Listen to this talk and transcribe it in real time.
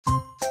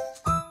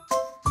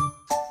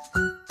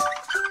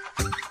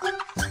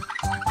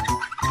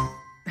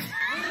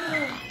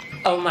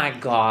Oh my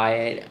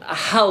God.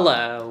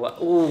 Hello.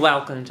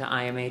 Welcome to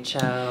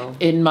IMHO.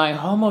 In my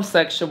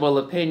homosexual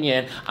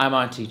opinion, I'm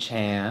Auntie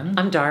Chan.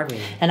 I'm Darby.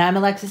 And I'm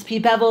Alexis P.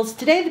 Bevels.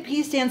 Today the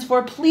P stands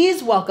for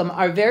please welcome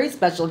our very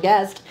special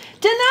guest,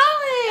 Denali!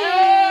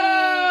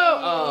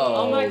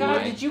 Oh my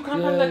God, did you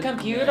come from the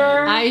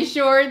computer? I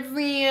sure did.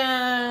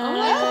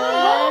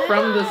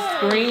 From the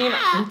screen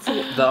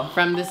into the...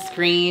 From the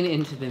screen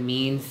into the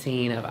mean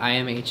scene of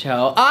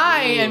IMHO.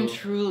 I am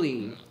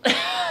truly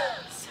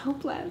so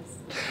blessed.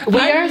 We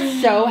are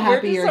so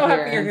happy We're you're so here.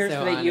 happy you're here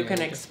so that you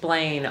can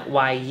explain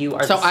why you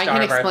are So the star I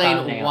can of our explain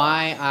thumbnail.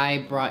 why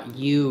I brought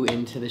you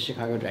into the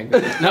Chicago drag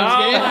business. No,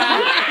 I'm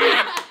just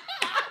kidding.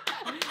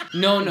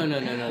 No.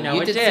 No,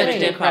 You it did did. such It an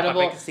did pop up.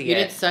 incredible. I could see You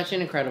it. did such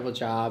an incredible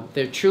job.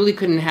 There truly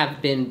couldn't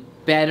have been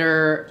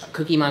better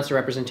Cookie Monster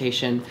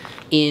representation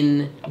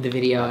in the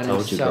video, and I'm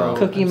Told you, so girl.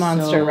 Cookie I'm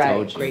Monster, so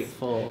right.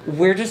 grateful.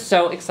 We're just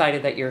so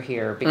excited that you're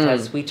here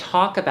because we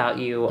talk about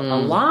you a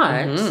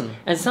lot,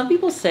 and some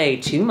people say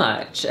too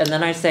much, and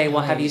then I say,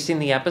 well, have you seen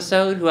the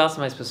episode? Who else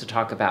am I supposed to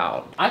talk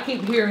about? I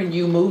keep hearing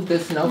you move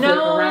this snowflake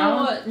No,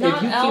 around. not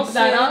If you Elsa. keep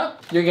that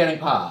up, you're getting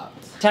popped.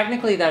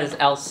 Technically, that is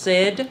El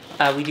Cid.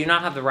 We do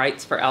not have the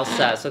rights for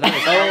Elsa, so that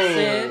is El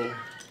Cid.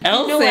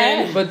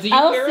 Elsa, But do you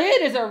El hear it?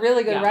 Cid is a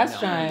really good Yeah,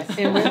 restaurant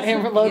in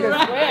Logan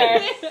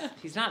Square.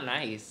 He's not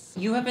nice.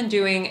 You have been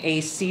doing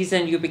a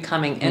season, you're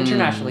becoming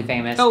internationally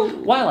famous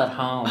while at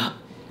home.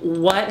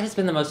 What has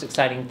been the most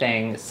exciting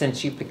thing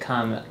since you've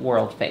become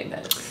world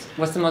famous?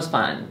 What's the most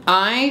fun?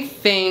 I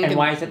think... And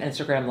why is it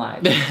Instagram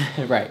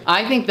Live? Right.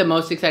 I think the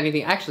most exciting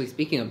thing, actually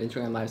speaking of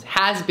Instagram Lives,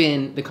 has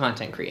been the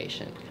content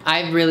creation.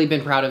 I've really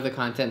been proud of the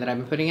content that I've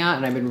been putting out,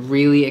 and I've been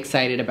really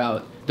excited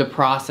about the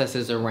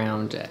processes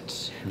around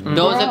it.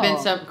 Those have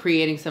been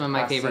creating some of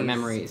my favorite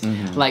memories.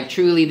 Like,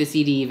 truly, the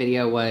CD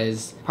video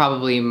was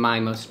probably my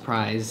most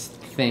prized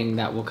thing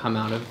that will come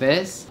out of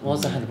this. Well,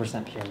 it's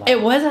 100% pure love.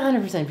 It was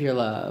 100% pure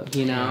love,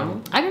 you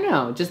know? I don't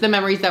know. Just the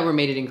memories that were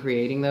made in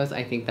creating those,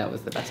 I think that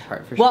was the best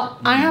part for sure. Well,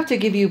 I have to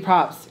give you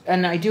props,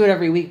 and I do it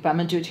every week, but I'm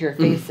going to do it to your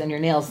face and your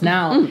nails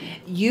now.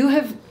 You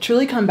have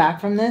truly come back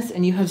from this,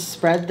 and you have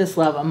spread this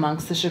love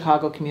amongst the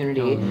Chicago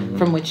community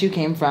from which you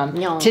came from.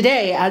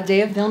 Today, at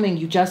day of filming,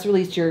 you just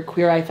released your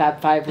Queer Eye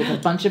Fab 5 with a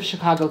bunch of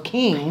Chicago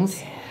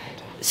kings.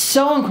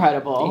 So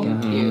incredible.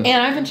 Thank you.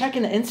 And I've been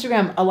checking the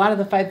Instagram. A lot of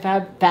the Fab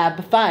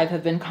 5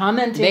 have been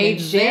commenting They and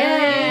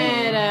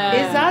sharing. did.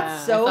 Is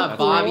that so I saw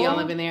Bobby cool? all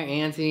up in there,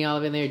 Anthony all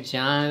up in there,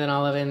 Jonathan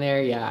all up in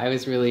there. Yeah, I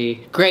was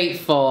really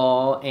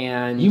grateful.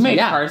 And You made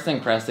Carson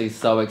Kressley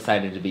so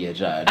excited to be a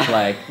judge.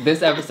 Like,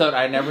 this episode,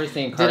 I'd never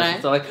seen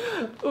Carson so like,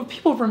 oh,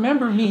 people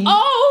remember me.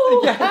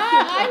 Oh,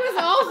 I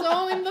was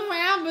also in the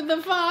Fab with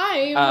the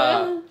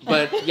 5.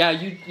 But yeah,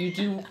 you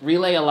do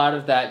relay a lot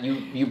of that.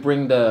 You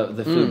bring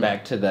the food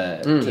back to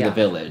the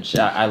village.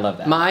 I love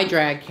that. My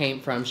drag came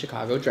from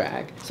Chicago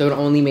drag, so it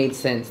only made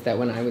sense that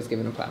when I was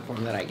given a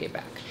platform that I gave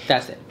back.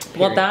 That's it.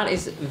 Well, Period. that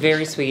is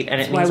very sweet, and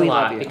it why means a we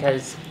lot love you.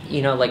 because,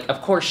 you know, like,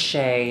 of course,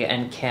 Shay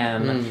and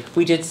Kim,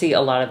 we did see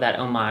a lot of that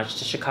homage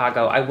to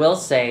Chicago. I will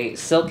say,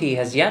 Silky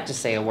has yet to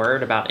say a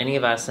word about any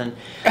of us, and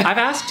I've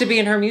asked to be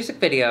in her music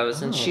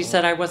videos, and she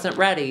said I wasn't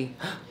ready.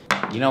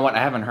 You know what? I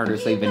haven't heard her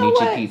say know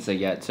Vinici what? Pizza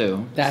yet,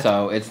 too. That's-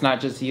 So it's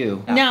not just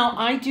you. Now,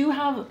 I do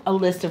have a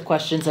list of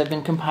questions I've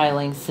been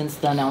compiling since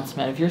the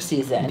announcement of your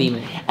season.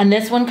 Demon. And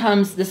this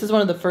is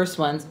one of the first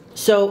ones.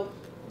 So,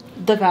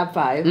 the Fab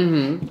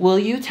 5, will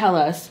you tell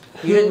us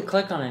who... You didn't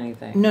click on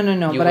anything. No,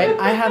 You but went-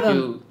 I have them.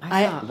 you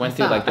I went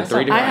through like the I three saw-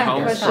 I different have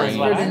home questions screens.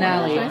 for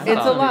Denali. I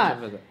It's a saw lot.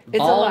 pictures of it. It's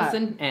a Balls lot.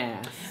 and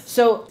ass.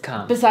 So,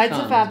 Come. besides the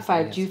Come. Fab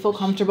 5, do you feel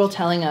comfortable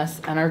telling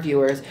us and our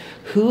viewers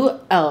who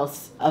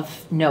else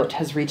of note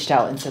has reached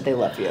out and said they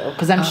love you?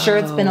 Because I'm sure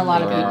it's been a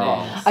lot of people.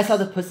 goodness. I saw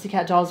the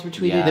Pussycat Dolls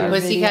retweeted Yeah. The their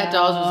Pussycat video.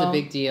 Dolls was a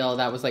big deal.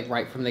 That was like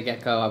right from the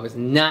get-go. I was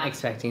not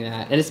expecting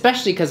that. And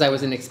especially because I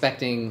wasn't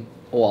expecting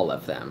all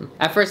of them.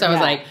 At first I was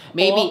Yeah. like,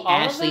 maybe All of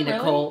Ashley, them,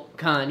 Nicole,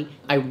 Connie.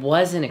 I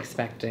wasn't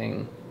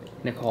expecting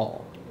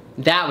Nicole.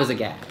 That was a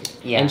gag.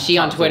 Yeah, And she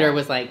on that was Twitter a-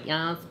 was like,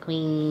 yes,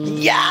 queen.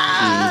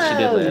 Yeah! She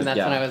did live. And that's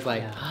yeah. when I was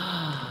like,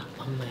 oh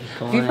my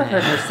god. Have you ever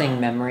heard her sing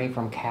Memory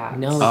from Cats?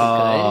 No, is it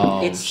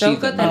Oh, It's so she's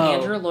good that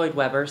amazing. Andrew Lloyd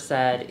Webber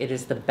said it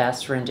is the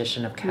best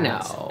rendition of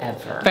Cats No.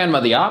 ever. Phantom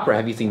of the Opera.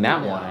 Have you seen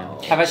that No.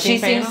 one? Have I She seen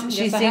sings. Phantom?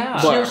 She Yes, I sings. have.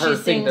 What, Sure, her she sing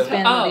sings the-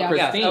 Phantom of the Oh, Opera.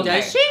 yes, Christine, okay.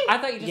 does she? I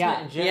thought you just Yeah.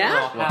 meant in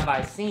general. Yeah? Have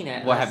I seen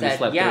it? Well, I have you said,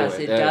 slept yes,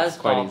 through it it? does That's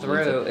quite fall easy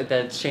through.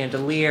 The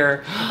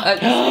chandelier.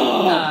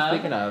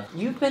 Speaking of.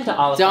 You've been to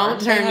all of Don't them.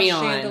 turn They have me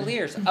on.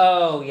 chandeliers.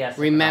 Oh, yes.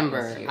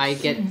 Remember, yes. I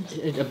get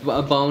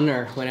a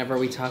boner whenever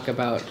we talk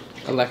about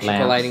electrical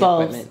Lamps. lighting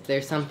Bulbs. equipment.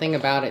 There's something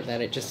about it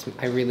that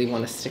I really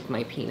want to stick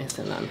my penis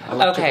in an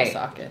electrical Okay.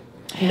 socket.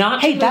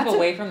 Not Hey, to that's move a-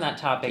 away from that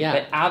topic, Yeah.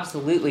 but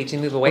absolutely to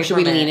move away Or should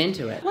from we it. lean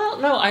into it? Well,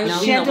 no, I was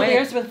leaning away.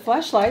 Chandeliers with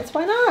flashlights.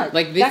 Why not?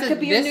 Like this that is, could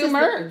be this a new is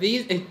merch.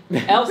 These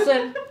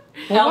Elson.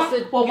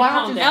 Elson, Well, you why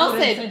calm don't you down.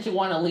 scoot in Elson. since you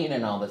want to lean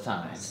in all the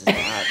time?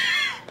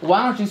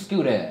 Why don't you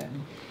scoot in?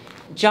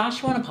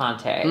 Joshua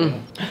Naponte.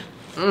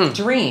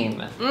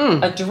 Dream.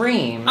 A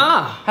dream.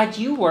 Had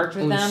you worked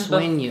with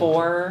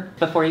them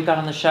before you got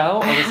on the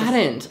show? I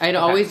hadn't. I'd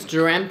always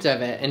dreamt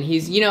of it. And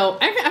he's, you know,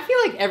 I feel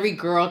like every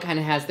girl kind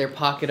of has their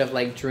pocket of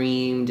like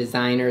dream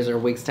designers or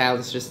wig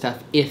stylists or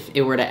stuff if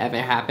it were to ever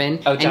happen.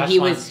 Oh, and Josh he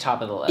was was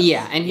top of the list.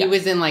 Yeah, and he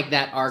was in like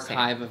that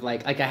archive of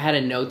like I had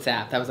a notes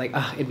app that was like,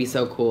 oh, it'd be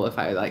so cool if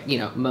I like, you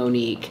know,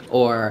 Monique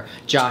or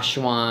Josh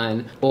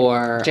Swan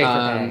or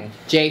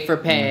Jay for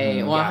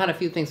Pay. Well, I had a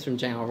few things from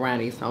Jay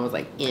already, so I was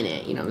like in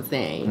it, you know what I'm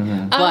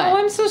saying? But,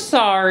 I'm so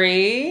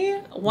sorry.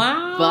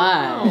 Wow.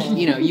 But,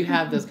 you know, you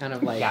have those kind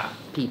of like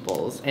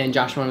peoples, and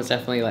Josh Swan was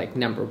definitely like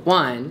number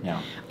one.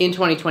 Yeah. In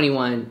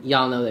 2021,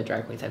 y'all know that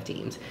drag queens have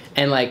teams,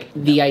 and like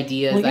the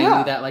ideas, I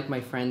knew that like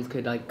my friends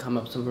could like come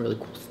up with some really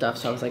cool stuff,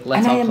 so I was like,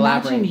 let's all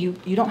collaborate. And I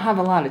imagine you don't have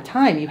a lot of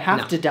time. You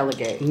have to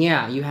delegate.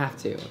 Yeah, you have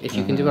to. If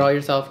you can do it all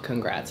yourself,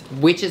 congrats.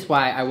 Which is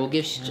why I will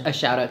give a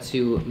shout out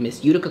to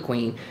Miss Utica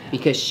Queen,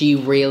 because she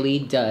really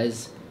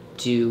does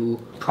do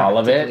all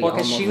of it. Well,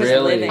 because she was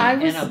living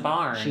in a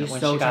barn when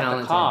she got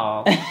the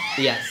call.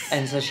 Yes,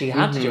 and so she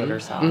had to do it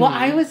herself. Well,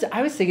 I was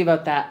thinking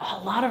about that. A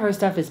lot of her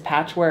stuff is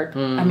patchwork.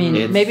 I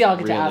mean, maybe I'll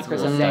get to ask her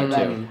someday.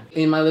 But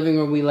in my living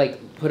room, we like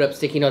put up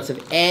sticky notes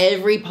of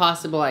every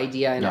possible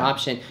idea and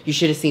option. You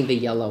should have seen the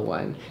yellow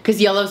one, because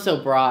yellow's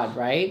so broad,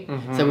 right?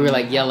 So we were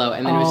like yellow,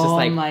 and then it was just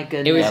like, my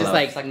goodness. it was just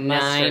like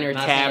 9 or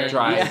 10. Cab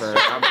driver.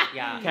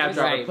 Cab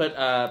driver. Put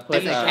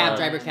cab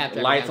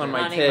driver. Lights on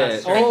my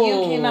tits. And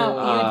you came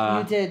out.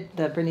 You did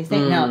the Britney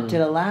Snake. No,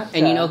 did a lap.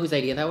 And you know whose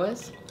idea that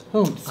was?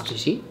 Whom's?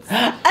 She.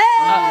 The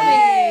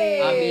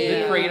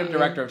creative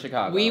director of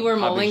Chicago. We were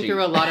mulling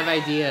through a lot of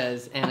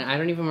ideas, and I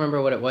don't even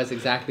remember what it was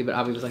exactly, but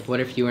Abby was like, what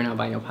if you were an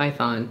albino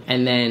python?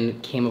 And then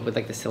came up with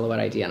like the silhouette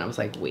idea, and I was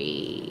like,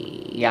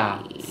 wait.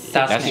 Yeah.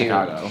 That's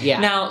Chicago.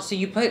 Yeah. Now, so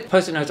you put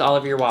Post-it notes all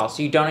over your wall,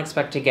 so you don't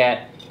expect to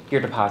get your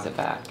deposit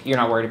back. You're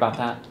not worried about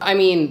that? I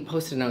mean,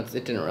 Post-it notes,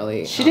 it didn't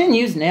really... She didn't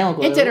use nail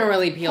glue. It didn't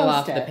really peel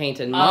off the paint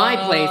in my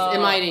place.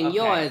 It might in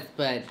yours,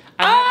 but...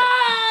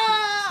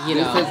 You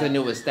know, this is a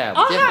new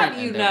establishment. I'll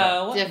have you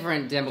know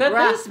different demographic.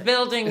 that this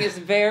building is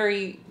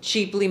very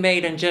cheaply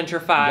made and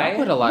gentrified. I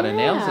put a lot of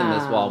nails in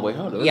this wall. Wait,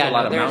 hold on. There's a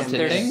lot of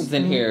mounted things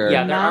in here.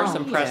 Yeah, there are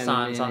some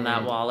press-ons on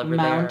that wall over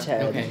there.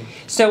 Okay.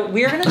 So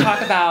we're going to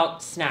talk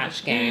about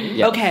Snatch Game.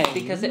 Yes. Okay.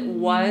 Because it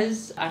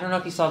was, I don't know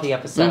if you saw the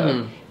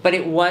episode, but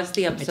it was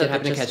the episode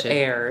that just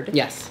aired.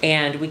 Yes.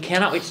 And we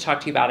cannot wait to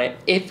talk to you about it.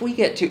 If we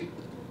get to...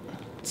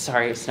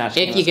 Sorry, Snatch.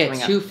 If you get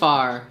too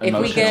far,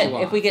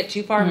 if we get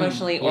too far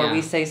emotionally, or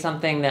we say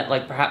something that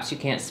like perhaps you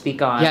can't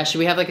speak on. Yeah, should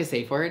we have like a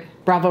safe word?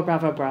 Bravo,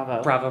 bravo,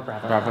 bravo. Bravo,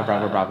 bravo, bravo,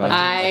 bravo, bravo.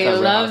 I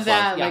love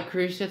that. Like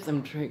cruise ships,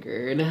 I'm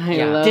triggered.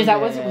 I love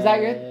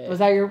was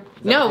that your?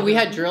 No, we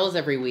had drills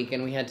every week,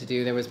 and we had to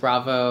do. There was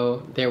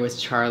Bravo, there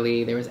was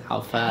Charlie, there was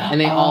Alpha,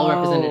 and they all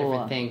represented a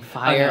different thing.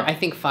 Fire, I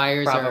think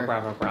fires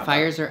Bravo.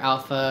 Fires are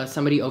Alpha.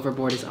 Somebody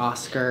overboard is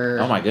Oscar.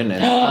 Oh my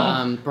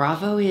goodness.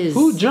 Bravo is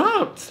who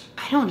jumped?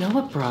 I don't know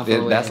what Bravo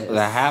is.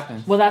 That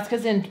happens. Well, that's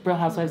because in Real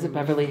Housewives of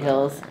Beverly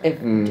Hills,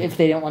 if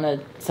they didn't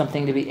want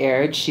something to be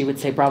aired, she would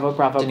say Bravo,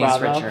 Bravo, Denise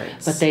Bravo.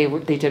 Richards. But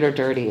they did her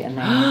dirty, and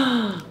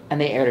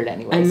they aired it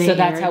anyway. So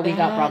that's how we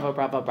got Bravo,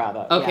 Bravo,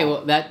 Bravo. Okay,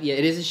 well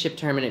it is a ship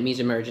term and it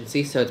means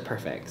emergency, so it's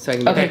perfect. So I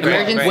can be Okay, like,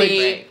 great, emergency.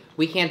 great.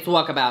 We can't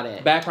talk about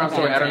it. Background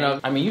story, I don't know.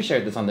 I mean, you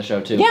shared this on the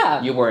show too.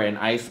 Yeah. You were an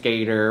ice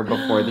skater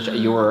before the show.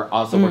 You were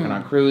also working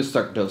on cruise,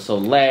 Cirque du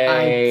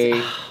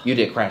Soleil. You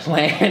did Crash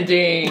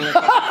Landing.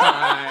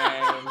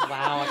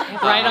 Wow.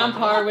 Right on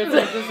par with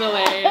Cirque du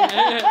Soleil.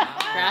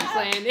 Crash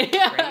Landing.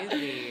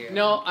 Crazy.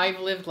 No, I've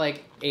lived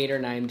like 8 or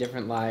 9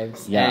 different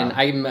lives. Yeah. And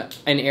I'm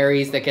an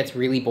Aries that gets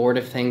really bored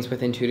of things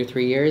within 2 to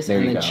 3 years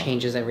and then go.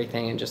 changes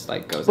everything and just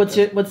like goes. What's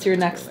your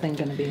next thing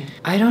gonna be?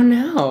 I don't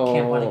know.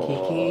 Camp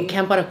Wanakiki.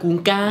 Camp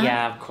Wanakunka.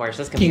 Yeah, of course.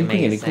 That's gonna be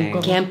amazing.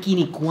 Camp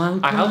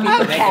Kiniquanka. I hope you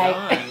can make it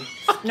on.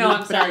 No,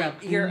 I'm sorry.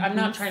 I'm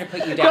not trying to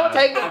put you down. Don't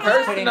take it I'm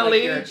just putting, like,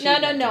 personally. your No,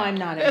 achievement I'm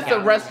not. It's a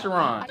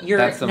restaurant. Your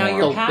That's the now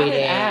moral. your padded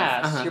Big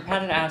ass. ass. Your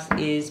padded ass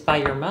is by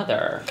your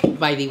mother,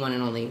 By the one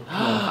and only.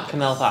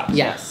 Camilla Fox.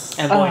 Yes.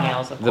 And boy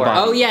nails, of The course. body.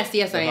 Oh yes,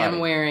 I body. am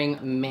wearing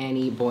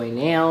Manny Boy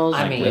Nails,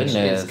 I mean, which is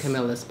goodness.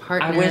 Camilla's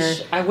partner.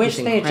 I wish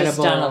He's they had just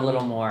incredible. done a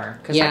little more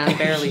because Yeah. I can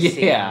barely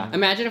see. Yeah. him.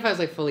 Imagine if I was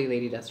like fully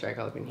Lady Deathstrike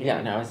all up in here.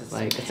 Yeah, no, it's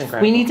Like, it's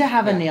incredible. We need to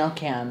have a nail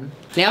cam.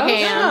 Nail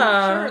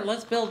cam. Sure,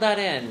 let's build that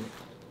in.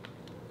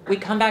 We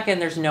come back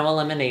and there's no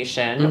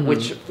elimination,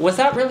 which was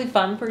that really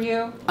fun for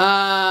you?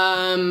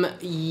 Are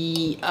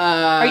you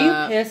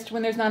pissed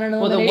when there's not an the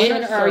elimination,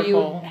 winner's or are you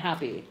circle.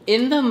 happy?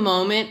 In the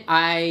moment,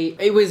 I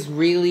was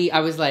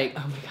like,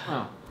 oh my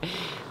god.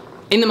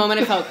 In the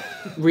moment, I felt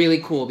really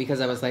cool because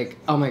I was like,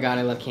 oh my god,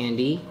 I love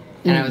candy.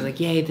 And I was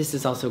like, yay, this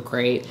is also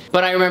great.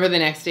 But I remember the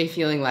next day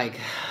feeling like,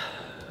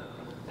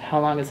 How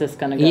long is this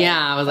gonna go? yeah,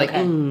 I was like,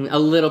 Okay. a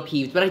little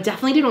peeved. But I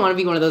definitely didn't want to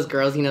be one of those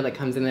girls, that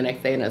comes in the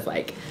next day and is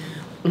like,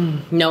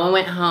 No one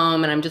went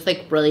home, and I'm just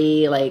like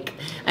really like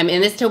I'm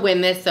in this to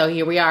win this. So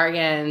here we are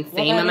again,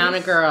 same amount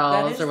of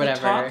girls or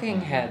whatever. The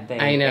talking head they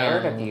I know.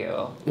 aired of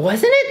you,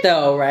 wasn't it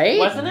though? Right?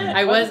 Wasn't it?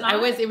 I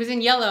was. It was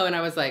in yellow, and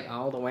I was like,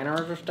 oh, the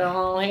winners are still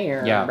all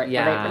here.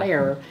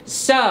 Yeah.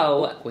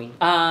 So,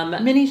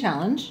 mini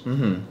challenge.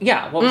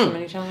 Yeah. What was the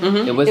mini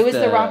challenge? It was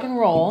the rock and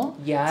roll.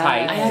 Yeah. I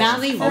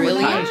actually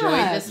really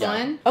enjoyed this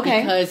one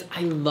because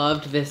I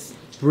loved this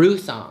Rue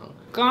song.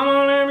 Come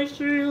on, let me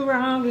see you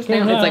around this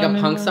now. It's like a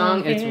punk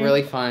song. It's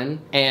really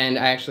fun, and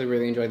I actually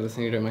really enjoyed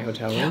listening to it in my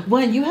hotel room.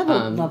 Well, you have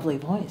a lovely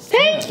voice.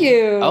 Thank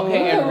you.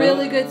 Okay, a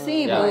really good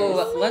scene. Yeah.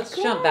 Well, let's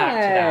jump back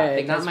to that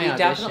because we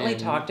definitely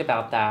talked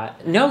about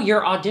that. No,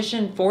 your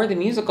audition for the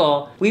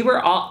musical. We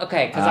were all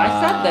because I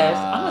said this.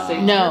 I'm gonna say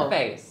it to your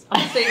face. I'm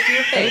gonna say it to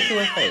your face. To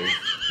her face.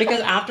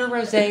 Because after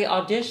Rose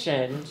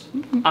auditioned,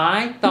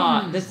 I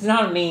thought this is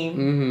not a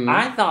meme.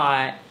 I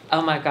thought,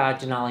 oh my God,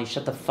 Denali,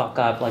 shut the fuck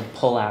up, like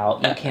pull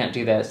out, you can't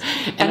do this.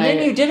 And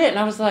then you did it, and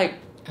I was like,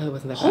 oh, it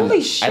wasn't that holy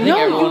bad. shit! I think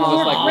everyone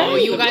was like, oh,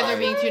 you guys are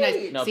being too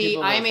nice. No, See,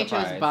 people were IMHO's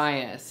surprised.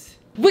 bias.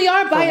 We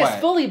are biased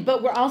what? fully,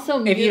 but we're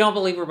also If you don't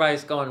believe we're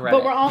biased, go and read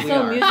but we're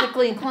also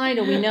musically inclined,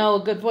 and we know a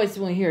good voice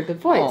when we hear a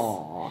good voice.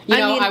 Aww. You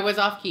know, I was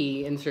off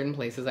key in certain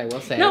places, I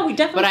will say. No, we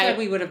definitely said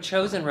we would have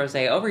chosen Rose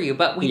over you,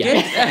 but we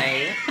did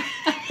say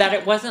that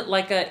it wasn't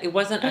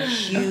a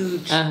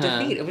huge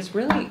defeat. It was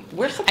really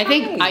we're surprised.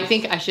 I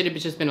think I should have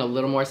just been a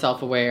little more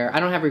self-aware. I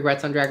don't have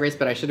regrets on Drag Race,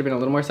 but I should have been a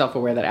little more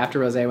self-aware that after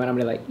Rose went, I'm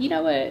gonna be like, you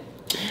know what?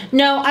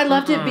 No, I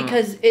loved it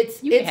because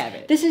it's have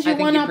it. This is your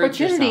one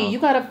opportunity. You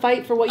got to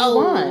fight for what you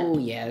want. Oh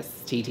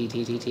yes, T.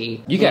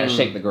 You got to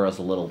shake the girls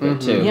a little bit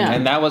too,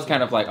 and that was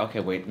kind of like, okay,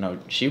 wait, no,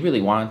 she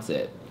really wants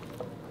it.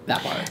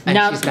 That part. And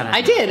now, she's gonna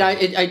I did.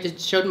 I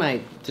just showed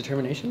my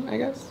determination, I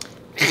guess.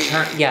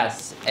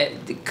 Yes,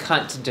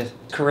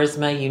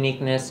 charisma,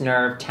 uniqueness,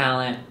 nerve,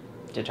 talent,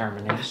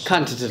 determination.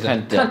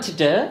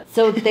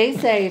 So they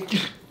say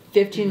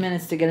 15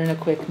 minutes to get in a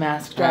quick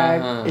mask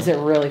drag. Is it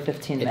really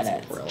 15 minutes?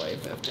 It's really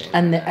 15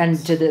 And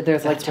minutes.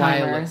 There's like That's why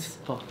timers.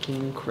 I look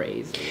fucking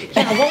crazy.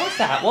 Yeah, what was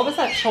that? What was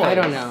that choice? I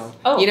don't know.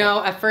 Oh. You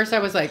know, at first I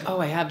was like,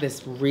 oh, I have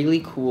this really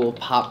cool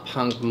pop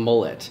punk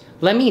mullet.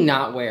 Let me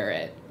not wear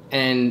it.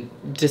 And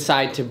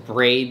decide to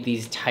braid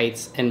these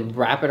tights and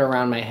wrap it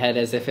around my head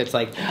as if it's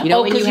like, you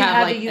know, when you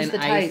have like an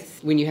ice,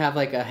 when you have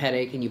like a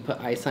headache and you put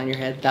ice on your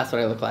head, that's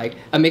what I look like.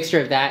 A mixture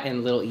of that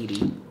and Little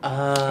Edie.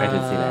 I did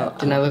see that.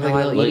 Didn't I look like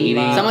Little Edie?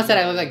 Someone said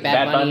I look like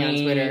Bad Bunny on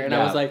Twitter, and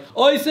I was like,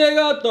 "Hoy se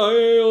gata,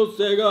 hoy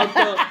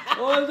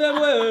se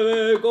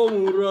mueve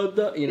como un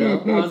rata." You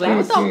know, I was like,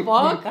 "What the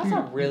fuck?" That's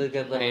a really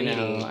good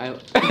Little Edie.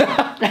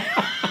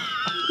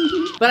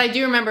 But I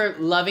do remember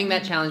loving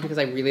that challenge because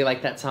I really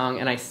liked that song,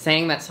 and I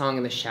sang that song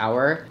in the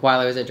shower while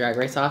I was at Drag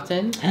Race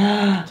often,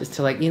 just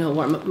to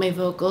warm up my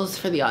vocals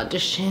for the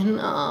audition.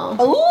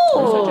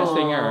 Oh, such a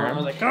singer. I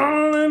was like,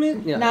 oh, let me.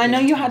 Yeah. Now I know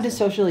you had to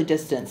socially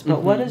distance,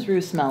 but what does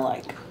Rue smell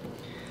like?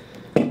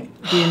 Do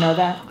you know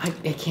that? I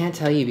can't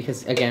tell you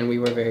because again we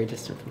were very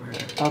distant from her.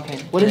 Okay.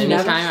 What is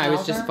anytime I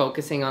was just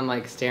focusing on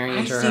staring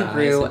into her eyes. I see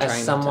Rue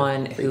as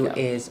someone who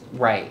is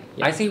Yeah.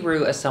 I see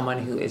Rue as someone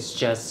who is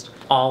just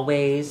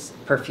always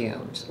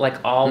perfumed,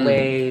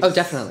 always. Oh,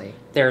 definitely.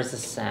 There's a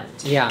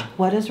scent. Yeah.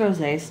 What does Rose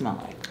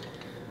smell like?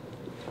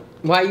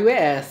 Why you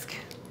ask?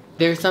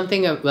 There's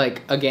something of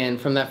again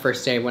from that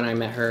first day when I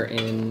met her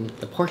in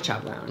the Pork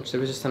Chop Lounge. There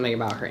was just something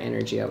about her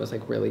energy I was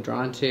really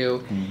drawn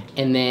to.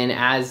 And then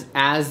as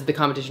the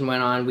competition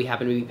went on, we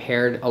happened to be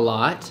paired a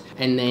lot.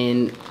 And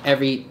then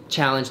every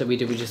challenge that we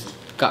did, we just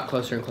got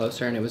closer and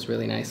closer, and it was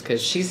really nice because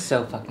she's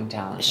so fucking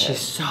talented. She's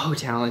so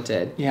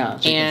talented. Yeah.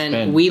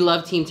 And we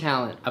love team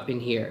talent up in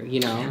here, you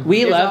know.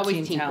 We There's love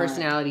always team talent.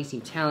 personality, team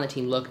talent,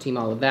 team look, team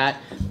all of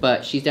that.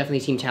 But she's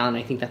definitely team talent.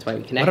 I think that's why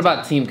we connect. What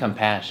about team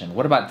compassion?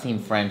 What about team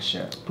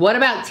friendship? What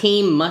about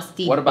team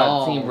musty What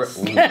about balls?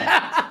 team?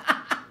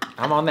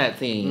 I'm on that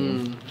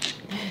team.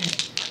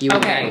 You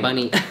okay,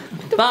 bunny.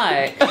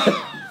 But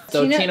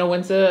so Tina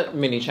wins a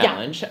mini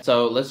challenge. Yeah.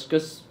 So let's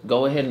just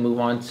go ahead and move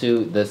on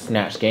to the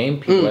Snatch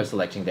game. People are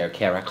selecting their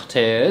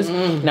characters.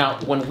 Now,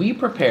 when we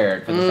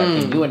prepared for the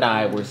section, you and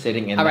I were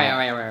sitting in. All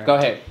right. Go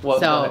ahead. Well,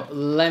 go ahead.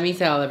 Let me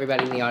tell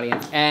everybody in the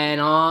audience and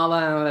all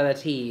of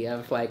the tea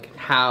of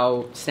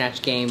how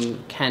Snatch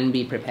game can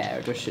be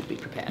prepared or should be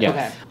prepared. Yes.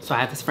 Okay. So I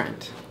have this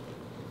friend.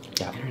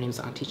 Yeah. And her name's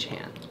Auntie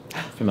Chan.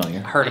 Familiar.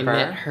 Heard of her.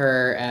 I met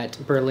her at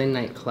Berlin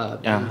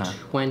nightclub in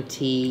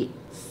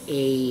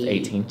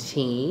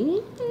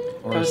 2018.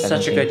 That was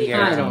such a good year.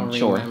 I don't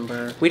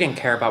remember. We didn't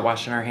care about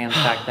washing our hands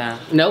back then.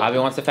 Nope. Bobby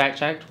wants to fact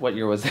check. What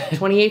year was it?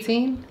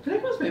 2018? I think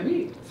it was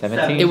maybe 17. It was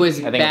I think it was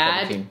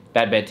 17.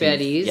 Bad Betty's.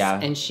 Betty's, Yeah.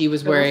 and she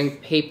was wearing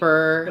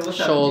paper it was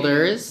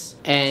shoulders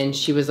and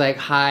she was like,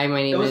 "Hi,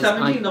 my name is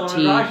Auntie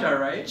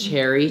right?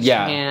 Cherry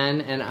Yeah.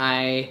 Chan, and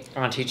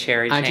Auntie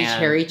Cherry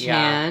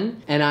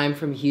Chan, and I'm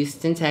from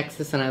Houston,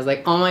 Texas." And I was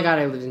like, "Oh my god,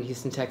 I lived in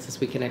Houston, Texas.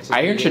 We connected."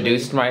 I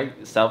introduced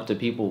myself to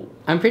people.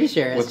 I'm pretty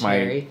sure as with my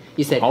Cherry.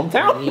 You said,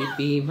 hometown? "Will you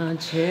be my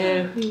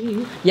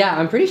cherry?" Yeah,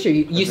 I'm pretty sure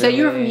you said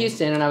you were from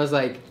Houston, and I was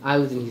like, "I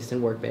lived in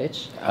Houston, work,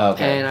 bitch."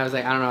 Okay. And I was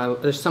like, I don't know.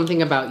 There's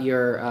something about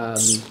your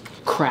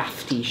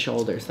crafty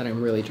shoulders that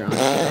I'm really drawn to.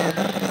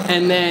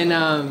 And then,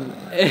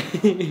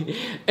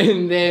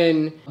 and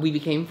then we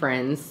became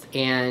friends,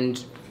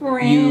 and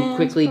you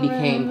quickly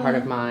became part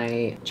of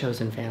my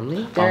chosen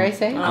family. Dare I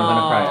say? I'm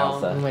gonna cry,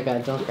 Elsa. Oh my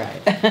god, don't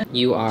cry.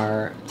 You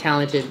are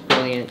talented,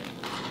 brilliant,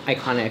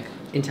 iconic,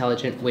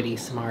 intelligent, witty,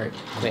 smart,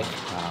 quick,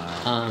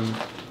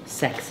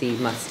 sexy,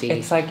 musty.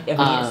 It's like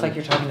it's like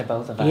you're talking to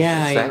both of us.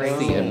 Yeah,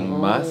 Sexy and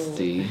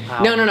musty.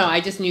 Wow. No. I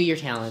just knew your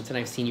talents, and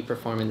I've seen you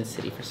perform in the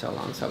city for so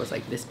long. So I was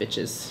like, this bitch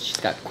she's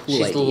got cool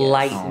She's ideas.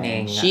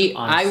 lightning.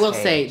 I will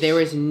say, there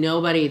is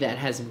nobody that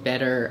has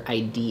better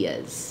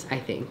ideas, I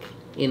think,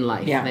 in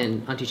life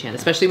than Auntie Chan,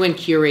 especially when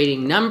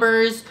curating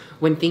numbers,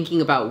 when thinking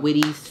about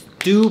witty,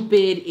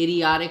 stupid,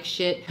 idiotic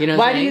shit. You know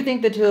Why do you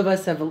think the two of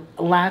us have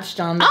latched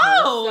on to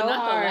Oh, so not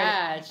hard? the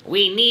latch.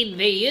 We need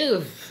the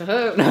youth.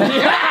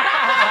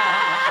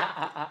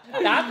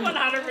 That's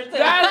 100%.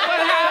 That's what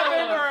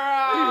happened, girl.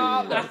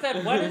 I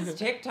said, what is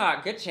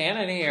TikTok? Get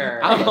Shannon here.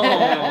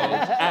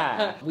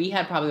 We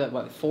had probably like,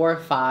 what, 4 or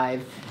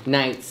 5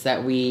 nights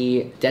that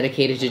we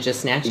dedicated to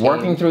just Snatch Game.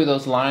 Working through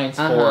those lines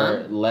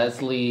for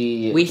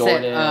Leslie We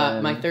Jordan.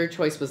 said my third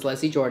choice was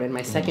Leslie Jordan,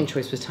 my second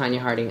choice was Tanya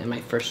Harding, and my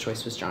first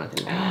choice was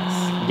Jonathan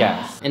Banks.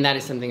 Yes. And that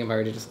is something I've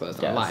already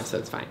disclosed on live, so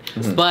it's fine.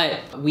 Mhm.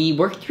 But we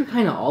worked through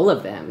kind of all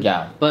of them.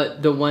 Yeah.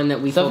 But the one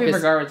that we Sophie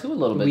focused... Vergara too, a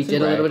little bit. We too,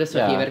 did a little right? bit of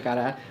Sofia Yeah.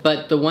 Vergara.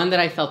 But the one that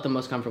I felt the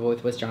most comfortable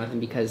with was Jonathan,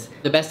 because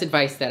the best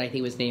advice that I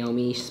think was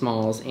Naomi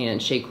Smalls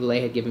and Shea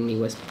Coulee had given me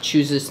was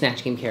choose a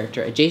Snatch Game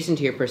character adjacent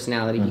to your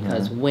personality,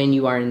 because when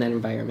you are in that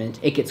environment,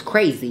 it gets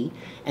crazy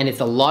and it's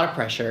a lot of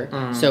pressure.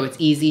 So it's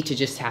easy to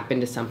just tap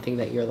into something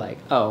that you're like,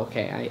 oh,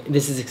 okay,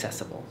 this is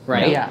accessible,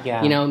 right?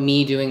 Yeah. You know,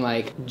 me doing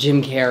like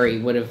Jim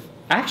Carrey would have...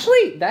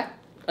 Actually, that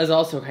is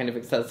also kind of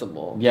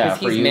accessible. Yeah, because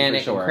for he's you,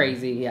 manic for sure. and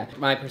crazy. Yeah,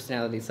 my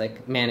personality is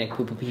like manic,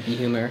 poo poo pee pee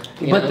humor.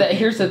 But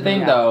here's the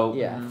thing, though.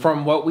 Yeah.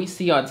 From what we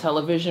see on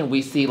television,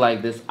 we see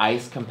like this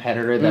ice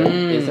competitor that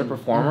is a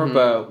performer.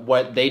 But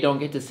what they don't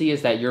get to see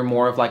is that you're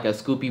more of like a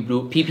Scoopy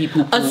Doo pee pee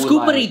poo poo. A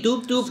scoopity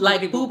doop doop,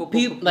 like Scoopity poop boop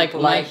poop. boop Like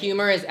boop. my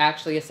humor is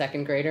actually a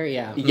second grader.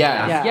 Yeah.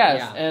 Yes,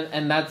 Yeah.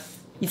 and that's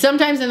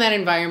Sometimes in that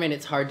environment,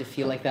 it's hard to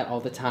feel like that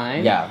all the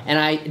time. Yeah. And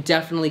I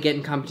definitely get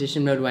in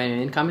competition mode when I'm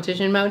in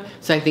competition mode.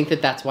 So I think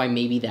that that's why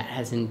maybe that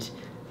hasn't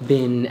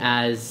been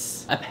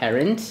as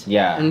apparent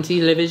on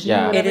television.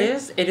 Yeah. It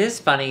is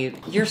funny.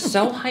 You're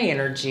so high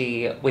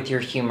energy with your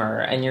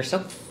humor, and you're so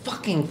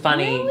fucking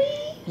funny.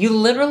 Really? You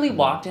literally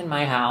walked in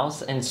my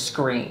house and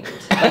screamed.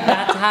 Like,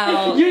 that's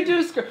how... You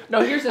do scream.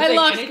 No, here's the I thing.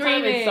 love Anytime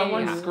screaming. it's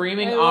someone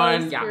screaming I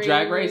love on screaming.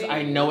 Drag Race,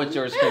 I know it's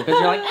your scream. Because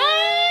you're like,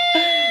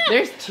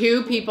 There's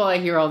 2 people I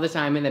hear all the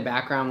time in the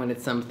background when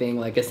it's something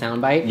like a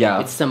soundbite. Yeah.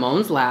 It's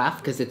Simone's laugh,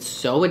 because it's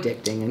so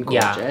addicting and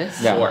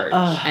gorgeous. Yeah. Gorge.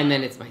 And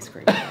then it's my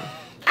scream.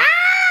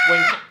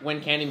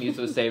 when Candy Muse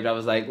was saved, I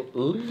was like,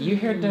 ooh, you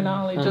hear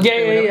Denali just Yeah.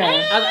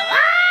 I was like,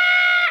 "Ah!"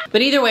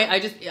 But either way,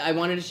 I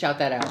wanted to shout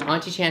that out.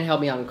 Auntie Chan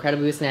helped me out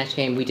incredibly with Snatch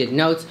Game. We did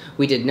notes,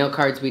 we did note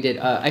cards, we did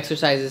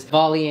exercises,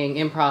 volleying,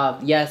 improv,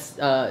 yes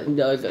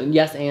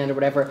and or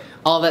whatever.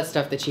 All that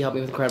stuff that she helped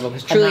me with incredible.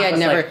 Because truly, I'd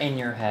never... Like in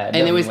your head.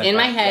 And it was with in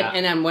my that,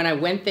 head, yeah. and when I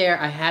went there,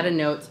 I had a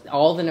note,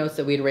 all the notes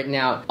that we'd written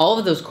out, all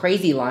of those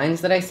crazy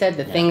lines that I said,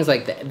 the things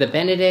like the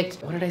Benedict,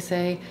 what did I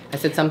say? I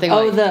said something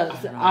like...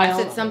 I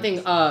said something,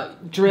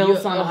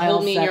 drills on aisle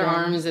hold me in your 7.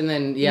 arms, and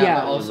then, Yeah.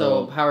 but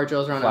also power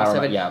drills around aisle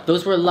 7. Yeah.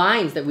 Those were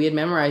lines that we had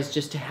memorized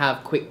just to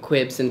have quick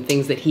quibs and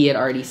things that he had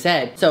already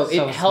said. So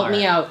it helped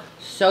me out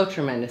so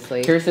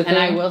tremendously. Here's the and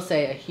I thing. will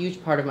say a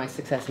huge part of my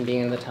success in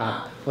being in the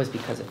top was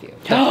because of you.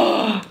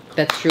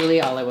 That's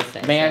truly all I will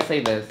say. May I say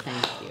this?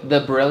 Thank you.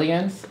 The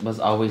brilliance was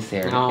always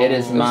there. Oh. It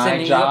is my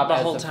Sending you job the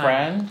as whole a time.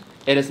 friend.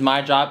 It is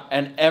my job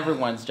and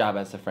everyone's job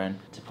as a friend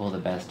to pull the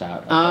best out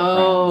of their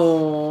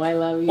Oh, I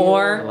love you.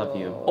 I love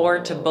you. Or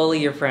to bully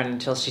your friend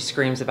until she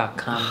screams about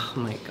cum. Oh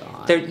my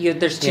god.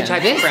 There's two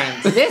types of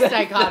friends. This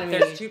dichotomy.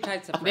 There's 2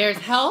 types of friends. There's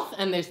health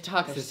and there's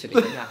toxicity.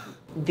 Yeah.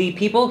 The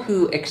people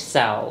who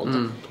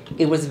excelled,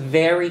 it was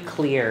very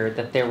clear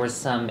that there was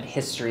some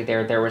history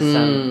there. There was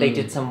some, they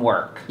did some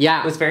work.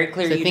 Yeah. It was very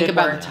clear So you think did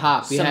about work. the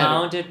top. You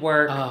Simone had- did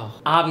work. Oh,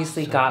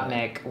 Obviously,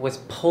 Gottmik was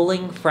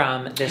pulling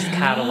from this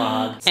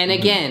catalog. And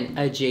again,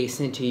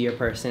 adjacent to your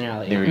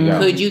personality. There you go.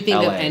 Could you think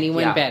of LA.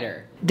 anyone Yeah.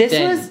 better? This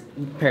than was-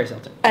 Paris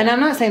Hilton. And I'm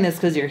not saying this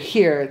because you're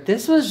here.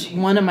 This was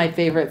one of my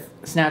favorite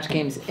Snatch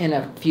games in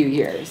a few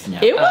years. Yeah.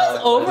 It was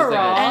Oh, it was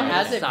overall, good. It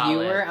as was a solid.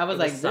 viewer, I was It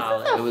like, was this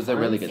solid. is It was a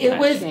really good It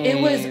was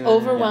game.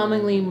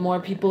 overwhelmingly more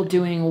people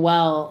doing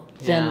well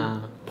than Yeah.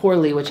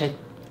 poorly, which I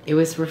It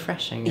was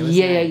refreshing. It was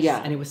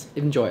Yeah. And it was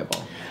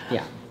enjoyable.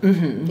 Yeah.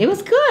 It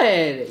was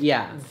good.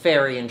 Yeah.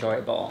 Very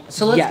enjoyable.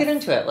 So let's get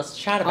into it. Let's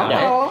chat about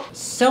it.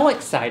 So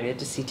excited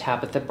to see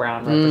Tabitha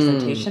Brown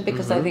representation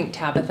because I think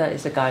Tabitha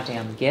is a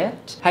goddamn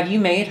gift. Have you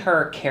made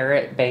her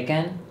carrot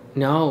bacon?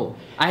 No.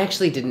 I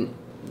actually didn't.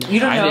 You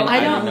don't know? I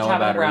don't know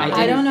about her.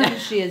 I don't know who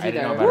she is either. I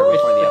didn't know about her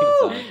before the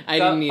episode. I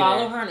didn't either.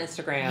 Follow her on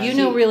Instagram. You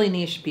know really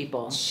niche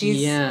people. She's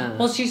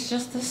she's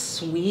just this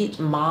sweet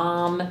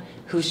mom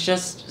who's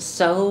just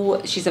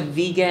so, she's a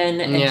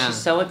vegan and she's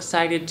so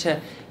excited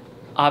to,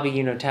 Abby,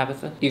 you know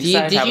Tabitha? Did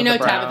you know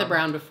Tabitha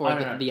Brown before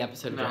the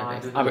episode of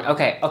Drag Race?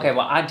 Okay,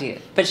 well I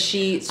did. But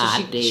she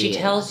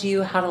tells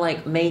you how to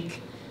like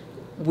make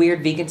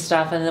weird vegan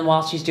stuff, and then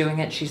while she's doing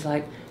it, she's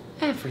like,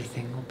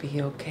 everything will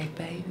be okay,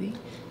 baby.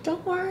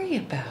 Don't worry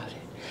about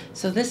it.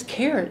 So this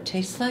carrot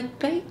tastes like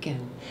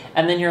bacon.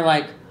 And then you're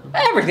like,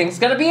 everything's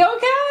gonna be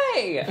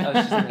okay.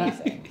 Oh, she's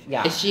amazing.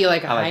 Yeah. Is she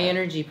like a high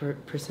energy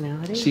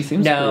personality? She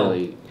seems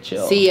really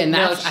chill. See, and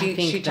that's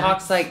she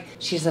talks like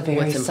she's a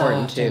very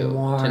soft and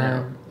warm. To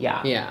know.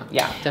 Yeah.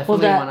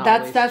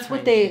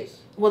 Definitely.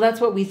 Well,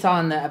 that's what we saw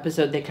in the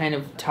episode. They kind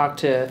of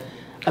talked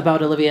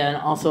about Olivia and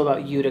also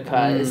about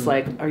Utica. Is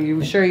like, are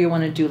you sure you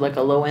want to do like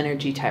a low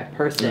energy type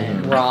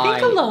person? Right. I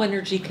think a low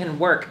energy can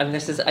work, and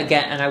this is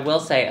again, and I will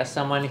say, as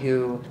someone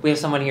we have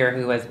someone here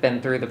who has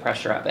been through the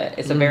pressure of it.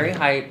 It's a very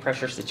high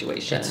pressure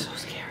situation. It's so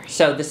scary.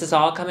 So this is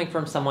all coming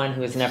from someone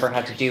who has never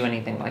had to do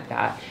anything like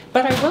that.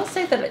 But I will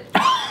say that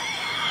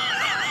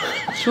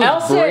she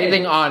was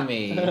breathing on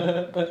me,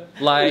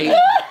 like,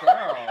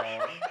 girl,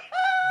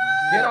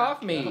 get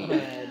off me.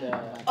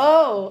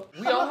 Oh,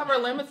 we all have our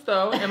limits,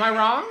 though. Am I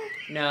wrong?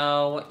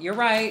 No, you're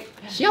right.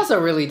 She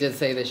also really did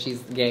say that she's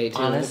gay too.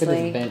 Honestly, look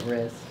at this bent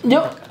wrist.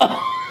 No.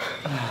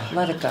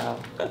 Let it go.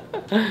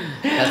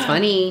 That's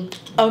funny.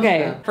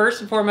 Okay.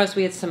 First and foremost,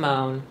 we had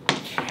Simone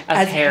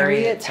as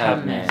Harriet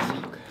Tubman.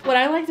 What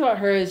I liked about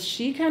her is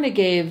she kind of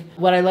gave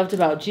what I loved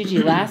about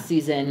Gigi last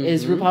season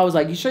is RuPaul was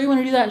like, you sure you want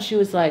to do that? And she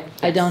was like,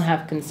 I don't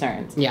have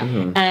concerns. Yeah.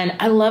 And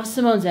I love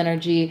Simone's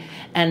energy,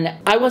 and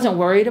I wasn't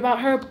worried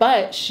about her,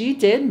 but she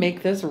did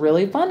make this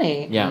really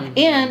funny. Yeah.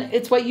 And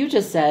it's what you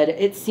just said.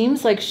 It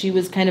seems like she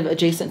was kind of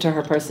adjacent to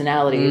her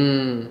personality.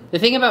 The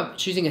thing about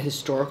choosing a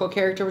historical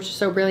character, which is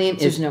so brilliant,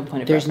 is there's no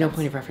point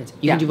of reference.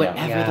 You can do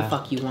whatever the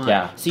fuck you want.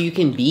 Yeah. So you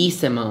can be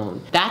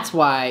Simone. That's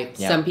why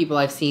some people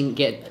I've seen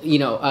get,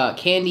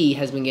 Candy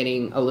has been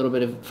getting a little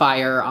bit of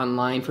fire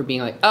online for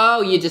being like,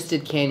 oh, you just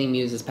did Candy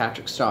Muse as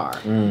Patrick Star.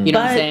 You know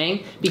what I'm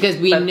saying? Because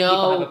we know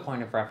people have a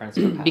point of reference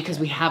for Patrick. Because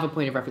we have a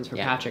point of reference for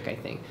Patrick, I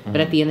think.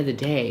 But at the end of the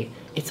day,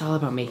 it's all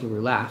about making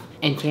Rue laugh.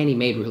 And Candy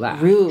made Rue laugh.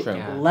 Rue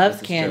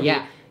loves Candy.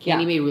 Yeah.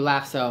 Candy made Rue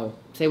laugh, so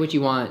say what you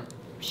want.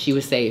 She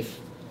was safe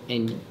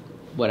and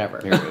whatever.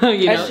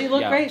 And she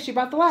looked great. She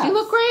brought the laughs. She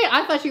looked great.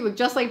 I thought she looked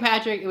just like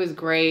Patrick. It was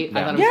great.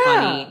 I thought it was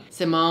funny.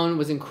 Simone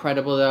was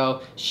incredible,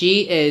 though.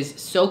 She is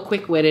so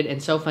quick-witted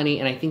and so funny,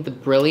 and I think the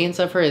brilliance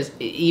of her is,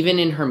 even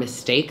in her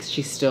mistakes,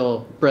 she's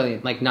still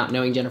brilliant. Like, not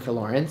knowing Jennifer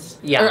Lawrence.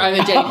 Yeah. Or, I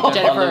mean,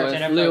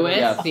 Jennifer Lewis.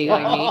 Yes. See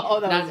what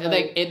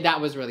I mean?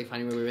 That was really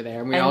funny when we were there,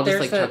 and we all just,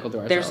 like, chuckled to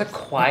ourselves. There's a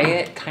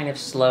quiet, kind of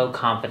slow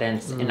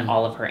confidence in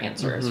all of her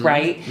answers,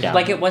 right? Yeah.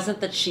 Like, it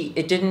wasn't that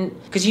it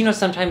didn't, because,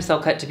 sometimes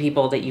they'll cut to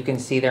people that you can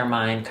see their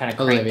mind kind of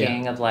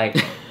cranking of like,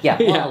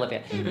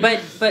 Olivia.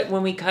 But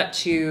when we cut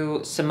to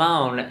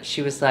Simone,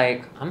 she was like,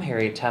 I'm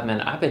Harriet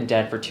Tubman. I've been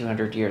dead for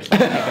 200 years. What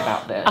do you think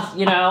about this?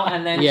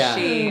 And then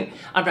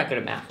I'm not good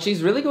at math.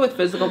 She's really good with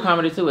physical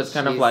comedy too. It's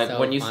kind of like so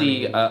when you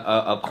see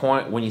a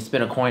coin, when you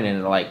spin a coin and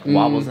it like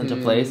wobbles into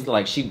place.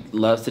 Like she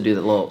loves to do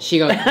the little. She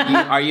goes,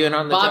 are you in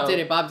on the Bob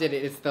joke? did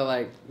it. It's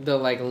the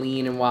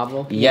lean and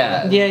wobble.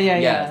 Yeah.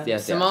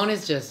 Yes. Simone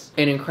is just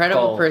an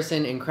incredible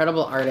person,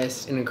 incredible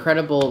artist, an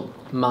incredible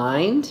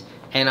mind.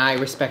 And I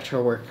respect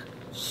her work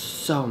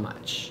so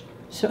much.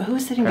 So who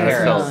was sitting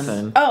next to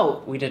Simone?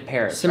 Oh, we did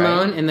Paris.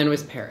 Simone, right? and then it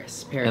was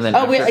Paris. And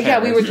then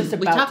we were just about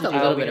we talked to a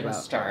little bit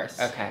about Paris.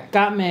 Okay.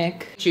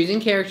 Gottmik. Choosing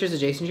characters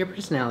adjacent to your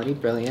personality,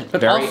 brilliant.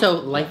 But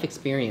also life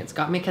experience.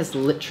 Gottmik has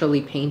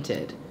literally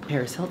painted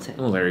Paris Hilton.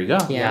 Oh, there you go.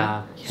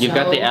 Yeah. You've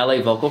got the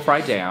LA vocal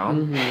fry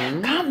down.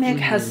 Gottmik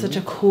has such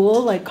a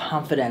cool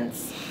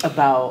confidence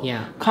about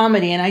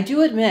comedy, and I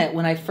do admit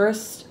when I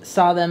first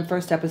saw them,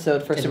 first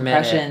episode, first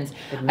impressions,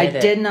 I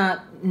did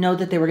not know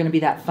that they were going to be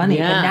that funny.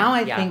 Yeah. But now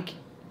I think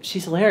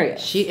she's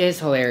hilarious. She is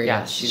hilarious.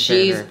 Yeah, she's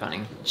very, very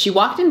funny. She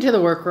walked into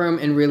the workroom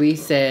and really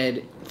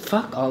said,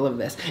 fuck all of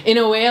this. In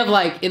the way of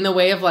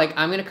like,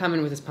 I'm going to come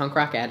in with this punk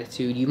rock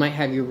attitude. You might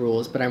have your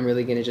rules, but I'm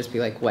really going to just be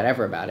like,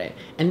 whatever about it.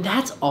 And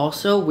that's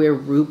also where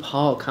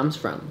RuPaul comes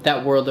from.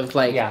 That world of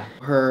like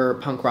her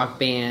punk rock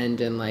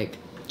band and like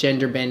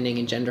gender bending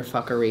and gender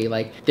fuckery.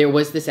 Like there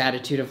was this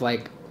attitude of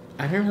like,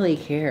 I don't really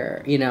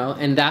care,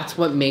 and that's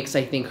what makes,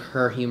 I think,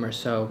 her humor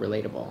so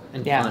relatable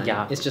and fun.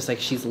 Yeah. It's just like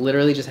she's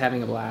literally just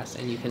having a blast,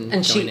 and you can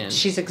join in.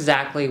 She's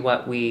exactly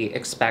what we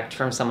expect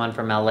from someone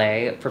from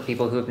LA. For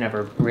people who have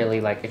never really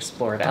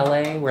explored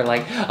LA, we're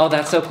like, oh,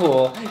 that's so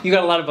cool. You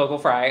got a lot of vocal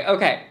fry.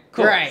 Okay.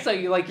 Cool. Right. So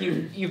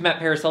you've met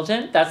Paris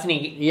Hilton? That's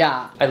neat.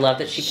 Yeah. I love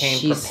that she came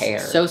She's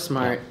prepared. so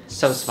smart. Yeah.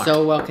 So smart.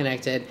 So well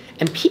connected.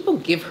 And people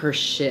give her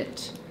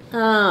shit.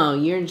 Oh,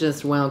 you're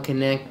just well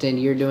connected.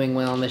 You're doing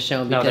well on the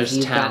show because there's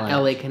you've talent.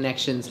 got LA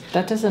connections.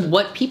 That doesn't.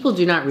 What people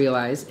do not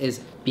realize is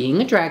being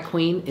a drag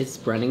queen is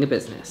running a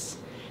business.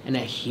 And a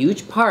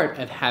huge part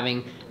of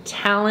having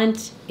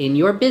talent in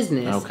your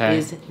business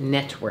is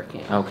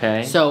networking.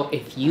 Okay. So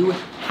if you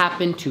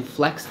happen to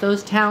flex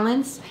those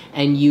talents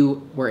and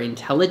you were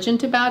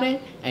intelligent about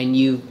it and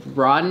you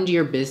broadened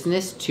your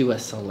business to a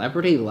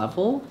celebrity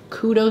level,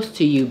 kudos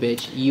to you,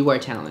 bitch. You are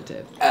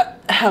talented.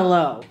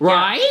 Hello.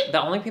 Right?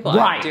 The only people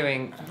Right. I'm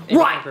doing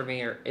anything for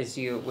me is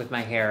you with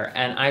my hair.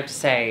 And I'd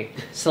say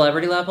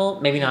celebrity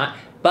level, maybe not.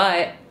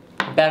 But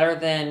better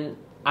than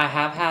I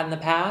have had in the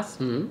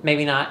past,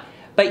 maybe not.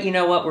 But you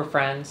know what? We're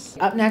friends.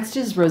 Up next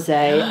is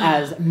Rosé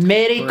as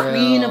Mary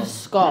Queen of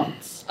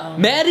Scots.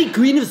 Mary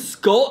Queen of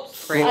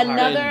Scots.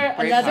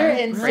 Another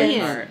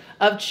instance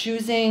of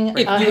choosing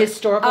a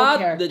historical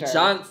character.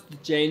 to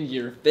change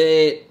your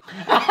fate.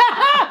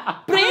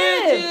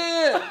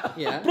 Brave!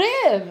 Yeah.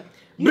 Brave!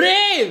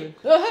 Brave!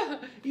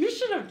 You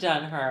should have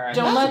done her.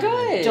 Don't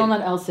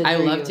let Elsa do I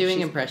love you. doing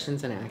She's-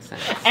 impressions and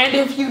accents. And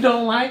if you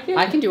don't like it,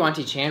 I can do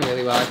Auntie Chan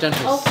really well. I've done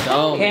her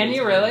so Can many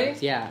you really?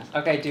 times. Yeah.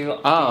 okay, do.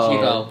 Oh. You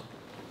go.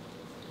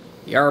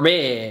 You're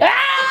big.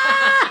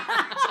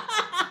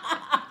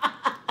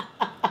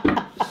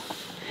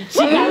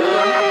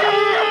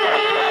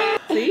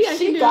 See, I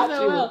She can do got it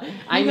so you. well. You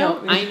I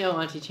got me. know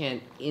Auntie Chan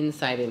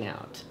inside and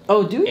out.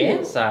 Oh, do you?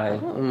 Inside.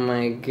 Oh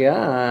my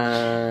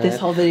god. This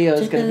whole video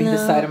is going to be the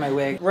side of my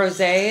wig.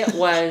 Rosé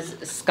was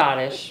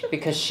Scottish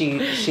because she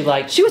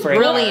liked. She was Braveheart.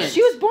 brilliant.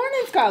 She was born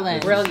in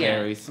Scotland. Brilliant.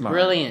 Very smart.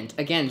 Brilliant.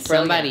 Again,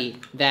 somebody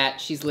that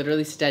she's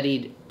literally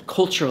studied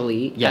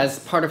culturally Yes.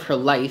 as part of her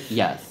life.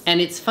 Yes. And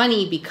it's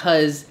funny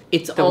because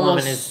it's The almost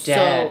woman is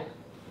dead. so...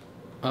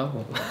 Oh.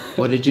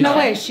 What did you No say?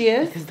 way, she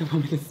is? Because the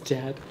woman is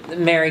dead.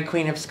 Mary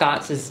Queen of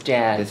Scots is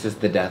dead. This is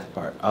the death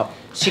part. Oh.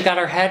 She got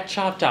her head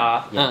chopped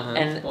off, Uh-huh.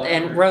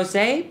 and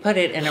Rosé put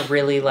it in a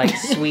really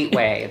sweet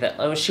way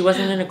that she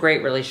wasn't in a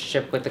great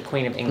relationship with the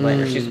Queen of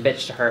England, or she was a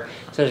bitch to her,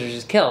 so she was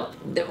just killed,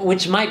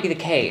 which might be the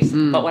case.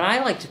 But what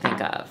I like to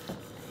think of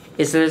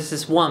is there's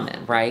this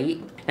woman,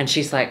 right? And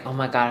she's like, oh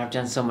my God, I've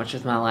done so much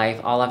with my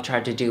life. All I've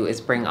tried to do is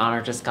bring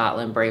honor to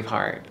Scotland,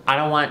 Braveheart. I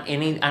don't want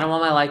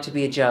my life to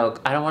be a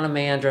joke. I don't want a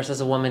man dressed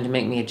as a woman to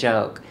make me a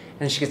joke. And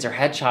then she gets her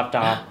head chopped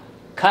off.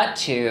 Cut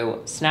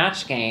to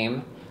Snatch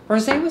Game.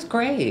 Rosé was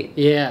great.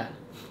 Yeah.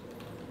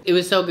 It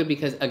was so good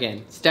because,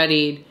 again,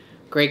 studied,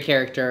 great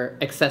character,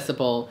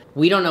 accessible.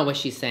 We don't know what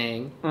she's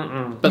saying,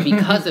 but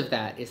because of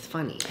that, it's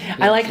funny.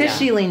 I like that Yeah.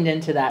 she leaned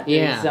into that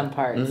in some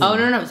parts. Oh,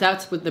 no,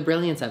 that's what the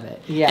brilliance of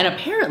it. Yeah. And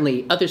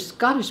apparently, other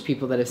Scottish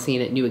people that have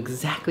seen it knew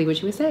exactly what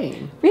she was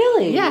saying.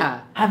 Really?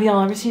 Yeah. Have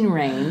y'all ever seen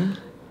Rain?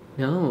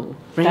 No.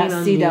 That Rain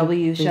on CW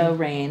me. show,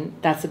 Rain.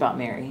 That's about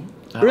Mary.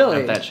 I don't Really?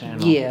 have that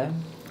channel. Yeah.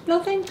 No,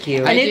 thank you.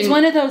 And I it's didn't-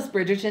 one of those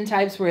Bridgerton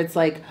types where it's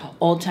like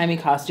old-timey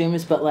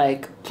costumes, but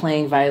like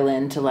playing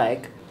violin to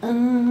like...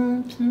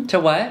 To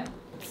what?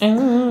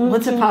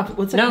 What's a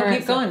No, current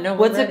keep going. No, we're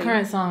what's a ready.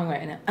 current song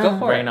right now? Go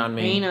for it. Rain on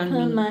me. Rain on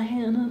Put me. my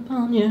hand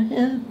upon your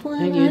hip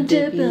when And you I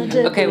dip dip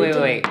it. Okay,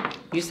 wait.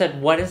 You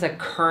said, what is a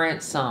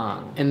current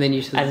song? And then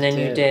you should And then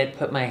you did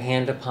put my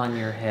hand upon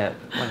your hip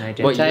when I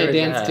did. What Which I year is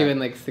danced to that? in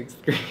like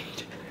 6th grade.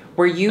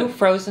 Were you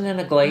frozen in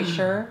a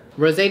glacier?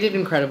 Rosé did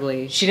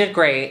incredibly. She did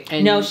great.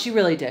 And No, she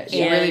really did. She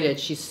Yeah. really did.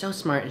 She's so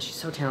smart and she's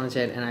so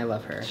talented, and I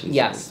love her.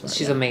 Yes, really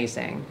she's smart,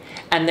 amazing.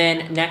 And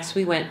then next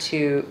we went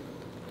to,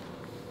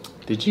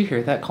 Did you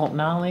hear that, Colt yeah.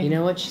 Nolly? You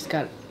know what? She's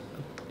got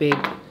a big,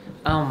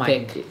 oh my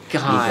thick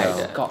God.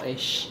 ego.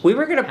 Scottish. We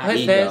were going to put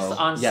Ego. this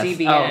on Yes.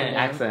 CBN, Oh,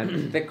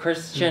 accent. the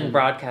Christian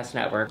Broadcast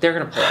Network. They're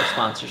going to pull our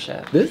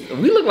sponsorship. This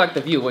we look like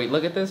the View. Wait,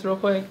 look at this real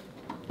quick.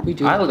 We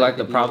do. I look like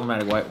the View.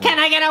 problematic white one. Can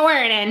I get a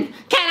word in?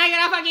 Can I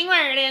get a fucking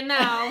word in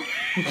now?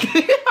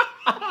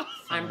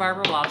 I'm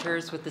Barbara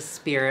Walters with the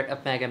spirit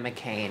of Meghan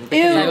McCain. Ew.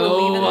 Because I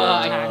believe in low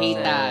I taxes.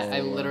 hate that. I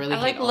literally I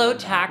hate like all low of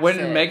that. taxes. When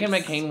Meghan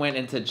McCain went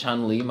into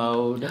Chun-Li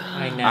mode,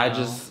 I know. I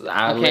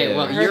Okay, live.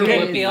 well, Her you're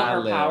didn't Whoopi. feel I her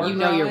live. power You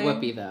know you're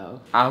growing. Whoopi though.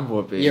 I'm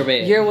Whoopi. You're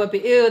big. You're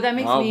Whoopi. Ew, that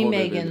makes Oh, me Whoopi,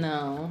 Megan baby.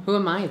 though. Who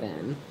am I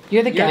then?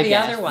 You're the You're guy. the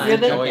other one. You're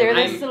the, Joy you're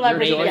the Reid.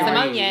 celebrity Joy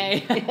guy.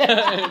 Reid.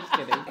 Just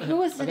kidding. Who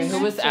was Okay, sitting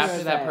who was next to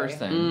after that Rosé?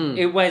 person?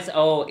 It was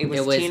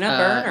Tina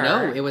Burner.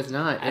 No, it was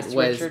not. as It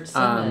was Richard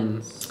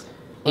Simmons.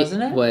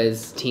 Wasn't it?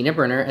 was Tina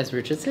Burner as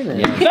Richard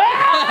Simmons.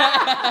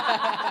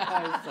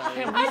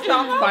 Can we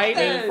stop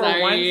fighting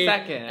for 1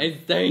 second?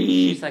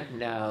 She's like,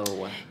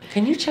 no.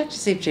 Can you check to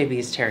see if JB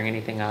is tearing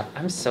anything up?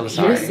 I'm so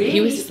sorry.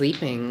 He was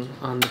sleeping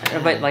on the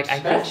bed. But like, I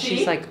think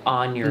she's like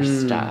on your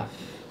stuff.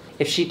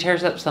 If she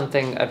tears up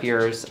something of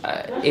yours,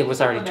 it was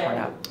already torn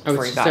up Oh,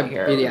 before it's you just got a,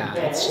 here. yeah,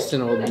 it's just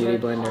an old beauty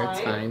blender.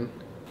 It's fine.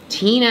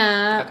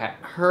 Tina, Okay.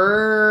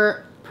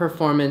 her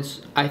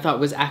performance I thought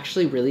was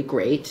actually really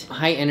great.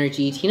 High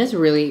energy. Tina's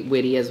really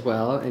witty as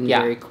well and Yeah.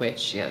 very quick.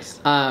 She is.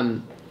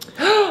 Um,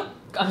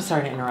 I'm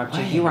sorry to interrupt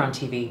you. You were on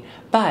TV,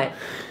 but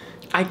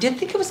I did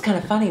think it was kind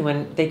of funny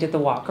when they did the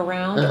walk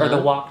around or the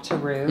walk to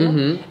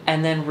Rue.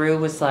 And then Rue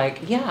was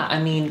like, yeah,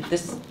 I mean,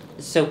 this,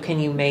 so can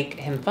you make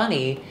him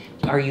funny?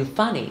 Are you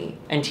funny?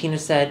 And Tina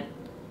said,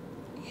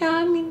 yeah,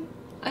 I mean,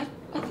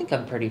 I think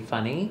I'm pretty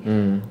funny.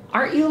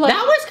 Aren't you like...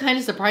 That was kind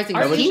of surprising.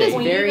 Tina's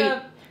very...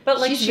 But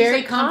like she's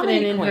very a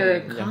confident in her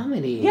queen.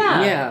 comedy.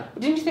 Yeah.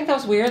 Didn't you think that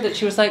was weird that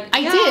she was like,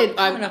 I did.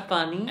 I'm kind of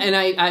funny. And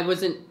I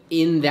wasn't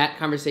in that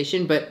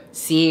conversation, but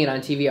seeing it on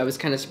TV, I was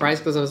kind of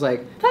surprised because I was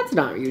like, that's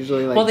not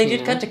usually like. Well, they Tina.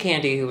 did cut to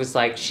Candy, who was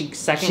like, she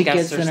second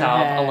guessed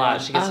herself a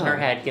lot. She gets in her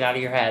head, get out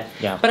of your head.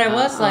 Yeah. But I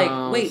was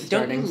like, wait,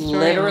 don't you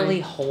literally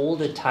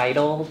hold a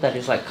title that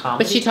is like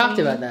comedy? But she talked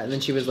queen? about that, and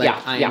then she was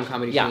like, I am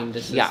comedy queen,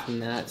 this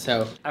and that.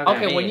 So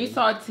okay, when you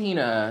saw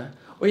Tina,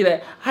 were you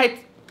like, hi?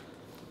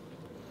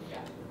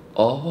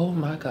 Oh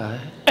my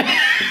God.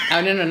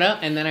 Oh no,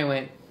 and then I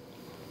went,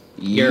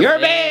 You're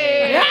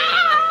big.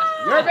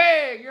 You're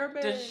big. You're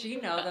big. Does she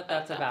know that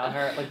that's about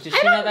her? Like, does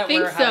she know that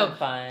we're having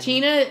fun?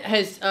 Tina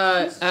has,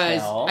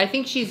 I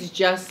think she's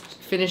just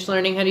finished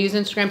learning how to use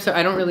Instagram, so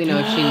I don't really know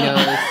if she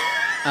knows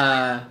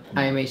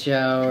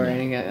IMHO or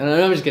anything.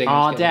 I'm just kidding.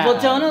 Oh, Dad.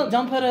 Well,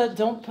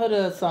 don't put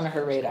us on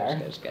her radar.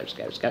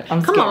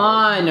 Come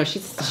on, no,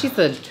 she's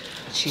the.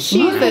 She's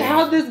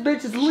how this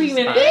bitch is leaning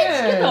in. Bitch,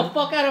 get the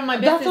fuck out of my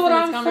business. That's what in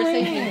this I'm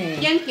conversation. saying.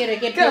 ¿Quién quiere?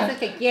 ¿Qué piensas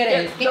que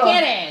quieres? ¿Qué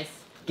quieres?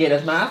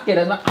 ¿Quieres más?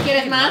 ¿Quieres más?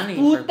 ¿Quieres más,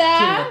 puta?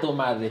 Chinga tu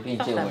madre,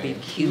 pinche That'd be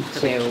güey. cute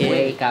for the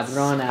Güey, kids.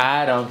 cabrona.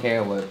 I don't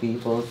care what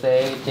people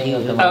say.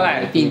 Chinga tu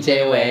madre, Okay.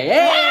 pinche güey.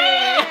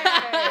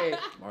 Hey!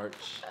 March.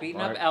 Beating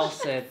up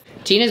Elsa.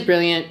 Tina's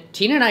brilliant.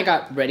 Tina and I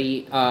got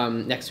ready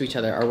next to each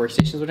other. Our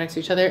workstations were next to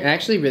each other. And I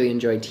actually really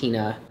enjoyed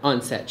Tina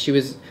on set. She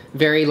was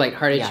very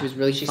lighthearted. Yeah, she was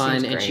really she fun.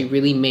 seems And great. she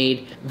really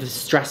made the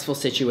stressful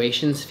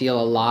situations feel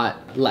a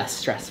lot less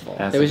stressful.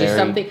 That's there was just very-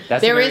 something.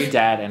 that's there very is,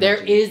 dad energy. There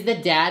is the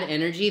dad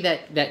energy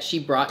that she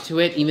brought to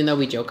it. Even though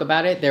we joke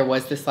about it, there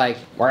was this like,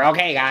 we're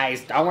okay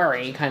guys, don't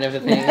worry kind of a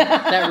thing.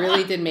 That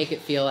really did make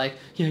it feel like,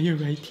 yeah, you're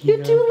right, Tina.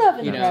 You do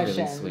love You know,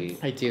 impressions. Really sweet.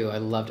 I do. I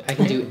loved it. I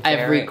can do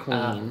every Very, queen.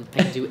 I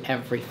can do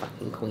every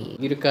fucking queen.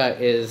 Utica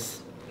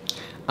is,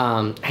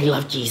 I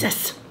love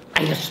Jesus.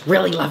 I just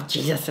really love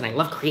Jesus and I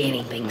love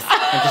creating things.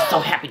 I'm just so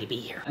happy to be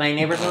here. My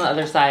neighbors on the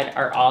other side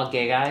are all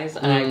gay guys,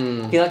 and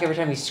I feel like every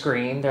time you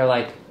scream, they're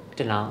like,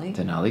 Denali?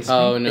 Denali.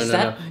 Oh, no, Is no,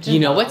 that no. You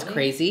know what's Denali?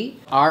 crazy?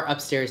 Our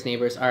upstairs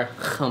neighbors are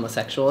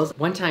homosexuals.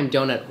 One time,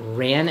 Donut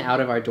ran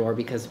out of our door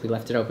because we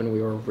left it open.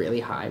 We were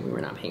really high. We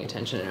were not paying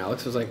attention. And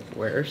Alex was like,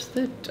 where's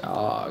the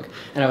dog?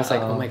 And I was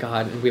like, oh my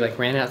God. And we like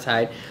ran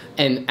outside.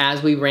 And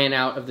as we ran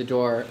out of the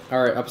door,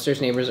 our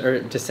upstairs neighbors are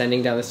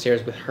descending down the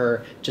stairs with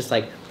her just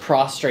like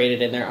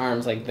prostrated in their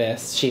arms like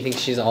this. She thinks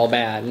she's all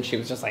bad. And she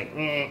was just like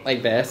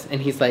this.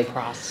 And he's like,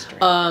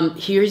 Prostrate.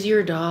 here's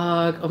your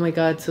dog. Oh my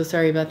God, so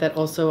sorry about that.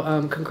 Also,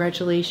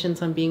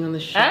 congratulations on being on the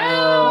show.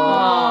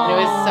 Oh. And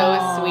it was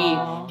so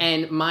sweet.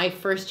 And my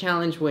first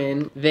challenge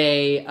win,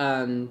 they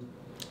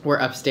were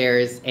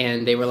upstairs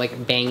and they were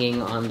like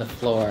banging on the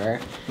floor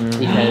because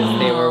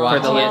they were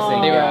watching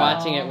it. They were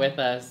watching it with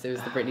us. It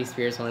was the Britney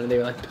Spears one, and they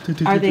were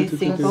like, Are they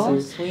single? So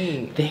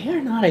sweet. they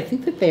are not. I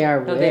think that they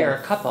are. No, they are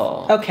a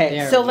couple. Okay, They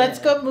are so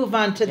let's lit. go move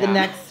on to the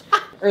next,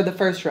 or the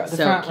first row, the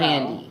So, front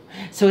Candy. row.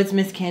 So it's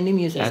Miss Candy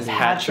Music. That's Patrick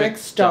Patrick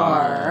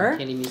Star.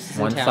 Candy Music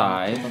One in town.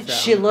 side.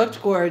 She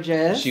looked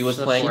gorgeous. She was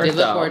She playing did look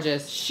herself.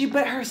 gorgeous. She,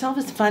 but herself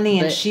is funny,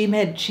 and But- she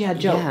had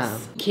jokes. Yeah.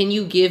 Can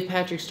you give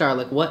Patrick Star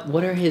like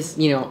what are his?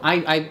 You know,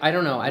 I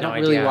don't know. I don't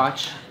really idea.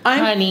 watch.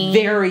 I'm Honey.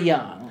 very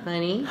young.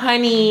 Honey.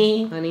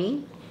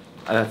 Honey.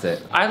 That's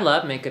it. I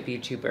love makeup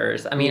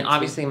YouTubers. I mean, too.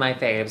 obviously my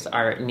faves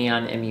are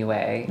Neon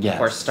MUA. Yes. Of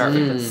course, start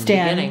with the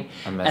Stan. beginning.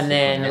 I'm messing And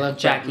then I love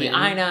Jackie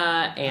Bretman.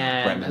 Ina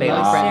and Bretman Bailey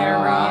Rock.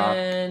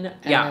 Sarian.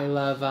 And I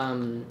love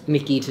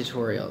Nikki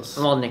tutorials.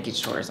 Well, Nikki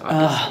Shores, Ugh,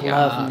 obviously.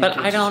 love But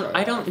Nikki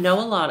I don't know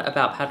a lot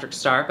about Patrick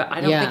Star, but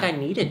I don't Yeah. think I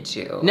needed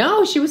to.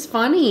 No, she was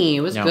funny.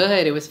 It was No.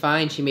 good. It was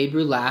fine. She made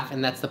Rue laugh,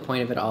 and that's the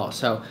point of it all.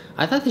 So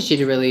I thought that she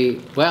did really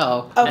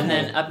well. Okay. And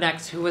then up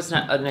next, who was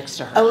next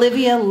to her?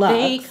 Olivia They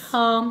Lux.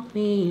 call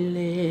me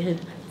Liv.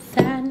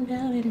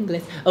 Sandal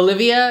English.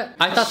 Olivia,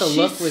 I thought the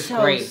look was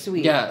so great.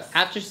 sweet. Yes.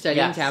 After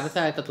studying Yes.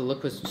 Tabitha, I thought the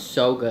look was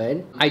so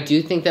good. I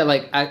do think that,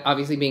 like,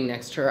 obviously being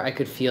next to her, I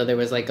could feel there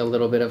was, like, a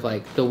little bit of,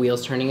 like, the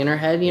wheels turning in her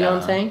head, you know what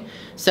I'm Yeah. saying?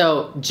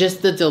 So,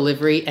 just the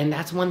delivery, and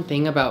that's one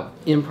thing about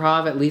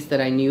improv, at least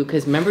that I knew,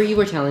 because remember you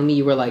were telling me,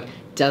 you were like,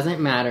 doesn't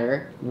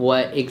matter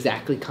what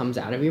exactly comes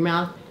out of your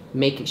mouth,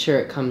 make sure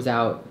it comes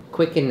out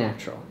quick and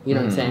natural. You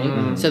know what I'm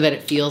saying? So that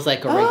it feels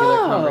like a regular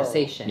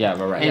conversation. Yeah,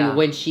 but right. And Yeah.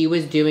 when she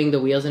was doing the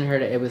wheels in her,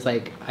 it was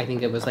like, I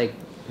think it was like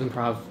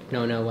improv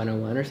no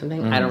 101 or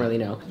something. I don't really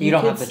know. You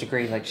don't could have the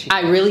degree like she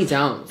I really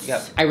don't.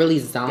 Yep. I really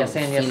don't. Yes,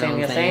 and you yes, know and what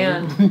yes, I'm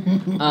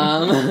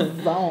saying?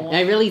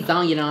 I really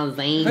don't, you know what I'm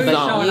saying? Who's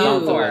But showing you-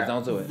 off for?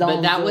 Don't do it. Don't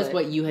but that do was it.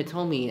 what you had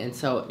told me, and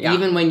so Yeah.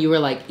 even when you were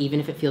like, even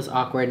if it feels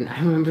awkward, and I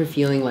remember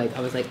feeling like,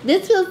 I was like,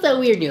 this feels so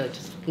weird, and you're like,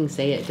 just fucking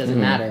say it. It doesn't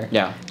matter.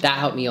 Yeah. That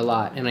helped me a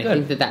lot. And I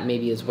Good. think that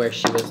maybe is where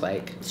she was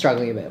like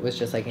struggling a bit. Was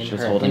just like in She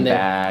was her holding in the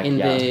back,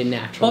 the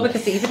natural. Well,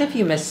 because even if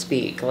you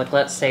misspeak, like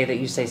let's say that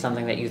you say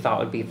something that you thought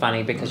would be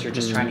funny because you're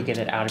just trying to get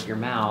it out of your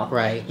mouth.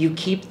 Right. You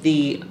keep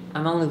the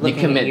I'm only looking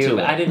commit at you, to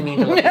but it. I didn't mean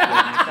to look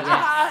at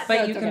you. But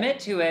No, you it's okay. commit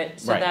to it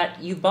so Right.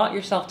 that you bought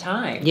yourself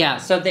time. Yeah.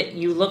 So that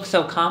you look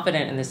so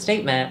confident in the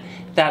statement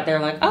that they're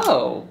like,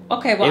 oh,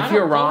 okay, well, If I don't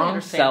you're fully wrong,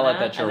 understand sell it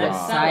that you're and then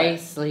wrong. sell it.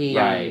 Precisely.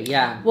 Right.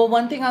 Yeah. Well,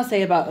 one thing I'll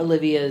say about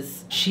Olivia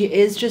is she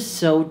is just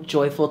so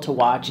joyful to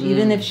watch.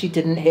 Even if she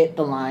didn't hit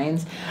the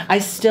lines, I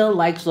still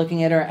liked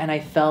looking at her, and I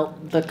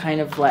felt the kind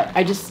of like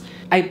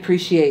I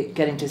appreciate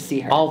getting to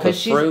see her All the because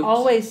she's fruit.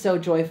 always so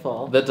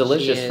joyful. The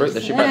delicious She fruit is.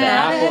 that she brought, the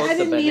Yeah, apples, I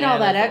didn't the need all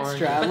that bananas,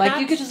 extra. oranges. But Like,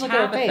 you could that's just look at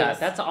her Tabitha. face.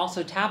 That's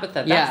also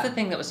Tabitha. Yeah. That's the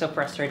thing that was so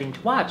frustrating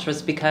to watch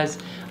was because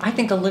I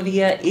think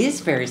Olivia is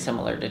very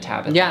similar to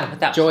Tabitha. Yeah, With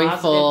that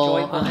joyful,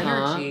 positive, joyful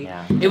energy.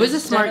 Yeah. It was a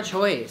Instead smart of-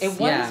 choice. It was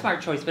Yeah. a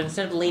smart choice, but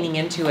instead of leaning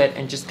into it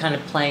and just kind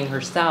of playing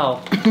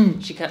herself,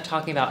 she kept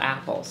talking about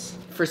apples.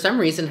 For some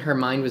reason, her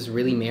mind was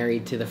really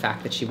married to the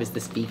fact that she was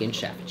this vegan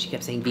chef. She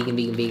kept saying vegan,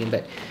 vegan, vegan,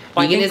 but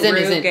Well, I think veganism Rue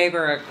isn't. gave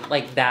her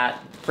like that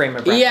frame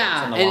of reference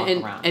Yeah, in the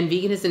and, walk around. and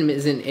veganism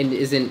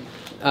isn't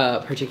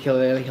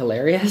particularly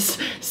hilarious.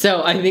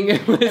 So I think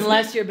it was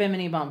Unless you're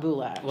Bimini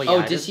Bambula. well, Oh,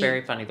 yeah, did it's she-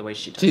 very funny the way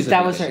she does She's it.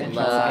 That was her She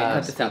intro. loves Okay,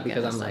 cut this out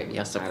because I'm veganism. like,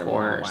 yes, of I don't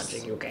wanna course.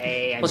 watch it.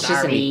 Okay, I'm Well, she's an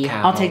sorry. eat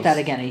I'll take that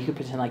again, and you can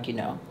pretend like you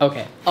know.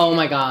 Okay. Oh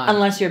my god.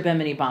 Unless you're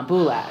Bimini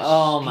Bambula.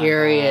 Oh my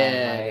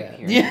Period. God,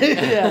 right,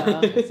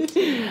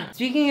 Yeah.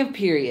 Speaking of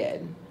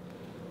period,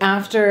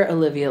 after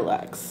Olivia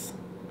Lux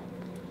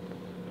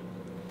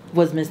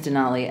was Miss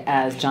Denali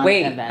as Jonathan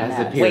Wait, Van as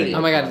a Ness. period.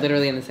 Oh my god,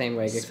 literally in the same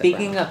way. except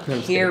Speaking brown. of No, I'm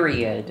just kidding.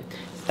 period,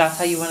 that's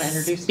how you want to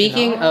introduce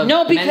Speaking Denali? of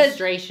No, because-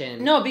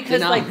 menstruation. No,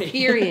 because like Denali.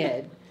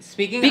 period.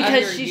 Speaking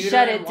Because of your she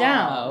shut uterine it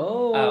down.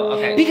 wall. Oh,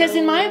 okay. Because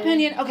in my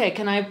opinion, okay,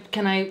 can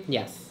I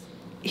Yes.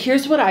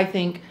 here's what I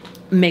think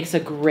makes a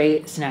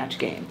great Snatch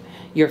game.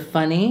 You're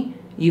funny.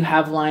 You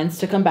have lines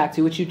to come back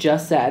to, which you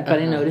just said, but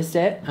I noticed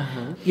it.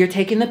 You're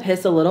taking the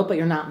piss a little, but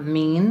you're not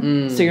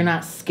mean, so you're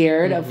not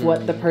scared of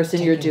what the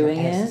person you're Taking the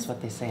doing piss is.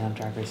 what they say on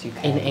Drag Race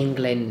UK. In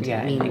England,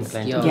 Yeah, it in means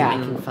England. you're Yeah.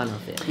 making fun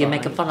of it. You're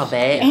making fun of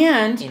it.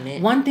 And In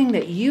it. one thing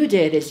that you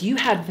did is you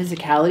had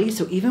physicality,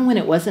 so even when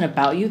it wasn't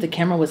about you, the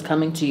camera was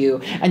coming to you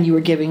and you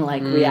were giving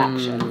like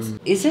reactions.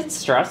 Is it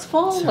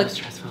stressful? So Like,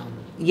 stressful.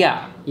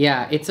 yeah.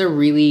 Yeah, it's a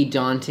really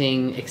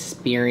daunting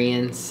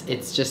experience.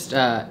 It's just,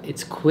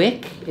 it's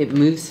quick, it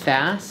moves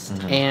fast,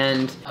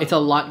 and it's a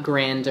lot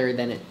grander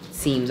than it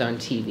seems on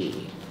TV.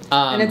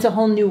 And it's a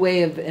whole new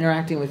way of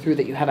interacting with Rue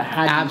that you haven't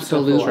had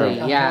Absolutely,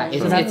 before. yeah. So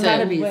It's, that's it's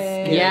gotta a, be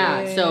scary.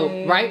 yeah.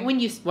 So right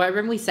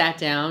when we sat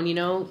down, you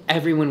know,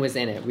 everyone was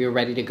in it. We were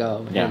ready to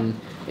go, Yeah. and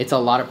it's a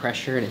lot of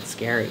pressure and it's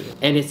scary,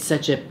 and it's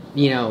such a,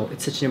 you know,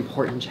 it's such an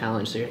important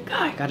challenge. So you're like, oh,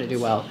 I got to do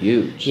well.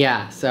 Huge.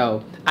 Yeah.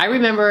 So I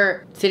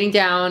remember sitting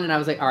down and I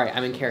was like, all right,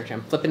 I'm in character.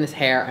 I'm flipping this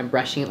hair. I'm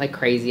brushing it like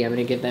crazy. I'm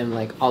gonna give them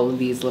like all of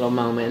these little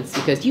moments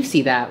because you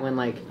see that when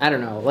like I don't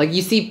know, like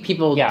you see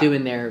people Yeah.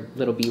 doing their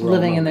little B-roll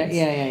Living in their moments.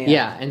 yeah.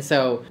 Yeah, and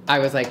so I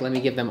was like, let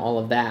me give them all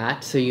of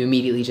that. So you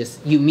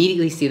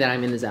immediately see that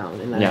I'm in the zone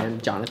and that Yeah.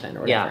 I'm Jonathan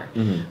or Yeah.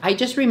 whatever. I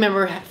just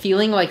remember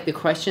feeling like the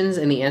questions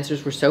and the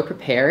answers were so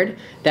prepared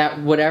that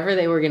whatever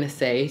they were gonna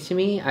say to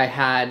me, I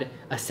had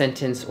a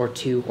sentence or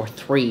two or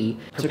three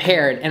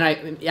prepared. And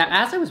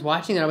as I was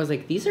watching it, I was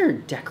like, these are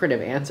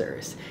decorative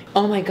answers.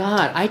 Oh my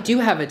God, I do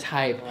have a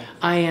type.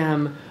 I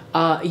am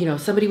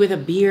somebody with a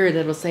beard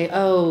that'll say,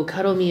 oh,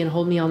 cuddle me and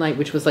hold me all night,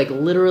 which was like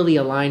literally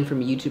a line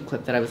from a YouTube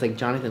clip that I was like,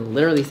 Jonathan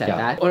literally said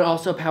that. Or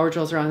also Power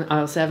Drills are on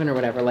aisle 7 or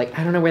whatever. Like,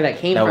 I don't know where that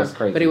came That from. was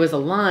crazy. But it was a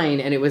line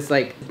and it was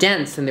like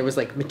dense and there was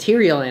like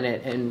material in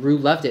it and Rue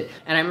loved it.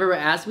 And I remember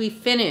as we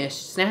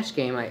finished Snatch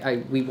Game,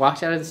 we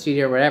walked out of the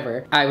studio or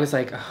whatever, I was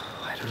like, oh,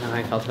 I don't know how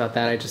I felt about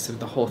that.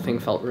 The whole thing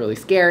felt really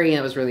scary and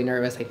I was really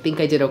nervous. I think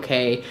I did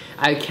okay.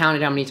 I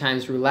counted how many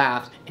times Rue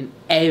laughed and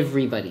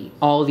everybody,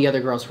 all the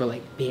other girls were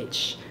like,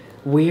 bitch,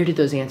 where did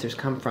those answers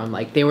come from?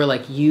 Like, they were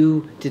like,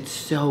 you did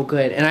so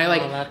good. And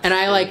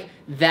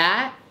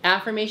that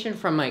affirmation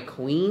from my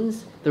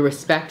queens, the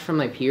respect from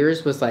my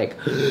peers was like,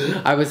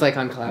 I was like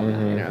on cloud nine.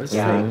 And I was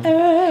just like,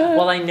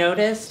 Well, I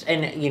noticed,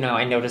 and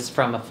I noticed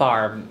from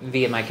afar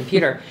via my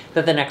computer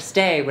that the next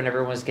day, when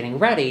everyone was getting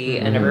ready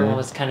and everyone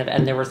was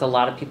and there was a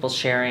lot of people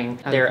sharing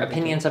their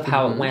opinions of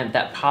how it went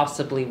that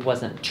possibly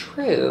wasn't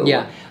true.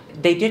 Yeah.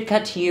 They did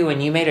cut to you,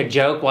 and you made a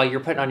joke while you're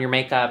putting on your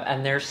makeup,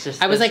 and there's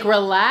just I was this- like,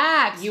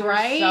 relax, you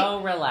right? were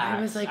so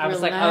relaxed. I was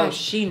like, oh, relax.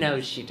 she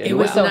knows she did. It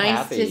well. was so nice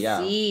happy, to yeah.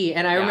 see.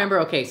 And I remember,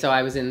 okay, so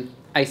I was in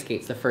ice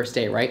skates the first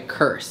day, right?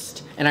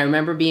 Cursed. And I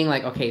remember being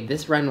like, okay,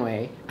 this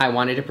runway, I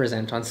wanted to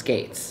present on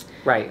skates.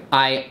 Right.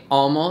 I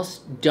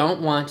almost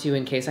don't want to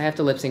in case I have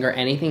to lip sync or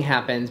anything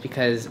happens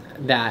because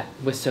that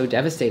was so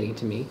devastating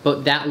to me.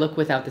 But that look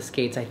without the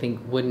skates, I think,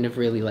 wouldn't have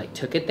really like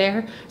took it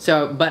there.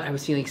 So, but I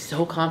was feeling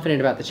so confident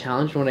about the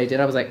challenge. When I did,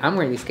 I was like, I'm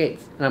wearing these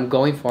skates and I'm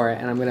going for it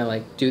and I'm gonna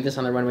like do this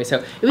on the runway. So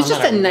it was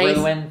just a nice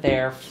ruin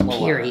their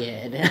floor.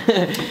 period.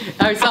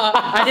 I saw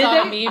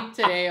a meme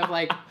today of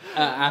like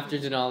after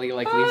Denali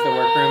like leaves the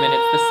workroom and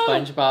it's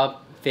the SpongeBob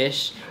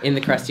fish in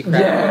the Krusty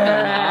Krab.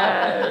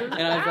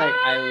 And I was like,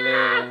 I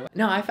live.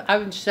 No,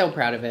 I'm so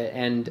proud of it,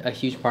 and a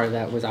huge part of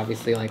that was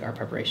obviously like our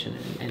preparation,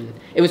 and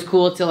it was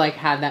cool to like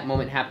have that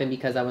moment happen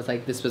because I was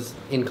like, this was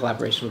in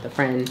collaboration with a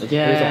friend.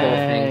 Yeah, it was a whole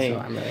thing. So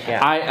I'm really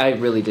happy. I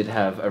really did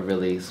have a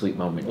really sweet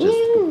moment just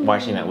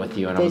watching that with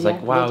you, and I was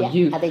like, wow,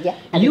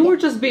 you were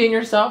just being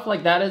yourself.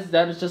 Like that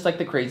is just like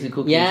the crazy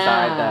kooky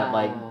side that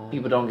like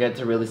people don't get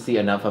to really see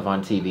enough of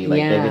on TV. Like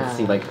they get to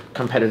see like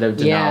competitive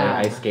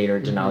Denali, ice skater,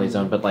 Denali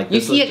zone, but like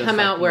you see it come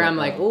out where I'm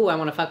like, ooh, I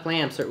want to fuck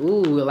lamps, or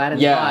ooh,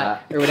 Aladdin's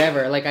hot, or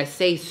whatever. Like I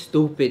say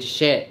stupid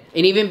shit,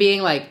 and even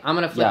being like, I'm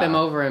gonna flip him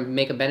over and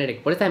make a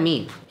Benedict. What does that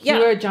mean? You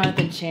were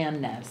Jonathan Chan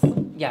Ness.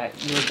 Yeah,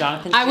 you were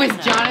Jonathan. I was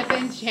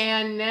Jonathan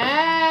Chan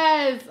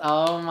Ness.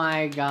 Oh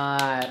my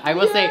god! I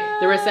will say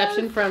the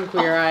reception from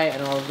Queer Eye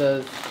and all of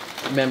those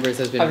members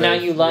has been. Oh, now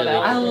you love it.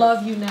 I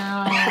love you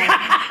now.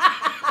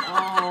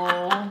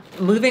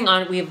 Moving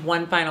on, we have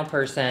one final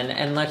person,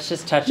 and let's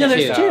just touch No,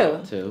 it.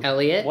 there's two.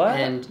 Elliot What?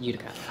 and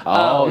Utica.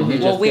 Oh, you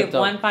just well, we have skipped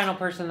one final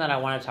person that I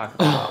want to talk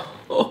about.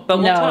 But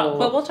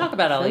we'll talk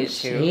about Elliot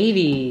too.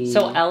 Shady.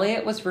 So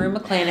Elliot was Rue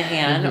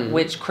McClanahan,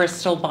 which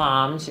Crystal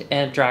bombed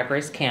in Drag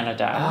Race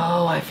Canada.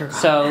 Oh, I forgot.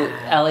 So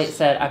Elliot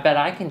said, "I bet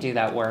I can do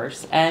that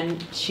worse,"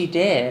 and she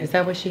did. Is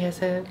that what she has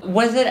said?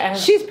 Was it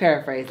as She's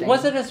paraphrasing.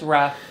 Was it as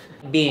rough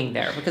being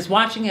there? Because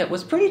watching it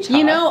was pretty tough.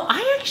 You know,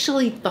 I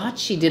actually thought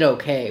she did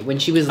okay when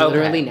she was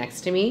literally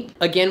next to me.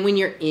 Again, when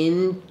you're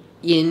in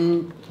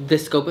the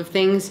scope of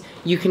things,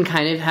 you can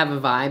kind of have a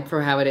vibe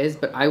for how it is,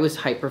 but I was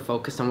hyper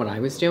focused on what I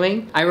was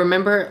doing. I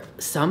remember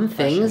some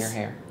things. Brushing your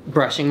hair.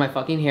 Brushing my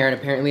fucking hair, and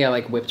apparently I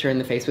like whipped her in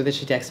the face with it.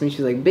 She texted me,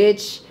 she was like,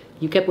 bitch,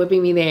 you kept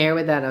whipping me the hair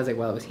with that. And I was like,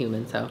 well, it was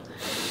human, so.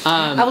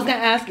 I was gonna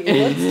ask,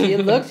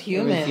 it looked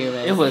human.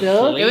 It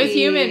was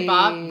human.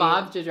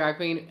 Bob, the drag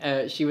queen,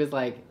 she was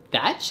like,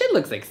 that shit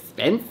looks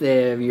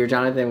expensive, your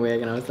Jonathan wig.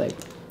 And I was like,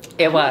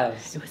 It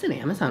was. It was an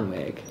Amazon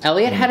wig.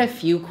 Elliot had a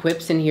few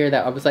quips in here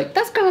that I was like,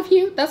 that's kind of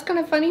cute, that's kind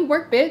of funny,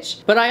 work,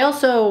 bitch. But I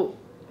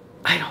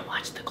don't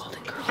watch the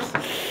Golden Girls.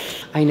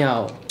 I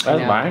know.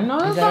 Mine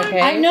not? Is that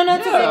okay? No,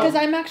 it's okay, because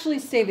I'm actually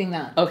saving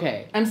that.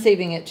 Okay. I'm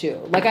saving it too.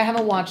 Like, I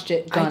haven't watched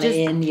it, gone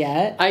in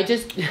yet. I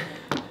just...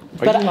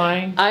 Are you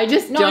lying? I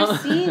just don't...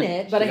 I've seen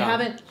it, but I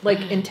haven't,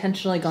 like,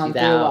 intentionally gone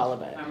through all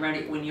of it. I'm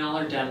ready when y'all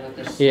are done with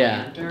this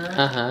slander.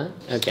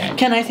 Okay.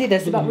 Can I say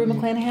this about Rue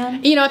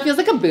McClanahan? You know, it feels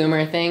like a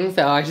boomer thing,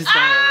 so I just...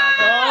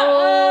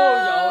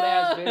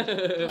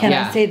 Can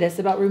I say this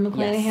about Rue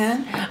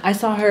McClanahan? Yes. I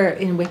saw her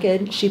in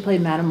Wicked. She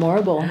played Madame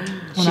Morrible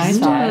when I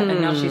saw her.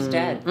 And now she's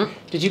dead.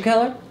 Did you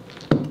kill her?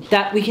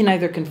 That we can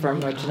either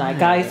confirm or deny.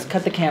 Guys,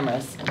 cut the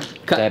cameras.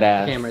 Dead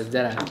ass. Cameras,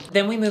 dead ass.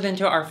 Then we move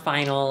into our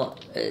final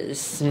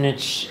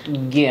Snatch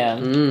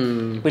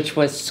game, which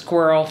was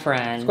Squirrel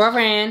Friend. Squirrel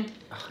Friend.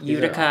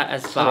 Utica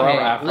as Squirrel Bob.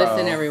 Afro.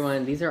 Listen,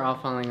 everyone, these are all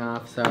falling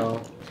off,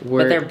 so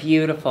but they're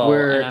beautiful,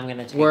 and I'm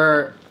gonna take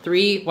We're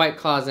 3 White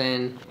Claws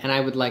in, and I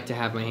would like to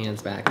have my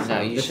hands back. So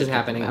No, you this should is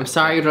happening. have I'm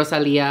sorry,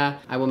 Rosalia.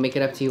 I will make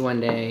it up to you one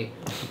day,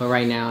 but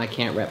right now I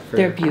can't rep for.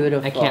 They're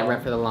beautiful. I can't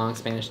rep for the long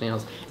Spanish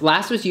nails.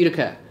 Last was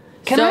Utica.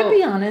 Can I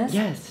be honest?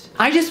 Yes.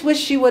 I just wish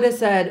she would have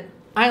said,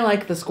 I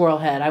like the squirrel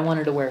head. I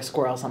wanted to wear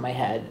squirrels on my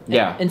head.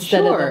 Yeah.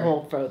 Instead of the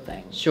whole fro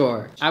thing.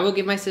 Sure. I will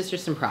give my sister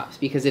some props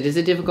because it is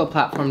a difficult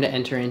platform to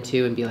enter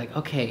into and be like,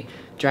 okay,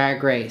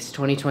 Drag Race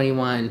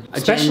 2021.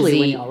 Especially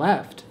when y'all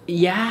left.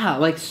 Yeah,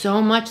 like so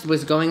much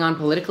was going on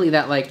politically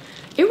that like,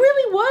 it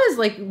really was.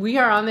 Like, we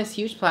are on this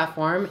huge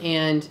platform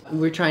and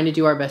we're trying to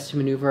do our best to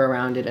maneuver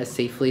around it as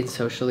safely and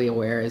socially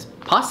aware as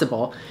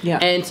possible. Yeah.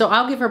 And so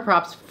I'll give her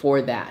props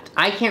for that.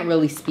 I can't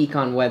really speak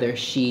on whether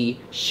she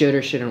should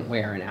or shouldn't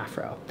wear an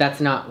afro.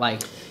 That's not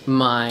like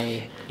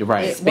my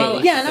space.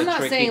 Well, yeah, and I'm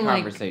not saying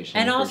like,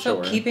 and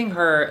also keeping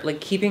her, like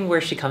keeping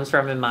where she comes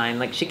from in mind.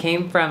 Like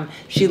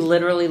she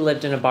literally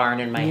lived in a barn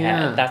in my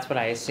head. That's what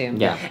I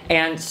assumed. Yeah.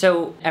 And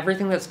so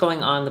everything that's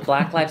going on, the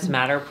Black Lives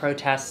Matter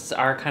protests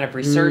are kind of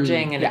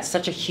resurging and it's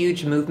such a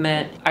huge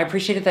movement. I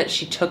appreciated that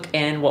she took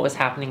in what was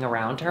happening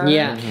around her.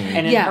 Yeah.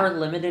 And in her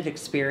limited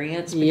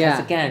experience, because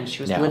again,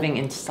 she was living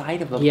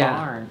inside of a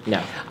barn.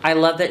 Yeah. I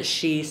love that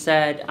she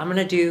said, I'm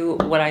gonna do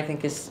what I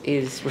think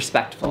is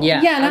respectful.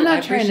 Yeah. Yeah, and I'm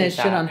not trying to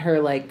shit on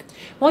her like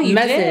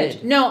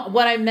message. Did. No,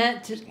 what I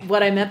meant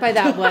by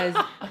that was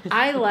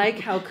I like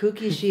how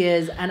kooky she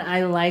is, and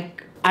I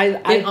like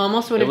It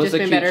almost would have was just a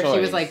been cute better if she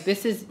was choice. like,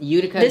 "This is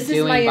Utica This is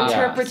doing my Bob Ross."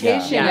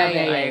 interpretation Yeah, of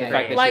yeah, it. yeah, yeah, The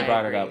fact that Like, she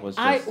brought it up was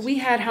just... we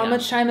had how Yeah.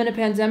 much time in a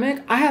pandemic?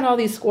 I had all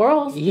these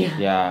squirrels. Yeah.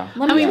 Yeah.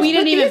 Let I me mean, just we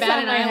didn't put even these bat on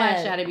an my eyelash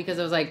head. at it because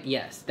I was like,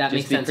 yes, that Just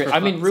makes be sense. cra- For I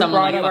mean, Rue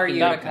someone brought like it up Or in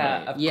Utica,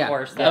 that of yeah,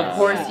 course. of that's-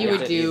 course you Yeah.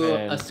 would do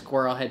Even- a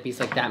squirrel headpiece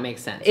like that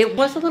makes sense. It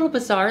was a little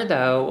bizarre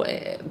though,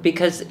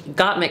 because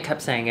Gottmik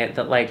kept saying it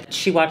that like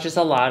she watches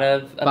a lot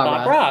of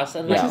Bob Ross,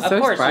 and like, Which is of so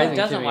course surprising who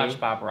to doesn't me. watch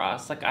Bob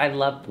Ross? Like I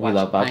love We watching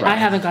love Bob I Ross. I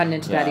haven't gotten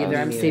into that Yeah. either.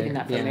 I'm Me saving neither.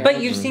 that for Yeah. marriage.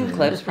 But you've seen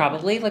clips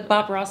probably. Like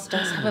Bob Ross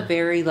does have a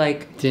very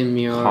like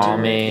Demure,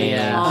 Calming,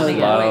 yeah. calming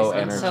slow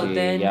voice, and energy. so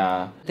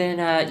then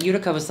yeah.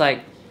 Utica was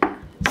like,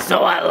 So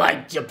I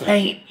like to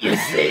paint, you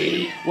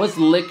see. Was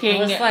licking. It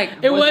was like-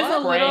 It was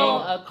a spraying little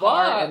a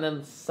car fuck. and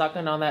then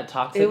sucking on that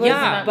toxic. It was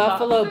Yeah.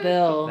 Buffalo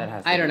Bill. That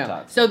has to I be don't know.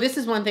 toxic. So this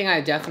is one thing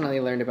I definitely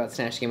learned about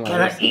Snatch Game while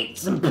Can I I was eat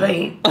some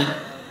paint?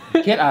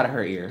 Get out of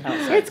her ear.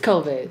 It's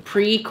COVID.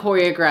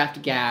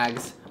 pre-choreographed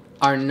gags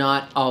are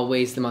not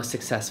always the most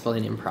successful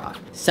in improv.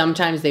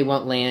 Sometimes they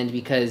won't land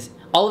because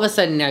all of a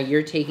sudden now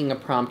you're taking a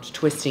prompt,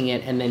 twisting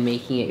it, and then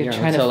making it You're your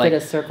trying own. to So fit like,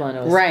 a circle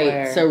into a right.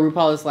 square. So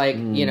RuPaul is like,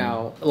 you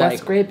know, like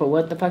That's great, but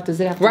what the fuck does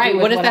it have to right. do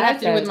with What does that I have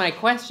to do with said? my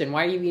question?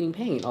 Why are you eating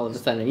paint all of a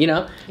sudden? You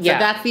know. Yeah. So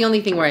that's the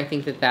only thing where I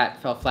think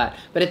that fell flat.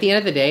 But at the end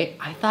of the day,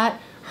 I thought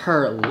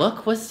her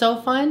look was so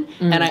fun,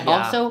 and I yeah.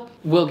 also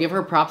will give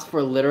her props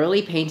for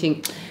literally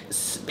painting.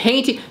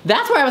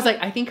 That's where I was like,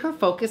 I think her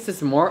focus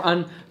is more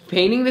on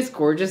painting this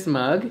gorgeous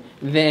mug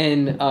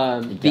than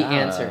the Yeah.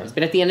 answers.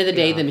 But at the end of the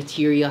day, the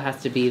material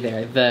has to be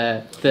there.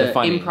 The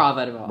funny. improv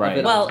of it all.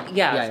 Right. well,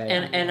 yes,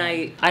 Yeah. and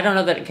I don't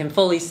know that it can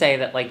fully say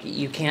that like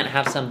you can't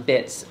have some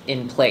bits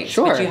in place,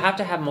 Sure. but you have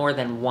to have more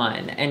than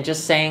one. And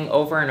just saying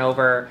over and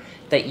over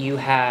that you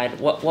had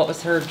what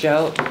was her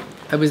joke?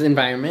 It was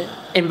environment.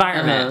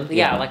 Environment. Uh-huh.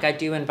 Yeah, Yeah. like I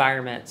do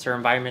environments or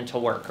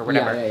environmental work or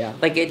whatever. Yeah.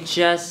 Like it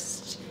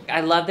just,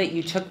 I love that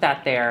you took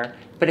that there.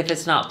 But if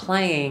it's not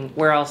playing,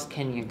 where else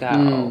can you go?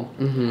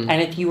 Mm-hmm.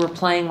 And if you were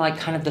playing like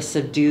kind of the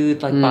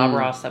subdued like Bob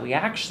Ross that we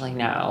actually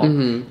know,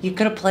 Mhm. you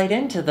could have played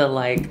into the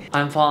like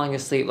I'm falling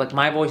asleep. Like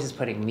my voice is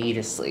putting me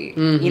to sleep.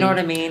 Mhm. You know what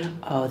I mean?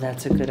 Oh,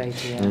 that's a good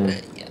idea.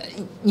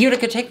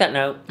 Utica, take that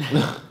note.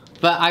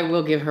 But I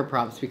will give her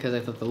props because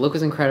I thought the look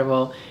was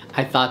incredible.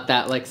 I thought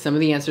that like some of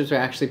the answers were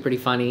actually pretty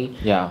funny.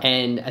 Yeah.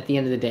 And at the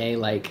end of the day,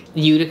 like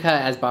Utica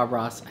as Bob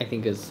Ross, I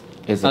think is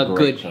a a great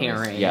good choice.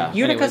 pairing. Yeah. And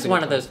it was Utica's a one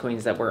good of those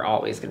queens that we're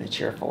always going to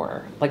cheer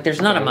for. Like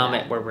there's not a Yeah.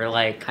 moment where we're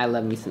like, I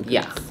love me some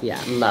yeah, Prince. Yeah.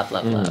 love,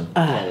 love.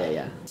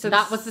 Yeah. So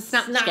that was the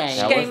Snatch game.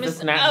 That Game was is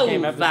the Snatch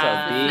Game over.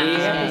 episode. Big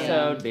Snatch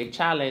episode, big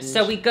challenge.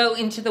 So we go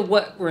into the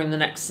workroom the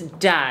next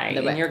day,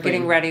 The and you're workroom.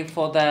 getting ready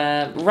for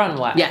the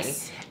runway.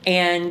 Yes.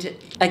 And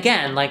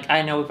again, like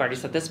I know we've already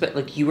said this, but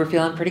like you were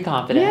feeling pretty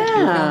confident. You were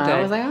feeling Yeah. good.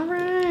 I was like, all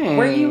right.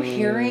 Were you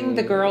hearing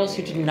the girls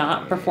who did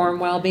not perform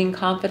well being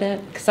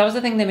confident? Because that was the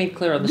thing they made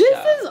clear on the This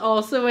show. is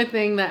also a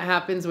thing that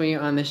happens when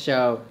you're on the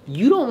show.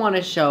 You don't want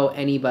to show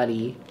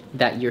anybody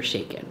that you're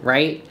shaken,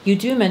 right? You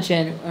do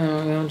mention,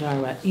 we don't talk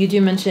about. You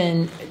do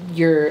mention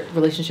your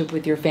relationship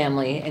with your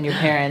family and your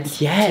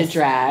parents Yes. to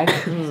drag.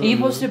 And you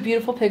posted a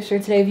beautiful picture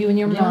today of you and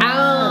your mom.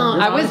 Oh,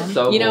 Your I mom was is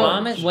so you know, gorgeous.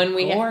 Mom is when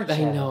we gorgeous.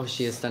 I know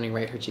she is stunning,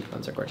 right? Her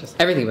cheekbones are gorgeous.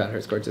 Everything about her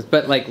is gorgeous.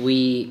 But like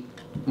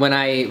when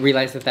I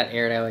realized that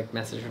aired, I like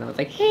messaged her and I was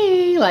like,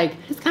 hey, like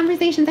this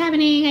conversation's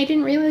happening. I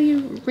didn't really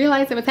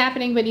realize it was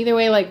happening, but either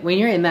way, like when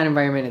you're in that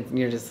environment and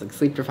you're just like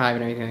sleep deprived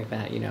and everything like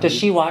that, you know. Does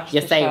she watch You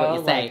the say show, what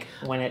you say. like,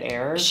 when it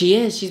airs? She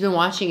is. She's been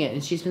watching it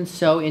and she's been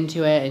so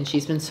into it and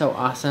she's been so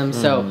awesome.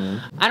 So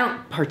I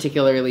don't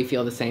particularly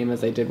feel the same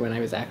as I did when I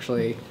was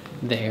actually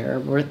there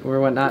or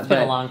whatnot. It's been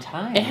but a long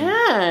time. It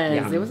has.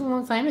 Yeah. It was a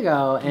long time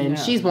ago. And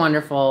Yeah. she's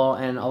wonderful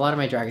and a lot of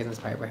my drag is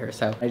inspired by her.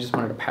 So I just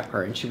wanted to pep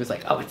her and she was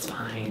like, oh, it's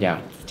fine. Yeah.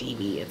 It's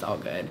Stevie. It's all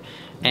good.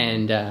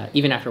 And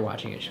even after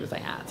watching it, she was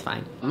like, it's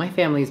fine. My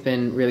family's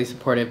been really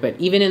supportive, but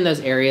even in those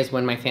areas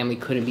when my family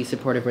couldn't be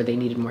supportive or they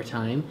needed more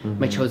time,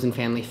 my chosen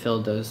family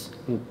filled those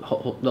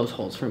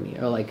holes for me.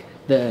 Or like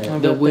the I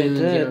bet they wounds,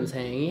 you know did. what I'm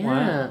saying? Yeah.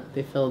 Wow.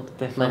 They filled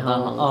They my filled the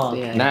holes. hole.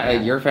 Yeah.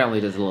 Not, your family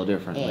does a little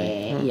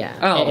differently. Yeah.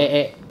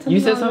 Oh. You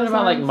said something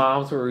about like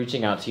moms were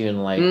reaching out to you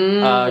and like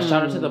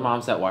shout out to the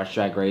moms that watch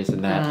Drag Race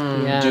and that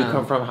Yeah. do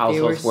come from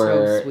They were households so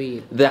where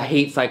sweet. the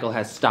hate cycle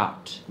has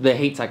stopped. The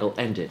hate cycle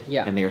ended.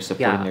 Yeah. And they are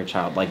supporting Yeah. their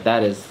child. Like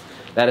that is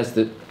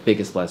the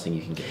biggest blessing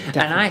you can get.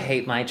 And I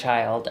hate my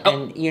child.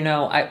 And, you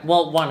know,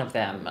 one of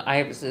them.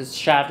 I was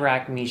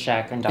Shadrach,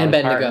 Meshach, and Dolly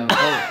Bendigo.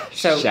 Parton.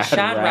 So Shadrach.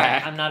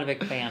 Shadrach, I'm not a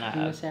big fan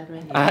of.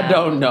 I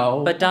don't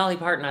know. But Dolly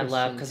Parton I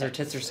love because her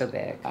tits are so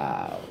big.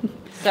 Wow.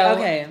 So,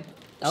 Okay.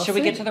 should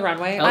we get to the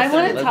runway? I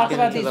want to let's talk get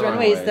about into these the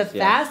runways. runways, The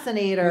yes.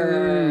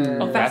 Fascinator.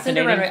 Oh, Fascinating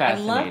Fascinator runway. I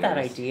love that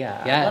Fascinators.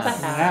 idea. Yes. I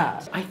love that.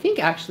 Yeah. I think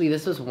actually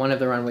this was one of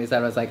the runways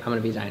that I was like, I'm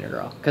gonna be Diner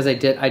Girl because I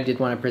did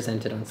want to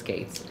present it on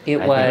skates. It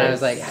I was. think And I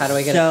was like, how do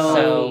I get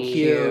so it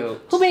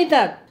cute. Who made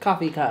that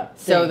coffee cup?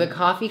 So thing? the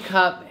coffee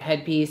cup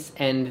headpiece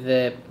and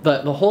the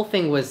whole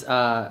thing was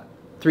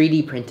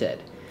 3D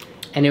printed,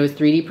 and it was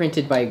 3D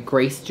printed by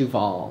Grace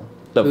Duval,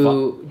 The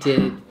who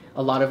did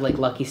a lot of like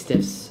Lucky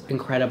Stiff's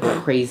incredible,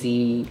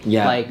 crazy,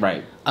 Yeah, like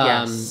right.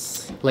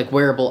 Yes. like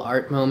wearable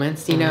art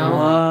moments. You know,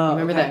 Whoa,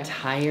 remember okay. that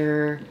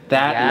tire?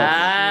 That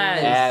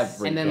Yes.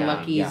 looks And then everything.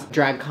 Lucky's Yeah.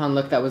 drag con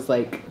look that was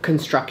like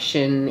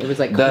construction. It was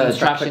like The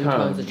construction traffic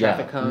cones, cones, the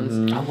traffic yeah. cones.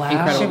 Mhm. Oh, wow.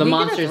 Incredible. Should The we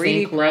Monsters get a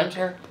 3D Inc. look.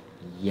 printer?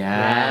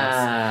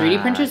 Yes. 3D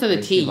printers are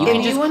the T. You If can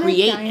you just wanna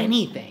create dine-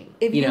 anything.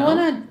 If you you know? want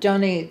to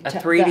donate A to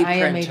 3D the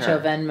IMHO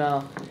printer.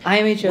 Venmo,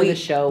 IMHO the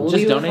show, just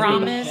we donate will the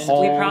Promise,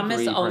 whole we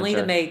promise 3D only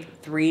to printer.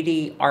 make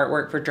 3D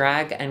artwork for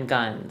drag and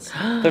guns.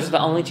 Those are the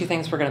only two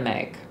things we're gonna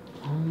make.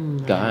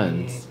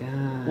 Guns.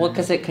 Well,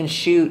 because it can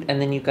shoot,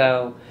 and then you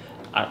go,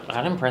 I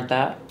didn't print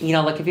that. You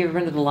know, like if you've ever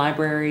been to the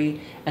library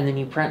and then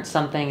you print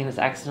something and it's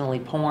accidentally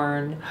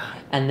porn,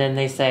 and then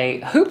they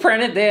say, "Who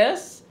printed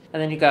this?"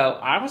 And then you go,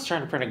 "I was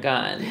trying to print a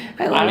gun."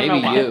 I don't like, know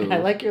maybe why. you. I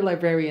like your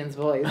librarian's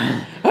voice.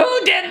 Who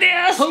did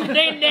this? Who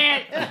did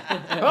that?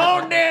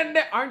 Who did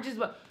that? Aren't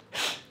you?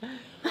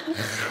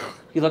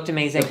 You looked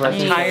amazing. I'm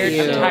Thank tired.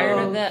 you. I'm tired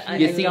of that. I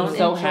You seem don't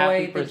so enjoy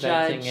happy the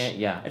presenting judge. it.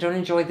 Yeah. I don't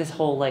enjoy this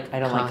whole like I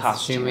don't like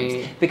Costuming.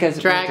 costumes because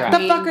Drag we're The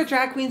queens. fuck are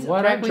drag queens?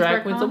 What Drag are queens drag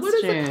wear queens? So what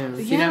is it? costumes.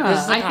 Yeah. You know,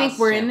 This is a I think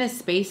we're in costume. this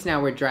space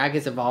now where drag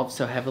has evolved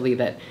so heavily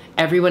that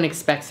everyone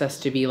expects us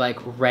to be like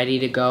ready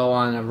to go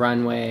on a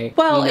runway.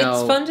 Well, you know.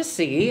 it's fun to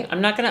see. I'm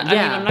not gonna. I mean,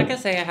 Yeah. I'm not gonna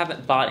say I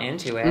haven't bought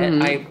into it.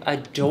 Mhm. I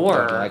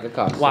adore Like a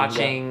costume,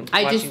 watching.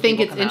 I just watching think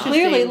people it's come out.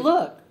 interesting. Clearly,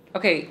 look.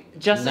 Okay,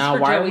 justice Now,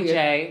 for why are Joey we-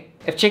 J.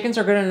 If chickens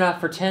are good enough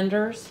for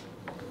tenders,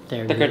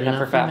 They're good enough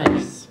for me.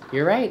 feathers.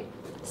 You're right.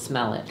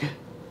 smell it.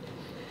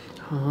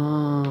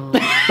 Oh.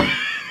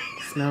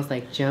 Smells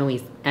like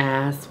Joey's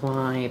ass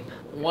wipe.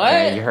 What?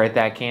 Yeah, you heard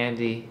that,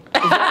 Candy?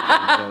 Is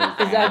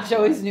that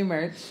Joey's new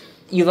merch?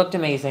 You looked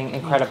amazing,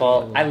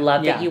 incredible. I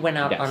love that Yeah. you went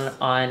out Yes.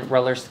 on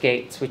roller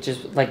skates, which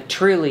is like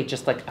truly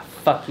just like a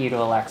fuck you to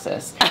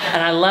Alexis.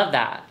 And I love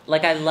that.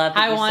 Like I love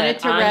that I you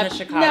wanted said, to I'm rep- the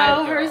Chicago No,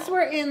 girl. hers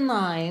were in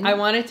line. I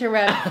wanted to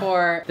rep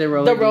for the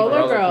roller The roller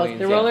divas. girls. queens,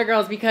 The yeah. roller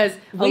girls because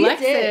We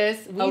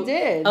Alexis did. We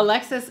did.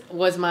 Alexis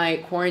was my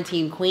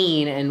quarantine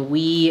queen, and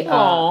we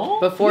Aw.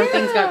 before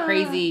things Yeah. got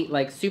crazy,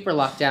 like super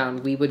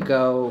lockdown, we would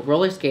go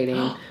roller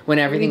skating when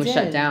everything We was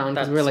shut did. down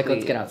because we were That's like,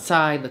 let's sweet. get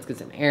outside, let's get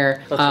some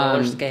air, Let's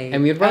roller skate.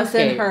 and we would roller Us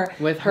and skate her-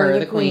 with her her, the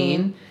the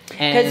queen.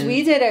 Because And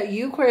we did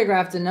you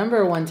choreographed a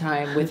number one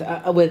time with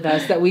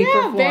us that we yeah,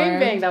 performed. bang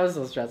bang. That was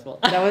so stressful.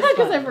 That was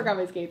because I fun. forgot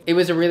my skates. It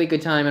was a really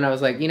good time, and I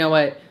was like, you know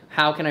what?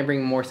 How can I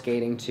bring more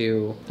skating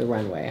to the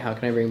runway? How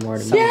can I bring more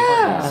to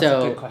Yeah. That's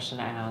So- a good question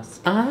to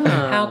ask.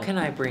 Ah. How can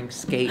I bring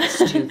skates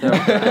to the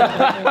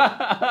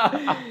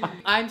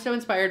I'm so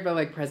inspired by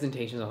like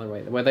presentations on the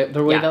way. The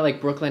way Yeah. that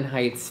like Brooklyn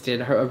Heights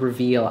did a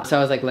reveal. So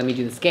I was like, let me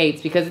do the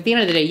skates because at the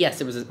end of the day,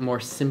 yes, it was a more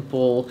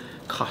simple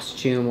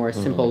costume or a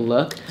simple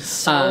look.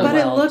 So But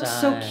well it looked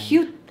so done.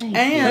 cute. Who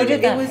And did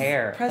it that was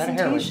hair? That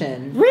hair was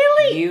presentation.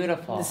 Really?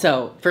 Beautiful.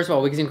 So, first of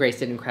all, Wigs and Grace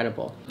did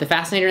incredible. The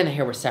fascinator and the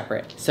hair were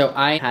separate. So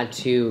I had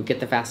to get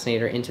the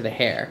fascinator into the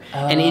hair.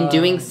 And in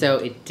doing so,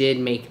 it did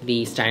make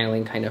the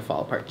styling kind of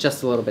fall apart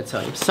just a little bit. So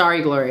I'm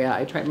sorry, Gloria.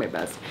 I tried my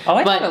best. Oh,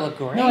 I but, thought it looked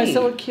great. No, it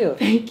still looked cute.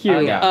 Thank you. Oh,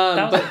 yeah.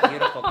 that was but- a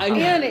beautiful color.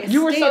 Again, it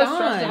You were so stayed stressed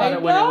on. about I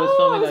it when it was know,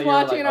 filming I was that you were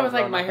watching like, and I was oh,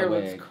 like, girl, my not hair the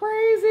looks wig.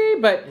 crazy.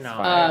 But No,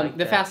 I like the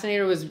that.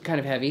 fascinator was kind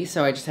of heavy,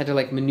 so I just had to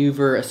like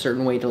maneuver a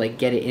certain way to like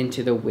get it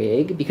into the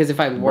wig because if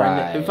I'd worn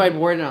Right. if I'd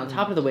worn it on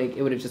top of the wig,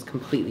 it would have just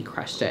completely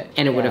crushed it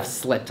and it would have Yeah.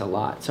 slipped a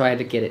lot. So I had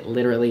to get it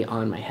literally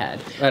on my head.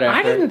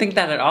 I didn't think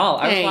that at all.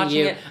 I was Thank watching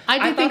you. it. I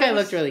did think thought I it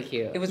looked was- really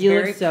cute. It was You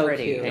very looked so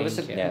pretty. cute. It was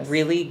a Thank you.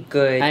 really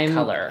good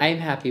color. I'm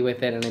happy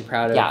with it and I'm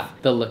proud of Yeah.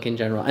 the look in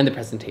general and the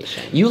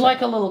presentation. You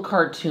like a little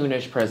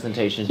cartoonish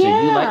presentation too.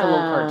 You like a little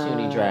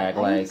cartoony drag,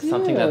 like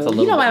something that's a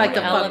little. You know I like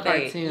bit the more- fun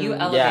cartoon. You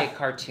elevate Yeah.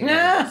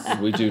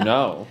 cartoons. We do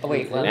know. Oh,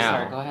 wait, well, Now.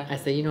 sorry, go ahead. I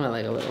said, you know I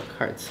like a little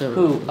cartoon.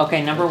 Who?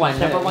 Okay, number one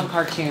said it.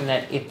 cartoon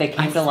that if they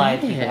I came to life,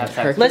 said you could it. have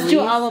sex. Let's do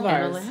Hercules all of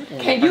and ours. Aladdin.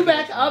 Can you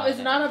back up? It's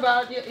not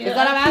about you. It's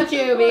not about you,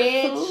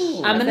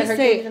 bitch. I'm gonna Hercules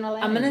say and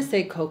Aladdin. I'm gonna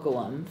say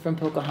Cocoam from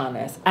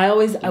Pocahontas. I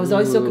was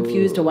always so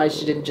confused to why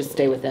she didn't just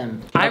stay with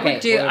him. I Okay,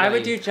 would do what about I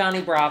would you? do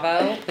Johnny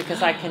Bravo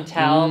because I can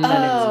tell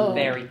that Oh. it's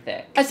very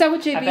thick. Is that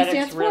what I JB bet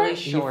stands it's really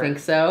for? You short. think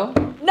so?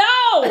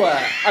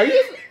 No.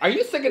 Are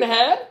you sick in the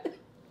head?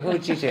 Who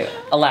would you do?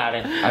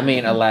 Aladdin. I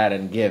mean,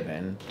 Aladdin,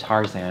 given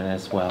Tarzan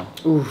as well.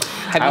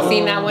 Have you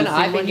seen that one? The scene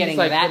I've where been he's, getting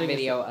like, that putting his-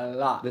 video a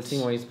lot. The scene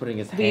where he's putting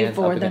his Will you hands up.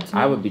 forward in that it, to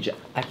me? I would be.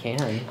 I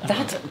can.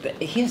 That's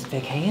he has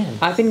big hands.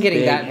 I've been getting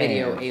Big that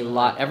video hands. a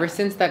lot ever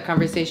since that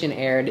conversation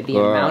aired. The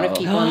Girl. amount of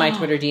people in my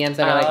Twitter DMs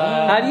that are like,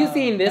 "Have you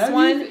seen this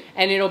one?"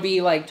 And it'll be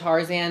like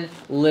Tarzan,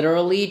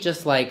 literally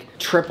just like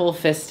triple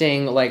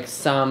fisting like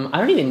some. I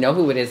don't even know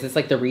who it is. It's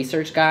like the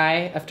research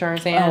guy of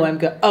Tarzan. Oh, I'm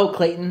good. Oh,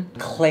 Clayton.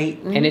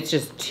 Clayton. And it's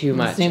just too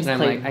much. name's And I'm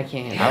Clayton. like, I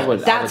can't. I would.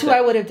 That's who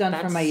I would have done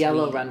for That's my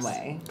yellow sweet.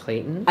 runway.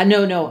 Clayton.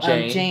 No,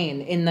 Jane.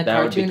 Jane in the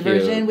That would be cartoon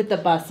cute. version with the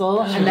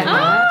bustle and the Oh.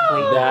 hat.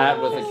 Clayton.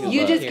 That was a cute You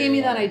look. just gave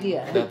me that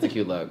idea. That's a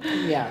cute look.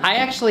 Yeah. I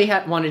actually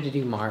wanted to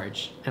do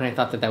Marge, and I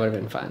thought that would have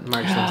been fun.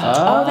 Marge Simpson.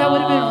 Oh, that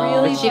would have been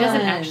really But she doesn't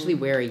fun. actually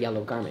wear a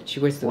yellow garment. She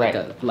wears like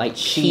Right. a light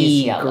She's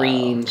pea yellow.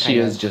 green. She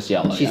kind is of- just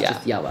yellow. She's yeah.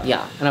 just yellow.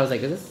 Yeah. And I was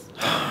like, is this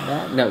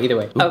No, either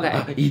way.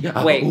 Okay.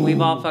 Wait,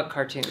 we've all fucked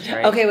cartoons,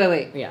 right? Okay,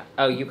 wait. Yeah.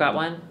 Oh, you got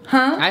one?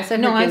 Huh? I said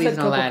no, I Hercules said and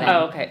Coco Aladdin.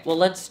 Crown. Oh, okay. Well,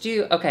 let's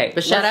do. Okay.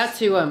 But shout out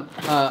to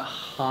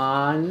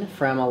Han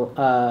from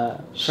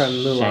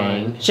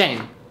Mulan.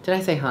 Shang. Did I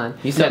say Han?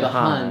 You said the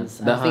Hans.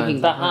 Huns. I was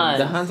thinking The Huns.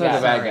 The Huns are Yeah,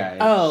 the bad sorry. guys.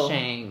 Oh.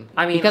 Shang.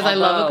 I mean, because I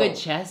love a although- good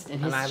chest,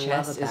 and his and I love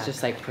chest a is back.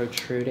 just like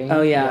protruding.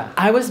 Oh yeah.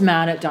 I was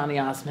mad at Donny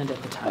Osmond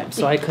at the time,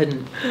 so I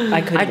couldn't. I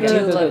I couldn't. do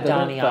get love it.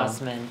 Donny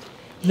Osmond.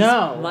 He's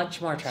No.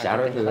 much more Shout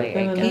attractive out than to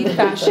Clay the- He Aiken.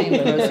 fat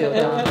shamed Rosie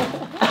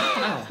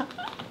O'Donnell.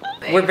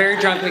 We're very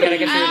drunk. We gotta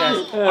get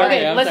through this.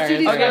 Okay, I'm let's sorry, do I'm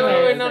these sorry.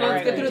 runways. wait, no,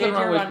 let's get through the Ginger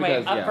runways runway.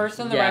 because, Up first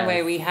on the Yes.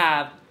 runway, we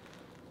have.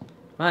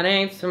 My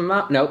name's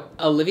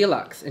Olivia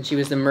Lux, and she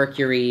was the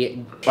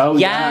Mercury. Oh,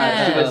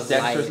 Yes. She was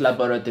Dexter's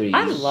Laboratories.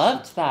 I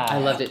loved that. I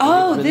loved it.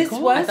 Oh, It was this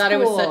cool. was I thought it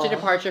was such a cool.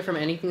 departure from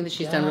anything that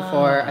she's done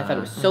before. I thought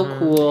it was so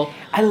cool.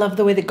 I love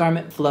the way the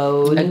garment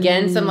flowed.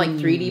 Again, some like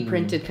 3D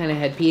printed kind of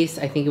headpiece.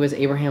 I think it was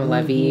Abraham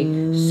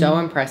Levy. So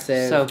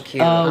impressive. So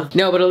cute. Oh.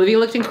 No, but Olivia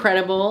looked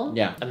incredible.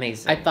 Yeah.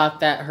 Amazing. I thought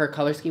that her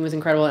color scheme was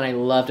incredible, and I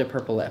loved a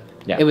purple lip.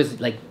 Yeah. It was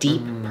like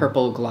deep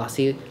purple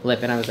glossy lip,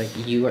 and I was like,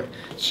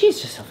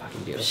 she's just so fucking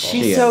beautiful.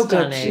 She's She so is.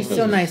 good. Stunning. She's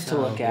so nice to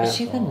look Is at.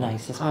 she the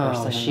nicest Oh,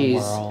 person in the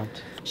she's- world?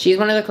 She's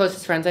one of the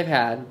closest friends I've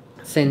had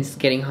since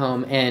getting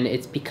home, and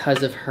it's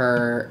because of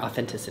her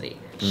authenticity.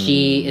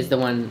 She is the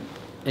one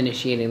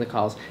initiating the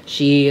calls.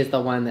 She is the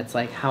one that's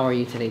like, how are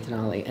you today,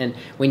 Denali? And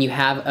when you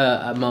have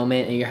a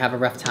moment and you have a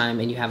rough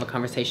time and you have a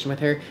conversation with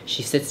her,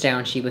 she sits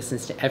down, she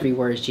listens to every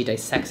word, she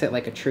dissects it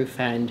like a true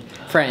friend,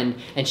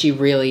 and she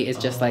really is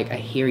just like, I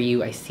hear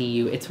you, I see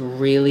you. It's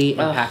really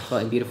impactful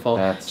and beautiful.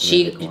 That's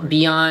She, really gorgeous.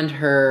 beyond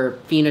her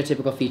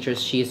phenotypical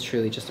features, she is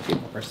truly just a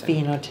beautiful person.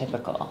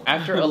 Phenotypical.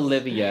 After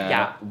Olivia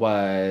Yeah.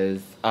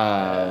 was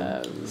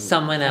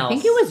Someone else. I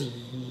think it was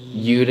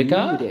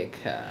Utica.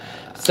 Utica.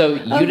 So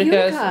Utica's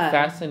Utica.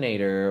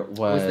 fascinator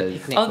was the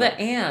picnic Oh, the look.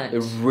 ant.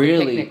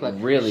 really, Picnic look.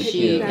 really She,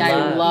 cute. Yeah. I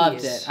Nice.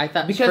 loved it. I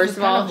thought Because first it's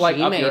of kind all, of like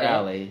she up made your it.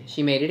 alley.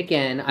 She made it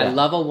again. I Yeah.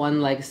 love a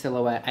one-leg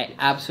silhouette. I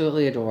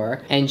absolutely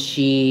adore. And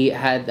she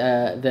had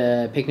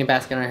the picnic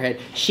basket on her head.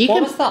 She What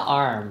could. was the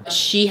arm?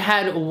 She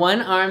had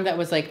one arm that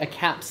was like a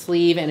cap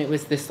sleeve, and it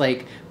was this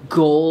like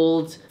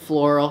gold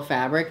floral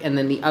fabric, and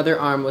then the other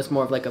arm was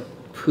more of like a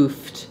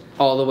poofed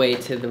all the way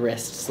to the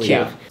wrist sleeve.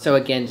 Yeah. So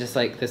again, just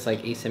like this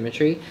like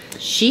asymmetry.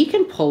 She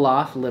can pull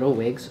off little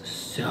wigs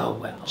so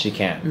well. She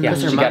can. Yeah.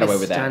 Because her she mug got is away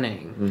with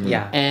stunning. that. Mhm.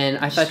 Yeah. And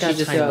I thought She's got she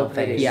just tiny little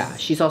face. yeah,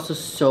 she's also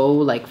so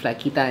like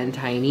flaquita and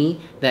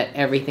tiny that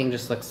everything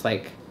just looks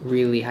like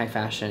really high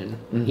fashion,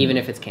 even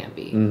if it's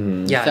campy.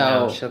 Mhm. Yeah,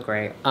 So- no, she looked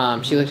great.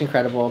 She looked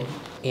incredible,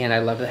 and I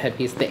love the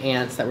headpiece. The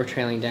ants that were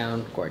trailing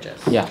down, gorgeous.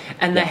 Yeah.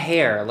 And the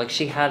hair, like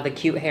she had the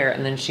cute hair,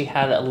 and then she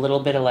had a little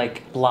bit of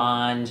like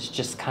blonde,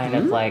 just kind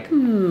of like a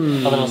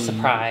little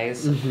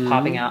surprise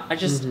popping out. I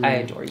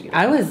adore you.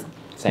 I was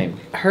Same.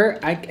 her.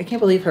 I can't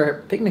believe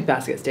her picnic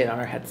basket stayed on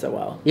her head so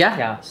well. Yeah.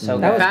 Yeah, so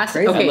That good. was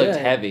crazy. Okay. That looked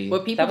good. heavy.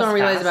 What people That was don't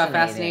realize about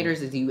fascinating.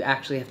 fascinators is you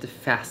actually have to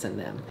fasten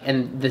them,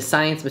 and the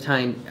science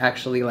behind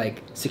actually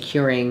like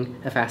securing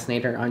a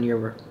fascinator on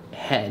your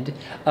head.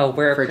 Oh,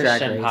 we're a For Drag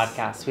Christian Race.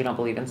 podcast. We don't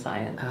believe in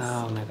science.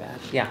 Oh my bad.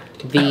 Yeah.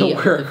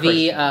 We're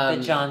The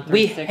The John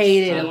We 3:16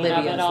 hated of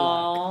Olivia's it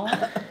all.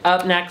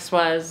 Up next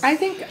was. I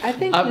think Up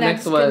next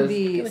next can was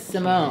be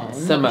Simone.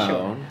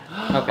 Simone.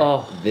 Okay.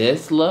 Oh,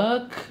 This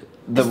look,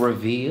 the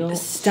reveal,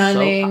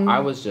 Stunning. So, I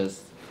was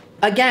just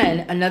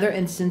Again, another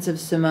instance of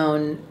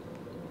Simone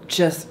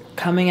just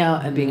coming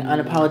out and being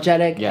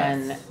unapologetic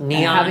Yes. and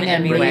Neon having an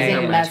anyway,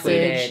 amazing tweeted,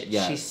 message.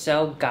 Yes. She's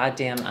so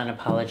goddamn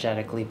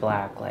unapologetically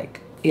black.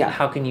 Like, Yeah.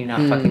 how can you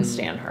not fucking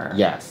stand her?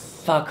 yes.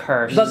 Fuck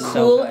her. But She's so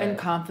cool good. and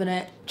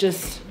confident.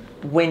 Just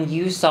When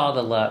you saw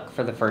the look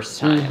for the first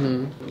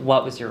time,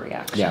 what was your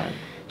reaction? Yeah.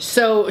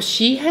 So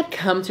she had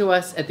come to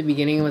us at the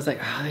beginning and was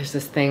like, "Oh, there's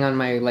this thing on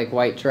my like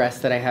white dress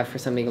that I have for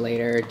something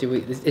later.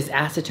 Is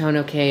acetone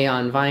okay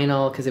on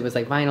vinyl? Because it was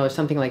like vinyl or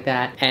something like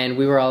that." And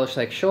we were all just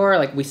like, "Sure."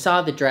 Like we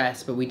saw the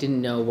dress, but we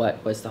didn't know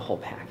what was the whole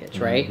package,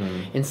 right?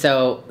 And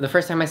so the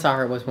first time I saw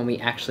her was when we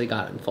actually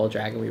got in full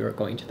drag and we were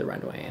going to the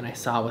runway, and I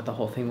saw what the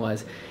whole thing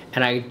was,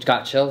 and I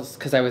got chills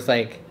because I was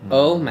like,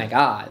 "Oh my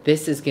god,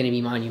 this is going to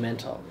be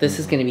monumental. This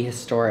is going to be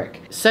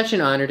historic." Such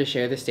an honor to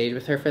share the stage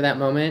with her for that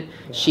moment.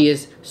 She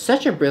is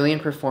such a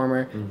brilliant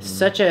performer,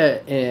 such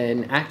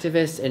an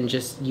activist, and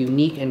just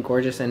unique and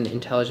gorgeous and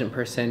intelligent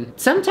person.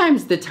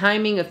 Sometimes the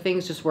timing of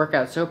things just work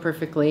out so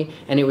perfectly,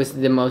 and it was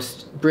the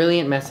most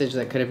brilliant message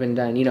that could have been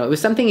done. You know, it was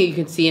something you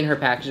could see in her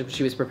package when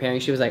she was preparing.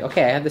 She was like,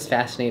 "Okay, I have this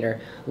fascinator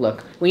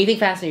look." When you think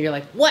fascinator, you're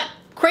like, "What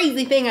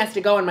crazy thing has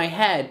to go in my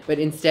head?" But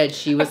instead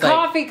she was like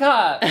Coffee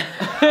cup.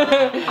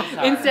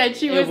 instead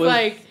she was,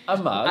 like a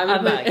mug. I'm A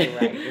gonna mug, put- you're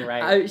right, you're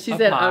right. She A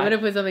said, pot. "I'm gonna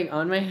put something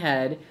on my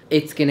head.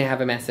 It's gonna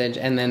have a message."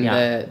 And then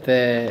Yeah.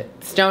 the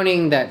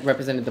stoning that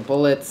represented the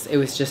bullets. It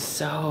was just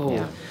so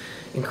Yeah.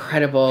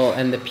 incredible,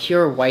 and the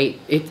pure white.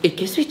 It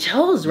gives me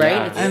chills, right?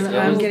 Yeah, It's I'm- it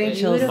I'm was getting a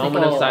chills. Moment of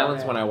Beautiful.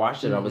 silence when I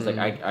watched it. I was like,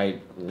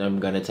 I'm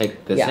gonna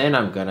take this Yeah. in.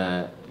 I'm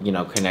gonna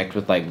connect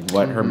with like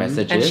what her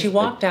message And is. she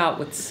walked out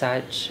with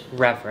such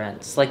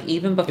reverence. Like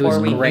even before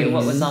we knew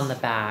what was on the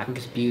back, It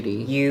was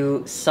beauty.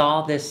 you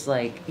saw this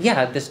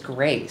this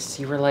grace.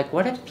 You were like,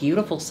 what a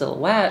beautiful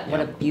silhouette. What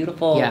a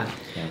beautiful. Yeah.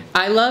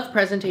 I love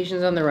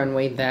presentations on the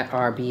runway that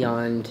are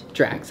beyond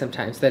drag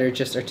sometimes, that are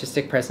just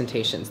artistic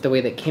presentations. The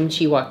way that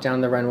Kimchi walked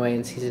down the runway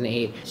in season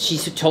 8, she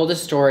told a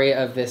story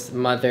of this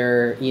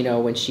mother,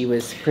 when she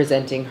was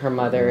presenting her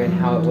mother and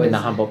how it was in the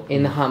hanbok.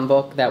 In the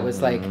hanbok, that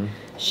was like,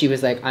 she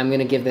was like, I'm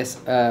gonna give this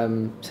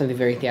something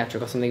very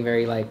theatrical, something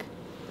very like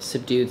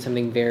subdued,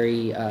 something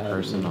very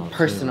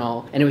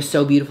personal, and it was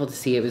so beautiful to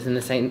see. It was in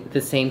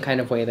the same kind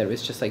of way that it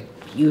was just like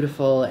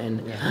beautiful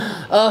and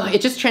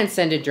it just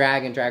transcended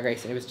drag and drag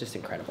race, and it was just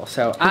incredible.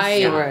 So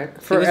I forever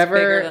it was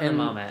bigger than the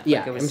moment.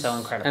 Yeah, it was so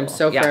incredible. I'm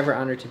so forever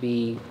honored to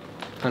be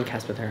on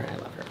cast with her. I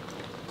love her.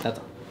 That's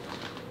all.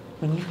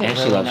 When you And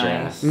she loves your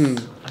ass.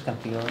 I can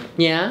feel it.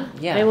 Yeah?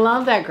 Yeah. I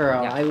love that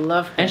girl. Yeah. I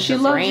love her. And she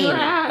loves your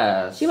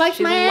ass. She likes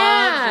She my loves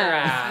your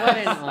ass. ass. What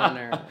an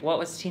honor. What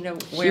was Tina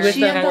She wearing? was She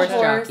the and horse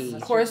the jockey.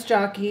 horse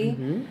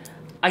jockey.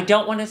 I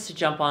don't want us to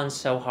jump on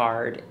so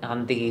hard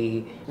on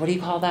the, what do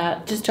you call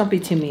that? Just jumpy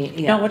to me.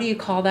 Yeah. No, what do you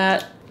call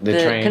that? The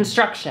train.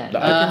 Construction. The-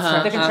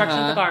 The construction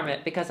of the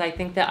garment, because I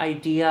think the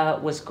idea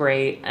was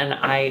great, and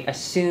I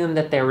assume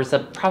that there was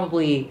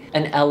probably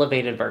an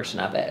elevated version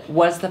of it.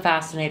 Was the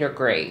Fascinator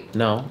great?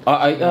 No.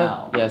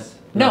 No. Yes.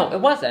 No,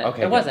 it wasn't.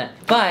 Okay, it good. wasn't.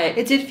 But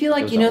It did feel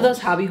like, was you know almost-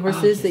 those hobby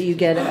horses that you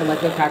get at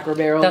like a Cracker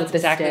Barrel that's with the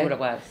exactly stick? what it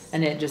was.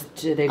 And they just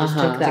took that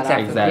Exactly. out.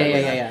 Exactly.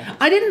 Yeah.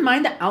 I didn't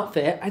mind the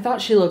outfit. I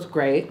thought she looked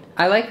great.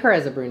 I like her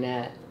as a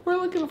brunette. We're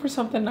looking for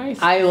something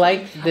nice. I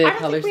like the I don't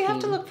color think we have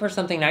to scheme. look for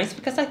something nice,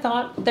 because I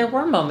thought there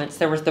were moments.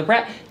 There was the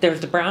red, there was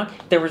the brown,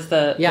 there was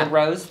the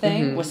rose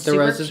thing. Was The super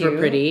roses cute. were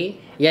pretty.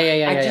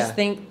 Yeah. I just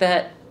think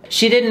that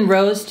She didn't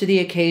rose to the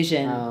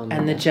occasion, Oh,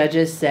 and the no.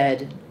 judges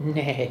said,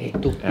 nay.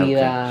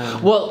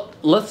 Estúpida. Well,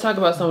 let's talk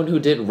about someone who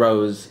did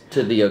rose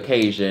to the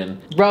occasion.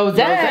 Rose!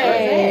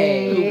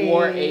 Who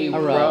wore a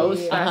rose.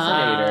 rose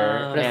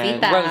fascinator.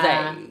 and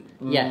Rosita. Rose.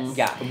 Yes.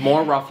 Yeah.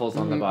 More ruffles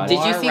on the body.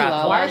 Did you see More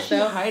Lala? Why is she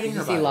though? hiding Did her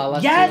you see body?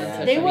 Lala? Yes,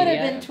 they social would have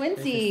media? been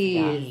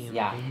twinsies.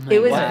 Yeah.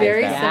 It was What?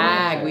 very Gag.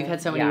 Gag. similar. We've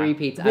had so many Yeah.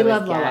 repeats. We I was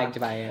love Lala. gagged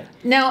by it.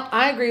 Now,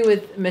 I agree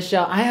with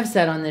Michelle. I have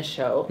said on this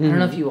show, I don't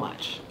know if you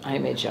watch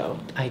IMHO.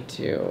 I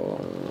do.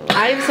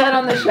 I have said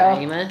on the show,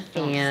 I'm a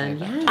fan.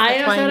 Yes, I that's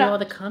have why I said- know all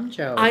the cum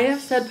jokes. I have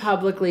said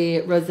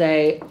publicly,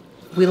 Rosé,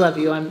 we love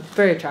you. I'm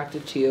very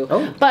attracted to you.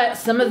 Oh. But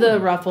some of the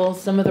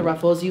ruffles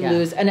you Yeah.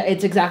 lose, and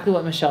it's exactly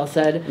what Michelle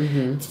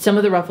said. Some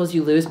of the ruffles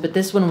you lose, but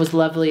this one was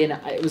lovely and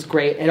it was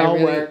great. It all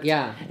really- worked.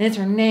 yeah. And it's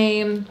her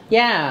name.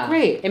 Yeah.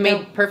 Great. It made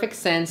No. perfect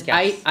sense.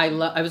 Yes. I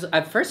was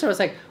at first I was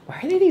like, why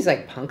are there these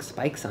like punk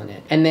spikes on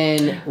it? And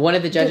then one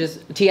of the judges,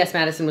 T.S.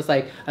 Madison, was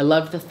like, I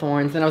love the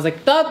thorns, and I was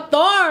like, the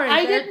thorns.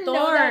 I They're didn't know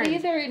that thorns.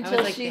 either I was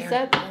until like, she "They're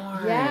said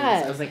thorns."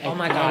 yes. I was like, Oh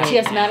my I God.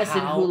 T.S.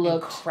 Madison, How who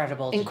looked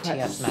incredible to incredible.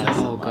 T.S.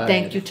 Madison. So good.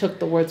 Thank you, took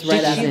the words right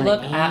Did out she of me.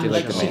 look She at, looked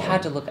like, she amazing.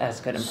 had to look as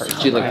good in person.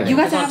 She looked You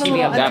guys amazing. have a TV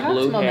little on That untucked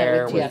blue moment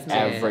hair with with T.S.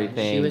 Madison.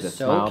 everything, She was the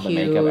so smile, cute.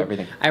 the makeup,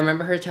 everything. I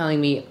remember her telling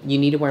me, you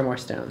need to wear more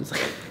stones.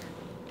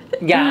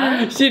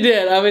 Yeah. She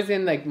did. I was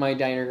in like my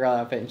diner girl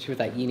outfit, and she was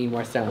like, you need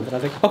more stones. And I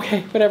was like,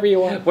 okay, whatever you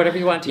want. Whatever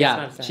you want to.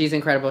 Yeah, she's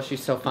incredible.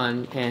 She's so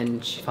fun,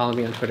 and she followed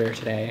me on Twitter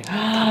today,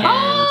 and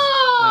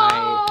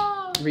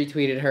I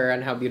retweeted her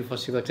on how beautiful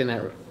she looked in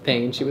that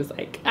thing, and she was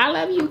like, "I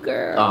love you,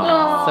 girl."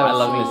 Oh, So I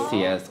love sweet.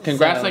 Miss T.S.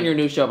 Congrats So- on your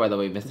new show, by the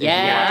way, Miss T.S.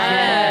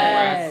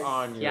 Yes. Congrats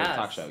on your Yes.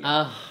 talk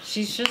show.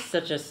 She's just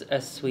such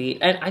a sweet,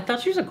 and I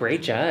thought she was a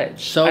great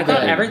judge. So I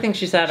thought good. everything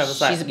she said, I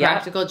was like, She's a yeah.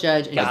 practical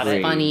judge, and Got she's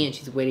it. funny, and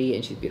she's witty,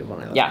 and she's beautiful.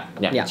 And I love Yeah,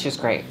 her. yeah, she's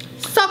great.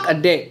 Suck a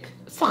dick.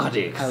 Suck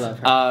dicks. I love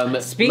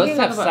her. Speaking let's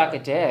talk of about-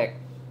 suck a dick,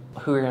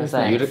 who are you gonna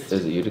say? Utica?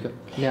 Is it Utica?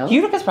 No.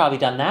 Utica's probably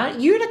done that.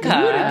 Utica.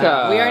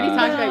 Utica. We already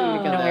talked about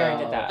Utica. No, we though.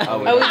 already did that. Oh,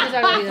 we Oh, we did. just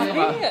already did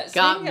that.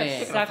 Got Speaking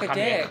me. of suck a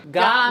dick.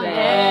 Got me.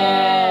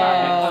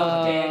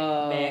 Oh,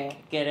 dick, Mick.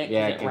 Get it?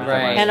 Yeah, 'Cause it get it. rhymes.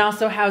 Right. And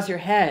also, how's your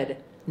head?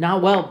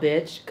 Not well,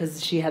 bitch,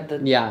 because she had the.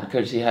 Yeah.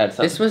 Because she had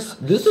some. This was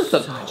This is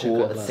a such a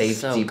cool good look. safety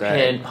So good.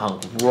 pin,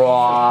 punk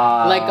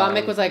rock. Like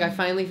Gottmik was like, I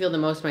finally feel the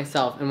most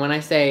myself. And when I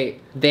say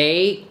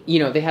they,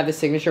 they have the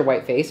signature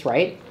white face,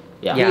 right?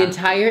 Yeah. Yeah. The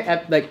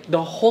entire, like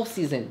the whole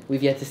season,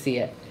 we've yet to see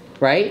it,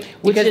 right?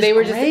 Which Because is they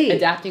were great. just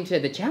adapting to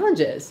the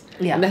challenges.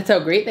 Yeah. And that's how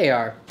great they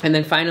are. And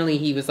then finally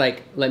he was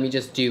like, let me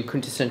just do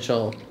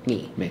quintessential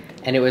me. Me.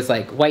 And it was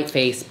like white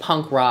face,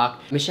 punk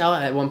rock. Michelle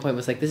at one point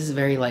was like, this is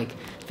very like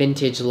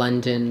vintage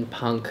London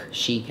punk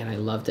chic, and I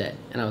loved it.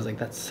 And I was like,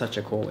 that's such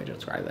a cool way to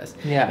describe this.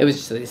 Yeah. It was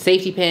just like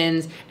safety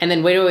pins. And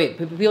then wait.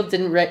 People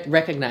didn't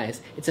recognize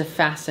it's a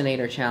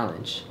fascinator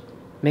challenge.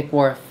 Mick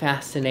wore a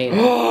fascinator.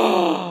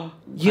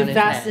 You on his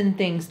fasten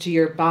things to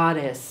your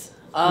bodice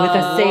with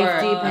a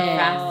safety Or a pin.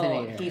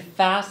 fascinator. He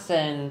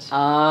fastened.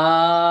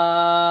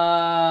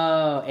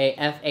 Oh,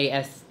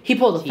 A-F-A-S. He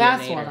pulled a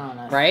fast T-nator, one on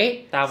us.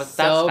 Right? That's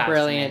so fascinating.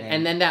 brilliant.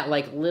 And then that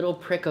like little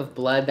prick of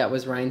blood that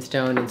was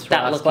rhinestone and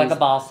That looked like a Swarovskis.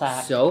 ball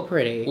sack. So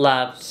pretty.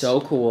 Loved.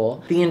 So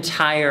cool. The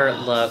entire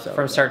look so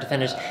from start to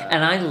finish.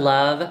 And I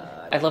love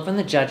I love when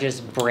the judges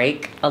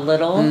break a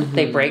little.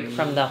 They break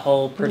from the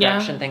whole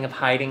production thing of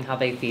hiding how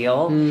they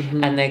feel.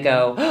 And they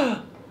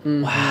go,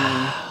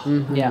 wow.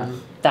 Yeah.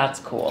 That's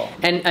cool.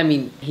 And I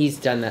mean, he's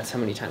done that so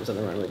many times on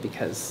the runway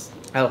because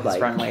Oh, his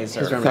runways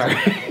are...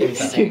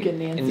 Stupid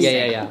Nancy.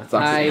 Yeah.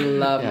 I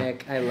love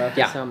Mick. I love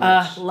her so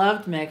much.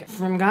 Loved Mick.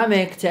 From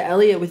Mick to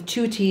Elliot with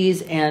 2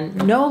 T's and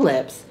no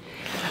lips.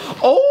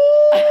 Oh!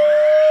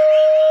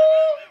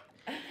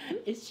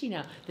 Is she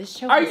now? This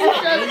show Are is you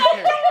changed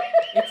her.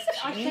 It's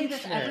I say changed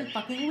this her. every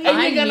fucking week.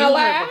 And you're gonna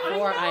laugh?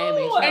 Before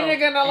IMHO. And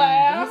you're gonna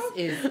laugh?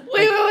 This is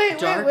Wait,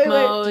 dark wait.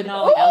 mode.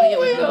 No, Elliot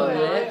wait, with no wait,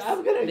 wait. lips.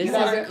 I'm gonna This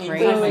get is her.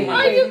 crazy. Wait.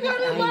 Are you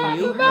gonna I laugh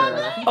knew about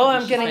her. Oh,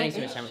 I'm She's getting... spending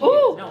too much time with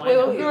Oh, you. No,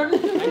 I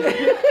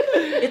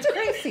wait. It's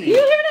crazy. You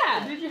hear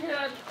that? Did you hear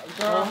that?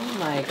 Oh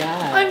my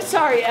god. I'm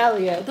sorry,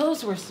 Elliot.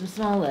 Those were some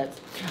small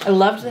lips. I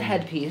loved the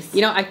headpiece.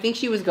 You know, I think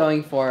she was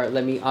going for,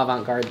 let me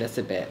avant-garde this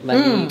a bit.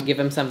 Let me give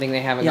them something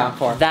they haven't gone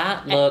for.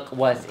 That look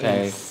was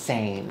Okay.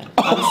 insane.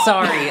 I'm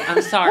sorry.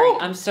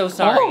 I'm so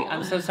sorry.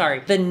 I'm so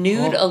sorry. The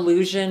nude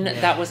illusion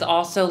that was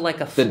also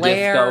like a The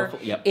flare. disco,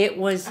 yep. It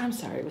was I'm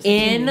sorry. It was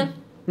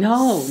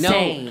No.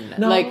 insane.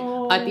 Like,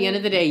 at the end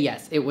of the day,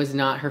 yes, it was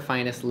not her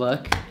finest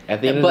look.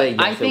 At the end of the day,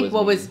 But yes, I think it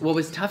what was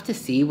was tough to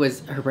see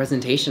was her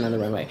presentation on the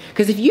runway.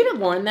 Because if you'd have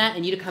worn that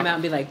and you'd have come out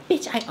and be like,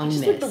 bitch, I own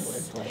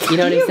this. You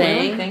know what I'm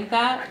saying? Think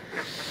that?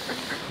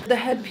 The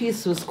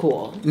headpiece was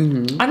cool.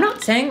 I'm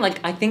not saying like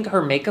I think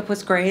her makeup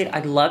was great. I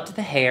loved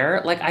the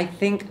hair. Like I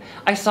think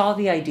I saw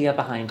the idea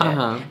behind it,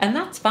 and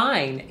that's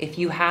fine if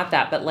you have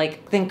that. But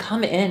like then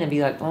come in and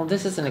be like, well,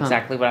 this isn't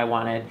exactly what I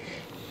wanted.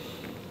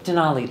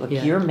 Denali, look,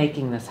 you're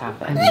making this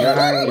happen.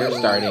 You're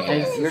starting.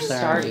 You're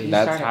starting.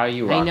 That's how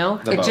you rock. I know.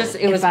 The It boat. just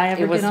it was if I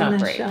ever it was get on not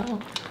this great. show,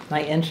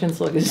 my entrance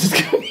look is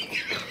just gonna be...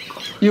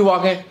 You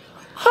walk in.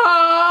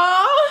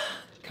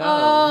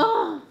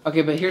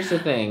 Okay, but here's the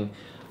thing.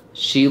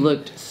 She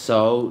looked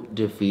so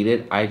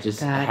defeated. I just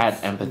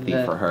That's had empathy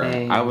the for her.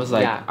 thing. I was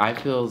like, Yeah. I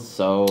feel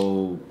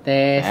so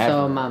They're bad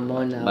so for her.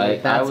 mamona.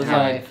 Like That's I was how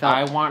I like, felt.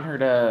 I want her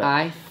to.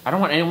 I I don't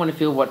want anyone to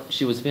feel what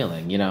she was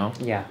feeling. You know.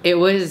 Yeah. It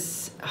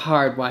was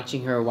hard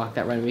watching her walk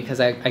that runway because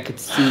I could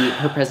see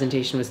her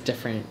presentation was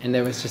different and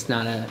there was just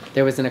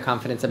there wasn't a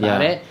confidence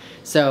about Yeah. it.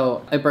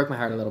 So it broke my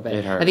heart a little bit.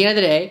 It hurt. At the end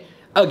of the day,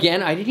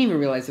 again, I didn't even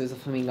realize it was a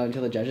flamingo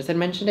until the judges had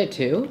mentioned it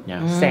too.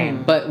 Yeah.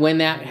 Same. But when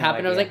that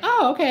happened, I was idea. like,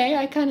 oh, okay,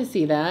 I kind of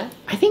see that.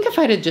 I think if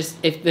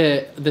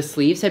the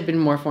sleeves had been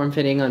more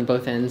form-fitting on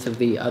both ends of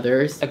the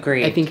others,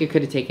 Agreed. I think it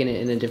could have taken it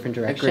in a different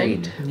direction.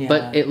 Agreed. Yeah.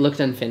 But it looked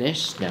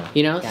unfinished, Yeah.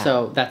 you know? Yeah.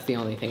 So that's the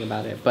only thing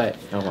about it. But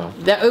Oh well.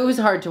 it was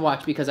hard to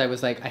watch because I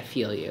was like, I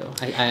feel you.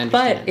 I understand.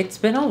 But it's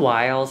been a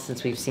while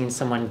since we've seen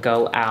someone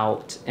go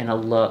out in a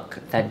look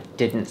that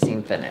didn't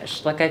seem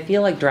finished. Like I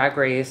feel like Drag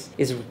Race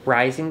is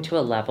rising to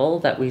a level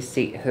that we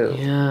see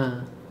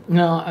Yeah.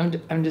 No,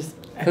 I'm just...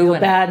 I Who feel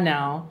in bad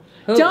now.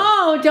 Who?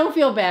 Don't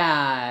feel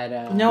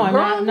bad. No, I'm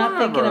Girl, not, not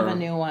thinking of a whatever.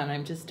 new one.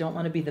 I just don't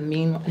want to be the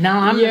mean one. Now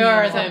I'm You're the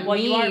mean the one. Well,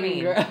 you are mean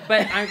mean. girl.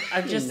 But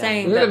I'm just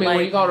saying Look that at me when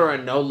you like. called her a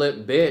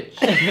no-lip bitch.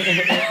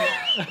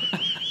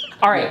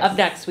 All right, up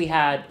next we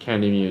had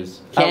Candy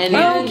Muse. Candy. Oh,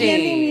 Candy.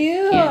 Candy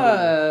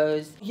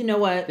Muse. You know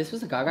what? This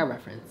was a Gaga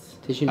reference.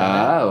 Did you know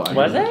that? Oh, I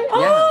Was didn't- it?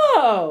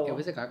 Oh! It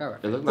was a Gaga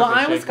reference. It looked Well, like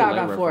a I was Shake Your Leg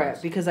gaga for reference.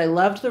 it because I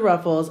loved the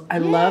ruffles. I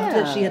loved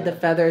that she had the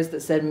feathers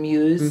that said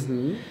Muse.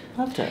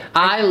 Loved it.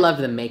 I loved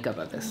the makeup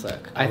of this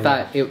look. I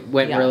thought it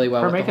went Yeah. really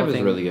well. Her with the makeup whole is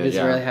thing. really good, It's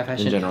yeah, really high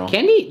fashion. in general.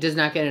 Candy does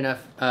not get enough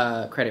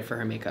credit for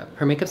her makeup.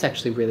 Her makeup's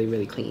actually really,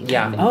 really clean.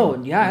 Yeah. Oh,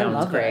 yeah, I No, it's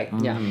love great.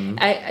 it. Yeah.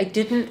 I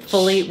didn't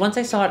fully once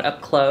I saw it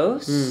up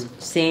close,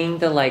 seeing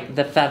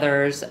the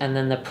feathers and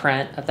then the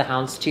print of the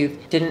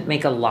houndstooth didn't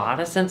make a lot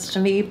of sense to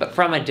me, but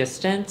from a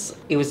distance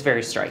it was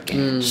very striking.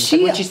 When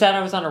she said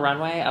I was on a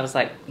runway, I was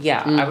like,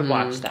 yeah, I would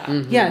watch that.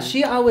 Yeah,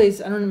 she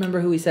always, I don't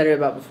remember who we said it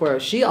about before,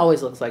 she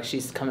always looks like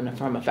she's coming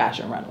from a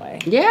fashion runway.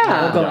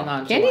 Yeah. Or going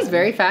on to Candy's one.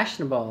 very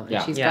fashionable. And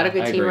Yeah. she's Yeah, got a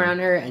good I team agree. around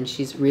her and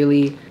she's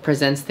really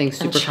presents things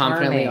super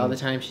confidently charming. all the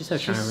time. She's so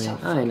She's charming.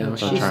 so I know.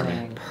 fucking She's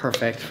charming.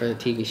 perfect for the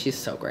TV. She's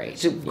so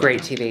great. It's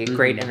great TV,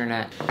 great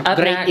internet. Up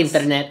Great next-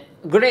 internet.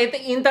 Great Up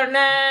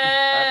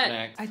internet.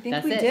 next. I think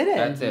That's we it. did it.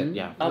 That's it.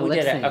 Yeah. Oh, we Lip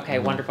did it. sync. Okay,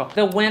 wonderful.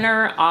 The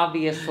winner,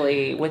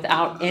 obviously,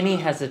 without any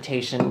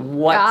hesitation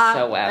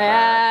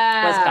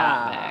whatsoever, was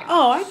Gottmik.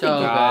 Oh, I think So you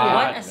good. got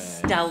What a Gottmik.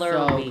 stellar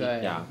So week.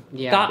 good. Yeah.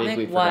 Yeah. Big Gottmik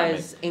week for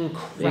was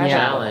incredible.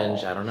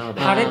 Challenge. I don't know.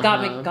 How did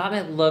Uh-huh.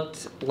 Gottmik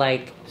looked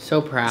like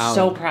So proud.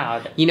 so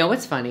proud. You know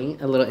what's funny?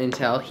 A little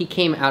intel. He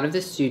came out of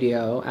the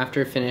studio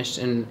after it finished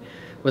and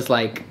was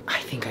like, I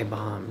think I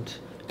bombed.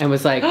 And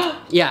was like,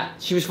 yeah,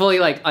 she was fully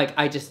like,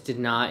 I just did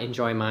not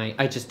enjoy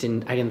I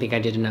didn't think I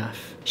did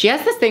enough. She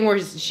has this thing where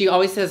she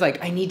always says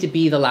like, I need to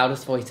be the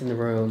loudest voice in the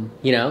room,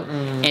 you know?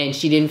 And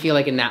she didn't feel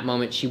like in that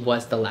moment she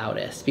was the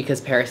loudest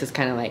because Paris is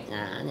kind of like,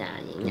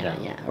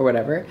 yeah, or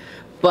whatever.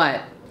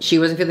 But she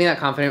wasn't feeling that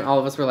confident. All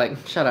of us were like,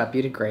 shut up,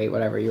 you did great,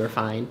 whatever, you were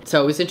fine.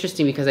 So it was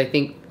interesting because I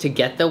think to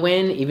get the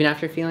win, even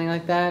after feeling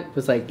like that,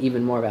 was like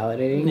even more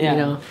validating, Yeah. you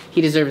know?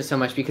 He deserved it so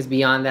much because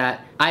beyond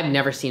that, I've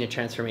never seen a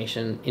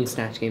transformation in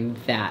Snatch Game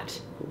that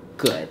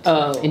good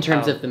in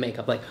terms of the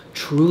makeup. Like,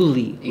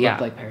 truly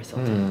looked like Paris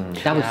Hilton.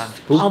 That was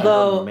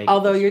spooky.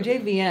 Although your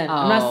JVN,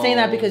 I'm not saying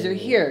that because you're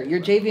here.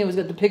 Your JVN was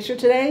good. The picture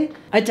today,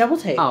 I double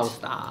taped. Oh,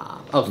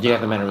 stop. Oh, Do you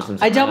have the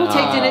mannerisms? I double taped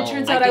and it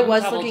turns out I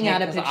was double looking tape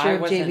at a 'cause picture I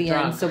of wasn't JVN.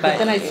 drunk, But but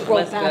then I it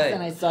scrolled was past good.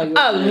 and I saw you.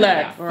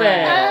 Alexa.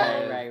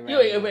 Right. You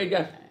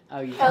Oh,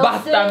 you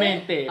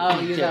Bastamente. Oh,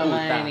 you're so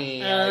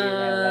funny.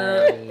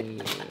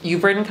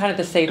 You've ridden kind of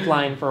the safe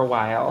line for a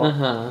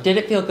while. Did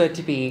it feel good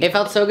to be? It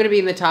felt so good to be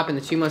in the top in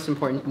the two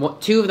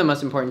of the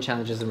most important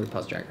challenges in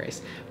RuPaul's Drag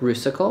Race: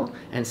 Rusical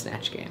and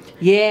Snatch Game.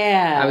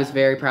 Yeah. I was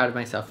very proud of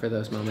myself for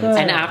those moments. Good.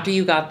 And after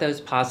you got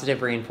those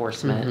positive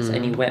reinforcements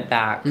and you went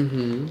back,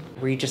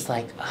 were you just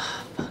like,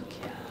 oh, fuck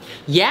yeah?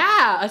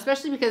 Yeah,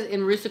 especially because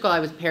in Rusical I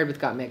was paired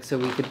with Got Mixed, so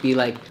we could be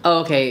like,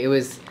 oh, okay, it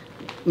was.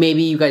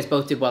 Maybe you guys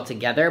both did well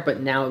together,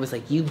 but now it was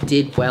like you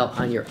did well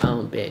on your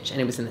own, bitch.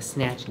 And it was in the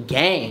Snatch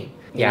Game.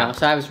 You know?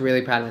 So I was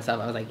really proud of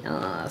myself. I was like,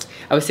 yes.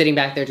 I was sitting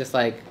back there just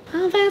like,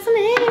 I'm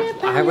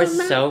fascinated. I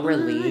was so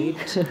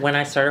relieved when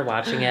I started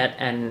watching it,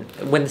 and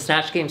when the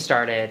Snatch Game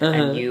started,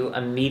 and you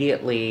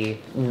immediately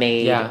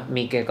made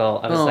me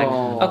giggle. I was like,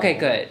 okay,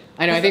 good.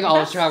 I know, I think all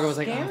of That's Chicago was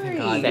like, oh, thank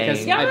God,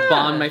 because Yeah. I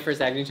bombed my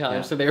first acting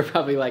challenge, so they were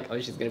probably like, oh,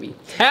 she's gonna be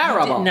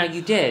terrible. No,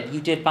 you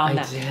did bomb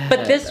that. did.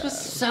 But this was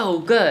so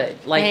good.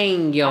 Like,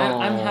 Thank you.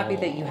 I'm happy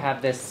that you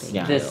have this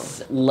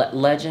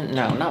legend.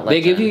 No, not legend.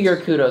 They give you your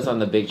kudos on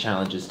the big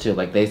challenges too.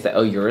 Like they say,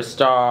 "Oh, you're a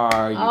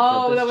star." You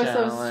killed this that was so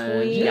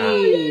challenge." sweet.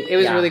 Yeah. It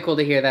was really cool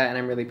to hear that, and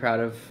I'm really proud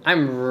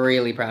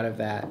of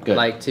that. Good.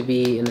 Like, to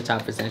be in the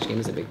top for Snatch Game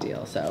is a big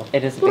deal, so.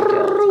 It is a big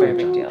deal. It's a very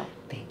big deal.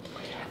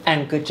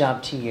 And good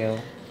job to you.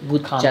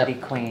 Good Comedy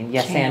job. queen.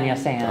 Yes, and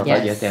yes, and.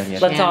 Okay, yes, and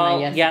yes. Let's Chan,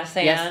 all yes, yes,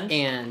 and. Yes,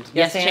 and. Yes,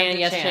 Yes, Chan,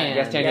 yes, Chan.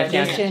 Yes, Chan, Yes,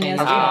 yes, Chan, yes,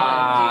 Chan.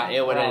 Ah,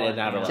 it would have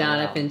not allowed.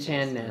 Jonathan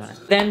Chan.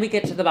 Then we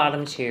get to the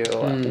bottom two,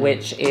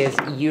 which is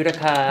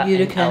Utica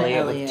and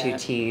Elliot with two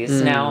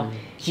T's. Now,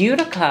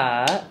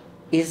 Utica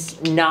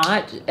is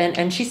not,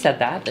 and she said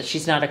that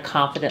she's not a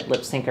confident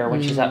lip syncer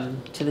when she's up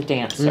to the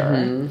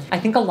dancer. I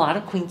think a lot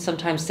of queens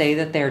sometimes say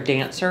that they're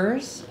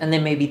dancers, and they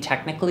may be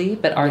technically,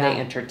 but are they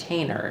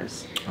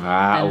entertainers?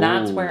 And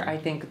that's where I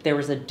think there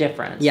was a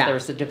difference. Yeah. There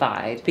was a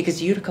divide. Because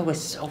Utica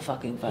was so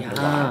fucking fun to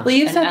watch. Well,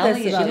 you've And said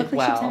Elliot this about did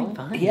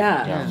well.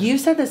 Yeah. You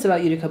said this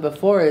about Utica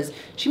before, is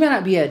she may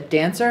not be a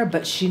dancer,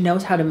 but she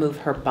knows how to move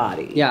her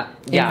body. Yeah.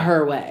 In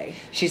her way.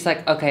 She's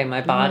like, okay, my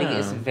body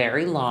is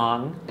very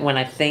long. When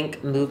I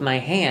think move my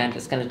hand,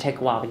 it's going to take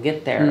a while to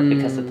get there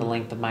because of the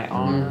length of my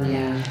arm.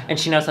 Yeah. And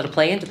she knows how to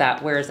play into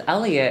that. Whereas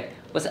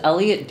was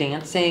Elliot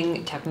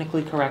dancing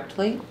technically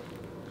correctly?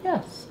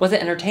 Yes. Was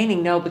it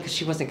entertaining? No, because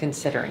she wasn't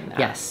considering that.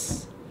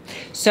 Yes.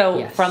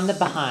 So from the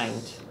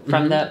behind,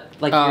 from the,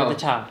 like you're the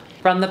top,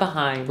 from the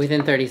behind.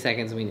 Within 30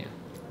 seconds, we knew.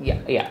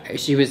 Yeah.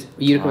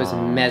 Utica was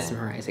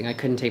mesmerizing. I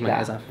couldn't take my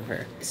eyes off of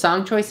her.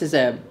 Song choice is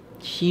a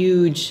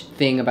huge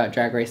thing about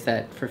Drag Race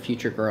that for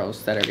future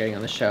girls that are getting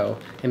on the show,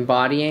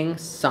 embodying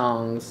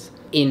songs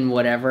in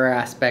whatever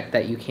aspect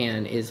that you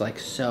can is like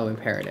so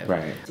imperative.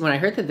 Right. When I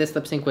heard that this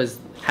lip sync was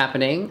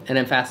happening and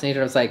I'm fascinated,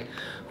 I was like,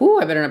 ooh,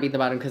 I better not be at the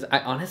bottom, because I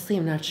honestly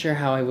am not sure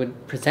how I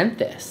would present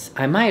this.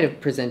 I might have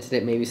presented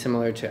it maybe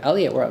similar to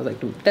Elliot, where I was like,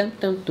 dum, dum,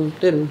 dum, dum,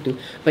 dum, dum.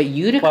 But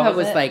Utica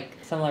was like,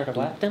 similar to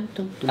what? Dum,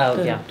 dum, dum, Oh,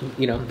 dum, yeah. dum,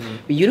 you know,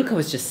 but Utica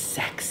was just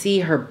sexy.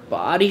 Her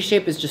body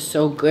shape is just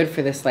so good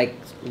for this like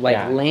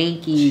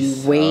lanky,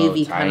 so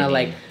wavy kind of tiny.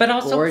 like, But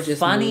also gorgeous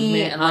funny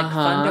movement. and like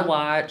fun to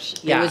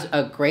watch. It was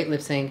a great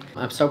lip sync.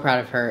 I'm so proud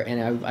of her,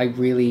 and I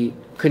really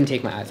couldn't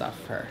take my eyes off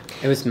of her.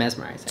 It was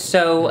mesmerizing.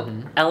 So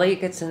Elliot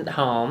gets sent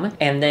home,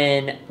 and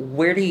then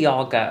where do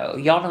y'all go?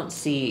 Y'all don't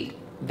see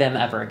them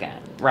ever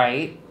again,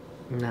 right?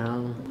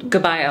 No.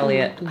 Goodbye,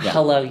 Elliot.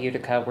 Hello,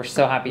 Utica. We're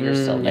so happy you're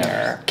still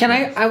there. Can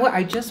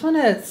I just want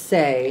to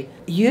say,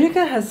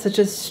 Utica has such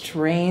a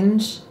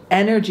strange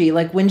energy.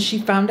 Like, when she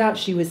found out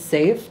she was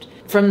saved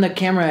from the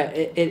camera,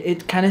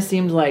 it kind of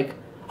seemed like,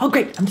 oh,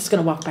 great, I'm just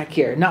going to walk back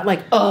here. Not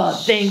like, oh,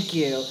 thank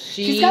you.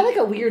 She's got like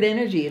a weird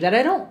energy that I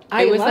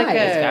It was like. like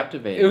It's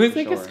captivating. It was for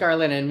like sure. a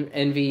Scarlet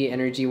Envy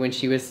energy when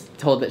she was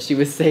told that she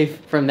was safe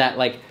from that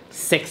like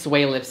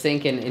 6-way lip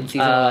sync in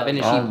season 11,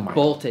 and she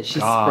bolted. She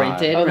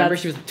sprinted. Oh, Remember,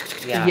 she was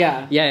like,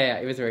 Yeah.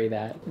 It was very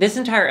that. This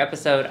entire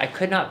episode, I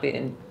could not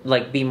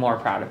be more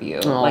proud of you.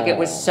 Like, it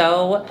was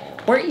so.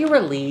 Weren't you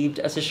relieved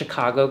as a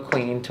Chicago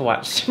queen to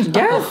watch?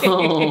 Yes.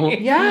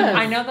 Yes.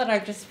 I know that I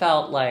just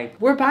felt like.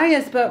 We're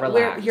biased, but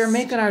Relaxed. you're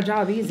making our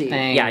job easy.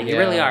 Thank Yeah, you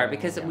really you. are,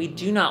 because we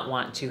do not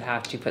want to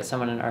have to put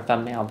someone in our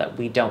thumbnail that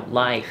we don't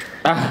like.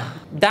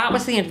 That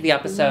was the end of the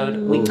episode.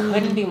 We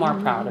couldn't be more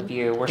proud of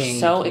you. We're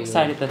so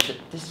excited that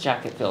this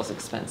jacket feels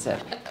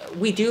expensive.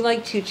 We do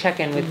like to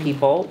check in with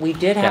people. We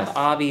did have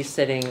Abby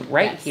sitting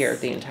right here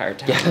the entire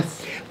time.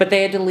 Yes. But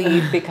they had to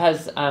leave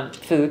because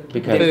food.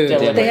 Because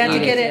delivery. They had to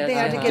get it. They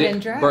had to get in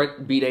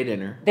drag B-Day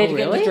dinner. They had to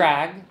get really? the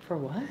drag. For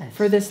what?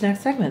 for this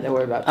next segment that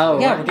we're about to. Oh,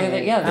 do. Yeah, we're doing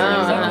it. Yeah, Oh,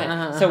 the next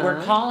segment. So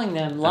we're calling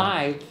them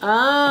live.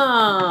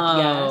 Oh.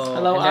 Yes.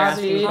 Hello, And they're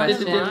asking Ozzy.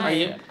 questions. Are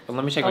you?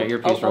 Let me check my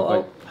earpiece real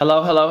quick.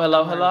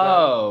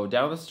 Hello.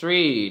 Down the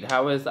street.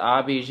 How is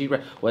Abby?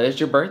 What is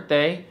your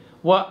birthday?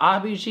 Well,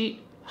 Abhijit,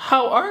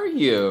 how are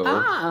you?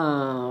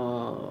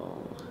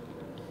 Oh.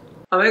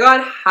 Oh my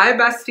god, hi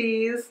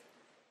besties!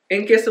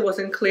 In case it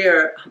wasn't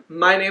clear,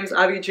 my name's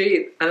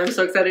Avijit and I'm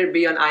so excited to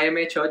be on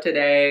IMHO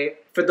today.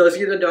 For those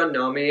of you that don't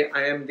know me,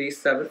 I am the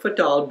 7-foot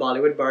tall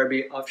Bollywood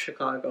Barbie of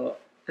Chicago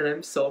and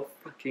I'm so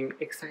fucking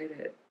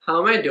excited.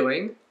 How am I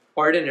doing?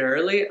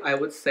 Ordinarily, I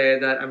would say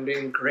that I'm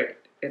doing great.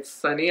 It's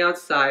sunny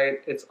outside,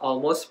 it's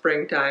almost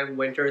springtime,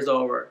 winter's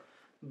over.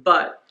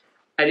 But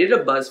I did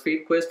a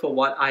BuzzFeed quiz for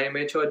what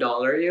IMHO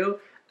doll are you,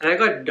 and I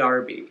got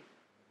Darby.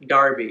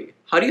 Darby.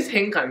 How do you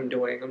think I'm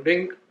doing? I'm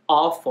doing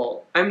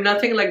awful. I'm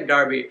nothing like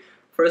Darby.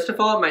 First of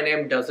all, my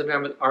name doesn't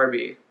rhyme with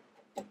Arby.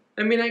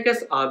 I mean, I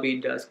guess Abby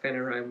does kind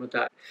of rhyme with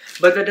that.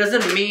 But that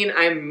doesn't mean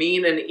I'm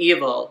mean and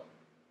evil.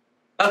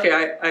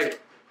 Okay,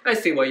 I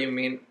see what you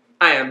mean.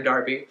 I am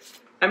Darby.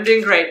 I'm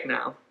doing great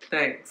now.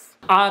 Thanks.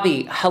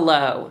 Abby,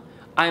 hello.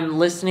 I'm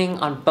listening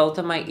on both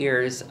of my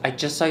ears. I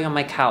just saw you on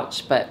my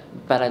couch, but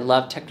I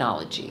love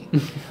technology.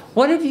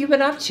 What have you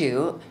been up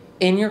to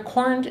in your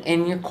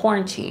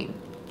quarantine?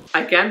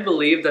 I can't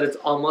believe that it's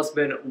almost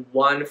been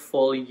 1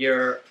 full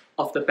year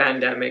of the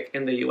pandemic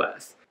in the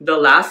US. The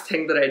last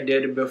thing that I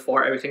did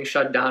before everything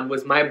shut down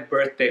was my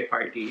birthday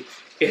party.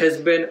 It has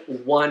been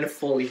 1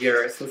 full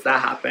year since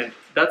that happened.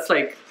 That's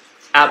like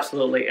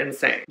absolutely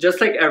insane. Just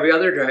like every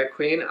other drag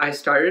queen, I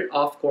started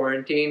off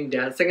quarantine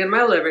dancing in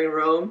my living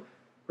room,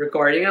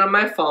 recording it on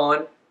my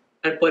phone,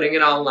 and putting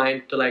it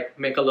online to like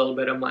make a little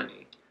bit of money.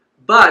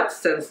 But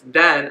since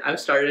then, I've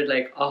started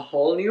like a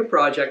whole new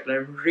project that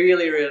I'm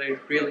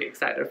really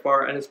excited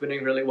for, and it's been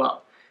doing really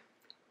well.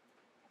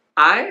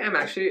 I am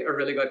actually a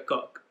really good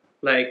cook.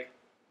 Like,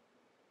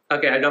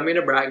 okay, I don't mean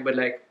to brag, but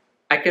like,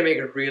 I can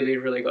make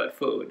really good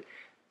food.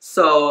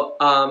 So,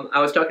 I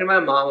was talking to my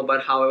mom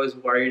about how I was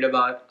worried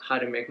about how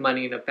to make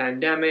money in a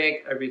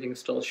pandemic. Everything's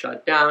still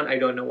shut down. I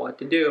don't know what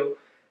to do.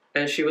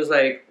 And she was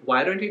like,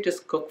 why don't you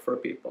just cook for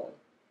people?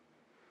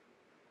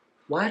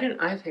 Why didn't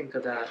I think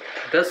of that?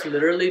 That's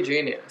literally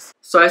genius.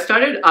 So I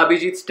started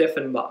Abhijit's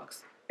Tiffin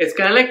Box. It's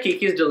kind of like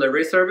Kiki's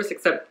delivery service,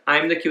 except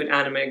I'm the cute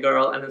anime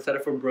girl, and instead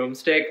of a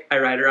broomstick, I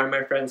ride around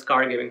my friend's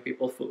car giving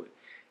people food.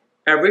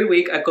 Every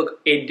week I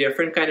cook a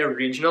different kind of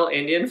regional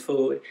Indian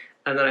food,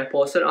 and then I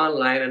post it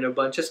online and a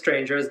bunch of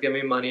strangers give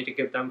me money to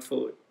give them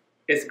food.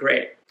 It's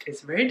great. It's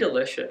very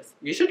delicious.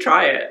 You should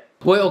try it.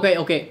 Wait,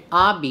 okay.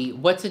 Abby,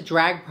 what's a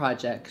drag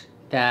project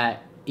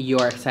that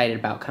you're excited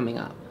about coming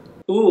up?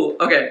 Ooh,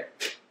 okay.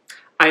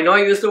 I know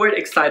I use the word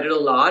excited a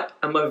lot.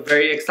 I'm a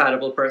very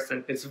excitable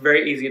person. It's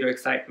very easy to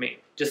excite me.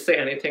 Just say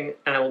anything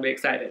and I will be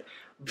excited.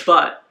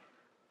 But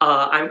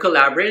I'm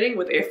collaborating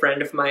with a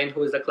friend of mine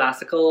who is a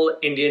classical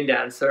Indian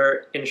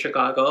dancer in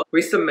Chicago.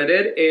 We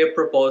submitted a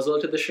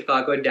proposal to the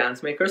Chicago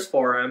Dance Makers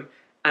Forum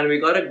and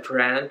we got a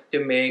grant to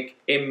make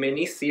a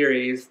mini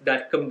series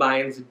that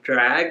combines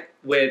drag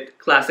with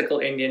classical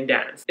Indian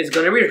dance. It's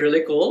gonna be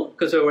really cool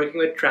because we're working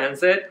with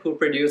Transit, who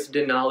produced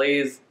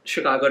Denali's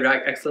Chicago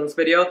Drag Excellence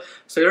video.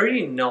 So you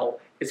already know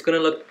it's gonna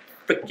look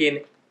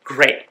freaking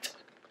great.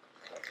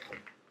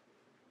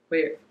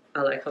 Wait,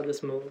 I like how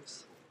this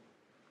moves.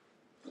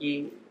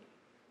 Yeah,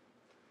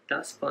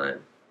 that's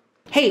fun.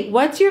 Hey,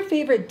 what's your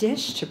favorite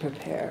dish to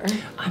prepare?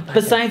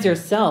 Besides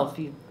yourself,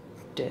 you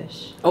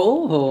dish.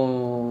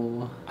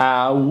 Oh.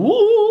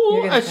 Woo!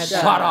 You're gonna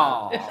Shut cut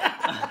off.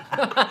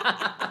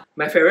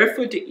 My favorite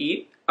food to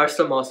eat are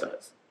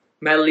samosas.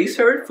 My least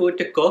favorite food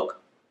to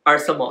cook are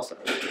samosas.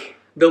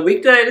 The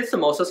week that I did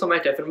samosas for my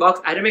tiffin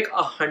box, I had to make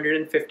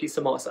 150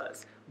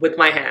 samosas with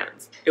my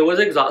hands. It was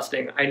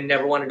exhausting. I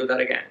never want to do that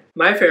again.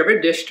 My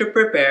favorite dish to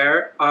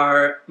prepare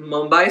are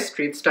Mumbai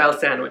street style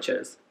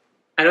sandwiches.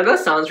 I know that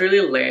sounds really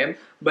lame,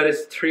 but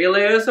it's 3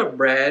 layers of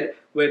bread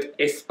with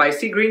a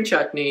spicy green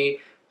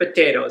chutney,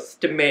 potatoes,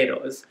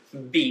 tomatoes,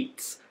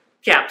 beets,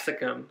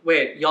 capsicum.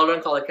 Wait, y'all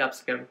don't call it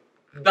capsicum.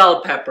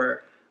 Bell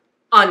pepper,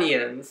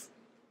 onions,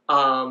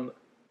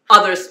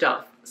 other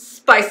stuff,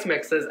 spice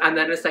mixes, and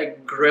then it's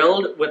like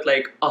grilled with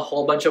like a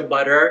whole bunch of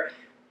butter,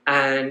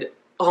 and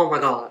oh my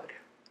god,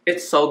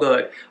 it's so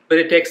good. But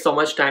it takes so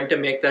much time to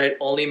make that I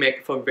only make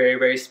it for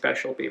very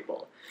special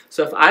people.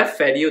 So if I've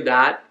fed you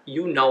that,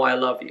 you know I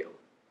love you.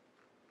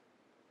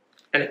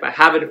 And if I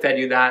haven't fed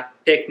you that,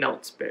 take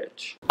notes,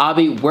 bitch.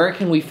 Abby, where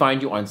can we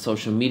find you on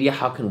social media?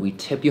 How can we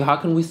tip you? How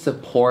can we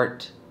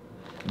support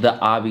the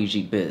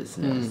Abhijit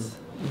business?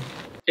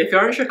 If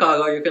you're in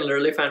Chicago, you can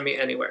literally find me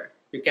anywhere.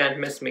 You can't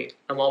miss me.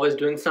 I'm always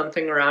doing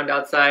something around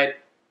outside.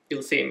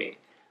 You'll see me.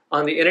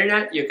 On the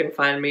internet, you can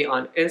find me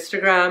on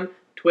Instagram,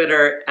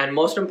 Twitter, and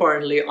most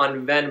importantly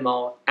on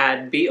Venmo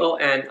at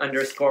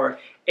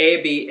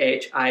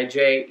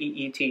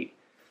BON_ABHIJEET.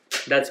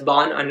 That's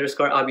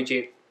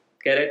Bon_Abhijit.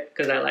 Get it?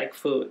 Because I like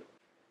food.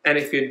 And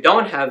if you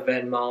don't have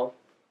Venmo,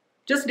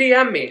 just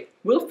DM me.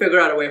 We'll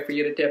figure out a way for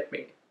you to tip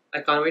me.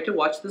 I can't wait to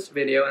watch this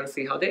video and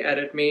see how they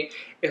edit me.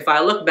 If I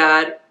look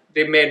bad,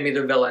 they made me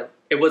the villain.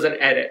 It was an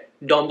edit.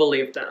 Don't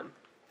believe them.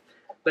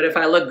 But if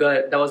I look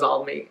good, that was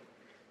all me.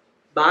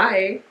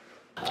 Bye!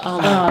 Oh,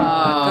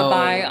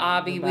 goodbye,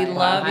 Abby. We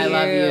love you. I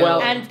love you.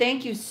 Well- And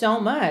thank you so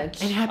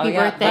much. And happy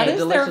yeah, birthday. that is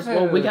Delicious. their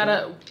Well, we food.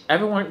 gotta.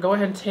 Everyone, go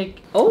ahead and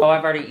take. Oh,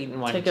 I've already eaten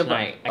one Take a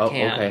tonight. I Oh,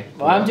 can't. okay.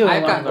 Well, I'm doing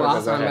I've got one.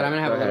 gloss Go on, but ahead. I'm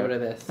gonna have Go a little ahead.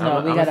 bit of this. No,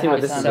 we I'm gotta see what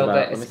have this is some. So about. good.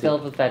 Let me It's see.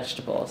 filled with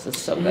vegetables. It's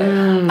so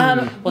good.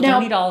 Well, Well,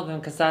 don't eat all of them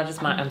because that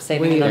is my. I'm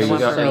saving Wait, another there one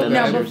you for go. me. So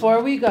now good.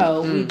 before we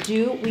go,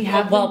 we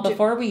have Well, them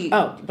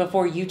do-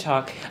 before you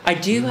talk, I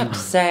do have to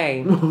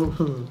say.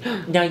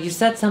 Now you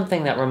said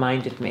something that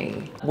reminded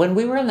me. When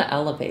we were in the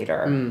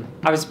elevator,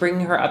 I was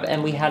bringing her up,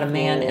 and we had a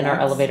man in our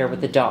elevator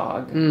with a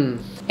dog, and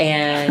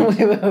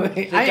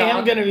wait. I am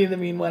dog- gonna be the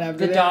mean one after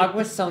the this. dog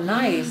was so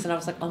nice, and I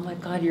was like, "Oh my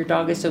god, your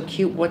dog is so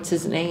cute. What's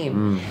his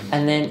name?"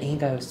 And then he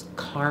goes,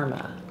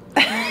 "Karma."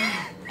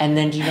 And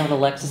then do you know what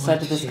Alexa said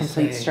to this she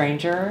complete say?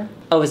 stranger?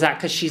 Oh, is that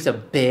because she's a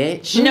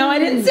bitch? No, I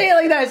didn't say it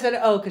like that. I said,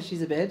 "Oh, because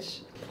she's a bitch."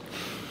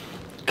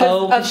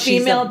 Oh, a 'cause she's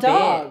female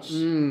dog.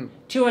 bitch.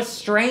 To a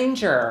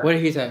stranger. What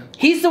did he say?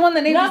 He's the one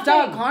that named his Nothing.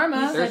 dog Karma.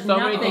 He There's said so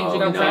many nothing. things you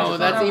can Oh, say. No,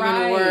 that's even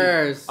alright.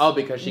 worse. Oh,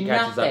 because she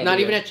catches up. Nothing. Not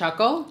to even you. a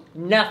chuckle?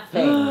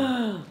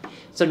 Nothing.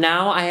 So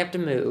now I have to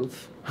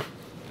move.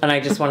 And I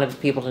just wanted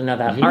people to know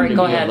that. You All right, need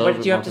go to be ahead. in What love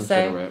did you have with to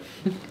say? cigarette.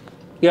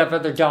 You have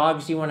other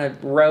dogs you want to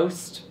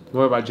roast?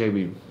 What about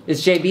JB?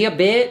 Is JB a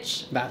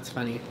bitch? That's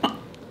funny.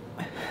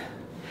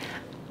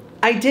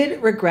 I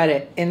did regret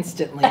it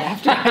instantly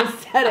after I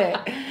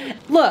said it.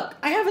 Look,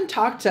 I haven't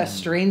talked to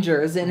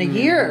strangers in a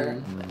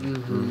year.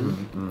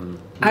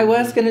 I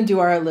was going to do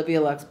our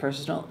Olivia Lux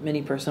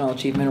mini personal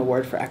achievement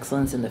award for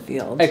excellence in the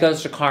field. It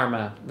goes to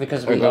Karma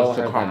because we It goes owe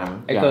to her Karma.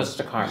 that. It Yeah. goes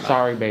to Karma.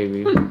 Sorry,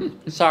 baby.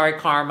 Sorry,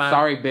 Karma.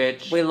 Sorry,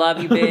 bitch. We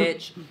love you,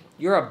 bitch.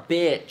 You're a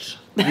bitch.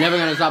 Never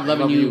gonna stop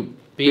loving Love you,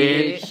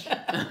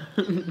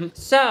 bitch.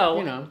 So,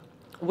 You know.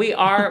 we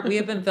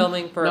have been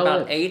filming for No about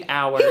lips. 8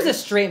 hours. He was a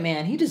straight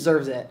man. He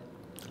deserves it.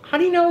 How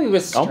do you know he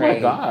was straight? Oh my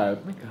god.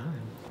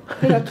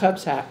 Look at a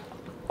Cubs hat.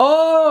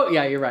 Oh,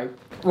 yeah, you're right.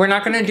 We're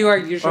not going to do our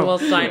usual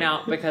sign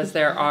out because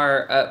there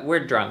are,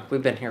 we're drunk.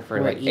 We've been here for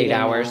We're like 8 eating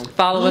hours. now.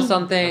 Follow us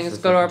on things,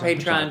 That's go to our the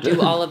second Patreon, time.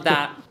 do all of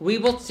that. We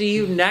will see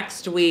you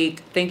next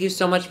week. Thank you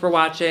so much for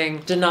watching.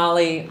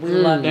 Denali, we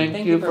love you.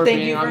 Thank you for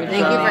being on the Thank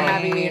you show. for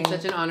having me. It's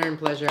such an honor and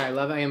pleasure. I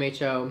love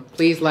IMHO.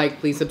 Please like,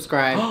 please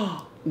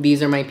subscribe.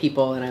 These are my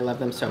people, and I love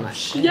them so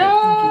much. Thank you so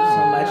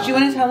much. Do you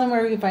want to tell them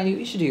where we can find you?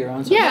 You should do your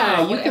own. Yeah,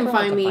 No, you can everyone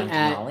find can me find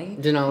at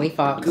Denali. Denali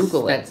Fox.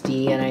 Google it. That's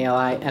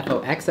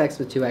DNALIFOXX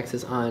with 2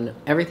 X's on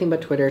everything but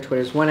Twitter.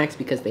 Twitter's 1X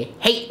because they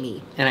hate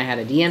me. And I had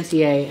a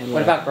DMCA and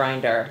What about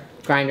Grindr?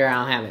 Grindr?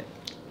 I'll have it.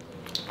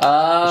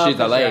 Oh, She's a 'cause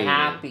you're lady.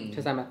 happy.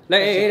 Because I'm a 'Cause you're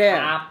lady.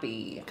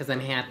 happy. Because I'm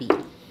happy.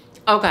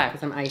 Okay,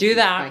 'Cause I'm icy, do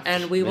that,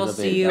 spicy. and we will With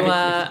a see big you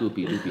icy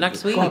scoopy doopy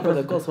next doop. week. Going for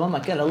the ghost one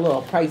might get a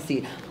little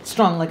pricey.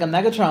 Strong like a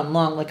Megatron,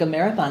 long like a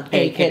marathon.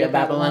 AK to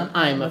Babylon,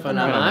 I'm a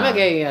phenomenon. I'm a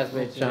gay ass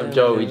bitch. I'm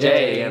Joey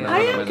J. And I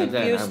am I'm gonna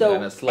confused I'm though.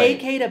 gonna slay.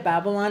 AK to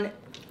Babylon,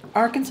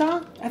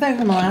 Arkansas? I thought you were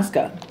from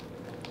Alaska.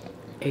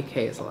 AK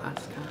is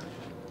Alaska.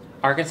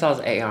 Arkansas is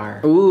AR.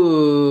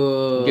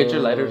 Ooh. Get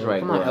your letters right,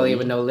 Come on, girl. Elliot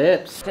with no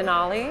lips.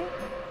 Denali?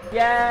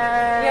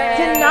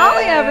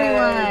 Denali,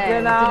 everyone.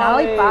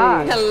 Denali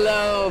Fox.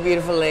 Hello,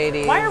 beautiful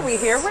ladies. Why are we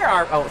here? Where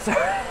are? Oh, sorry.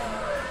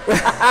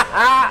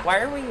 Why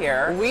are we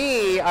here?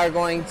 We are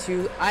going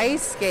to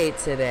ice skate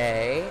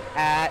today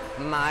at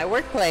my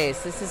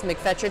workplace. This is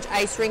McFetridge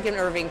Ice Rink in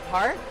Irving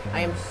Park.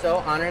 I am so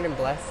honored and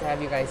blessed to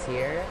have you guys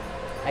here.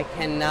 I We're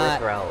cannot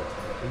thrilled.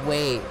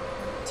 wait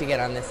to get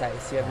on this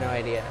ice. You have no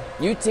idea.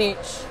 You teach.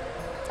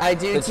 I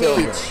do The teach.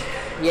 children.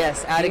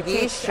 Yes, out Do of you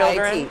teach Geesh,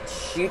 children? I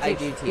teach. Do you I teach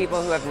do teach.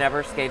 people who have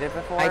never skated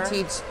before? I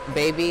teach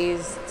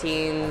babies,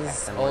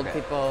 teens, then we're old good.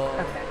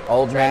 people,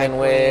 Old men in drag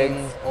wigs.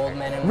 queens, old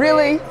men in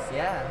Really? wigs.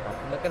 Yeah.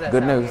 Look at us.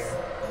 Good out news. here.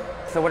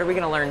 So what are we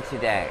going to learn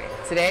today?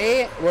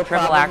 Today we'll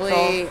Triple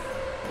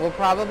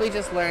probably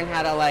just learn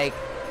how to like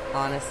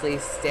honestly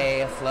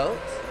stay afloat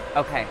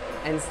Okay.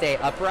 and stay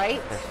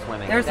upright. They're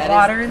swimming. There's That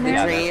water is in the there?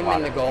 Yeah, there's dream water.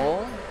 and the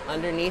goal.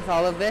 Underneath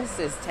all of this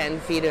is 10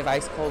 feet of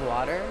ice cold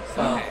water.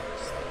 So Okay.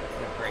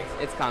 Great.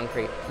 it's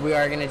concrete. We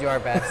are gonna do our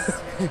best.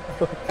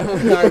 And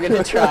we are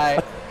gonna try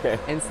Okay.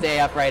 and stay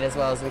upright as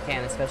well as we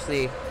can,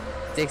 especially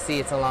Dixie,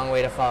 it's a long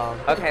way to fall.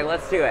 Okay,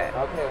 let's do it.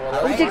 Okay, well,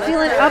 Oh,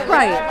 Dixieland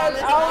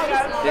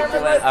upright.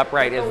 Dixieland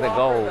upright is the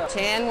goal.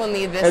 Chan will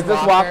need this Is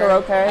this walker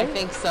okay? I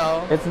think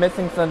so. It's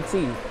missing some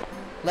teeth.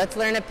 Let's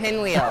learn a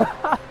pinwheel.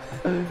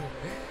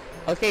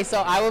 Okay,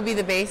 so I will be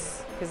the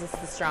base because it's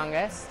the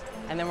strongest.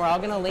 And then we're all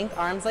gonna link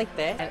arms like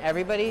this. And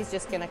everybody's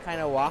just gonna kind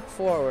of walk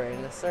forward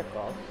in a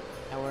circle.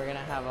 And we're gonna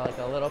have like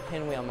a little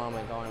pinwheel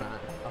moment going on.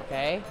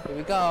 Okay, here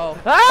we go.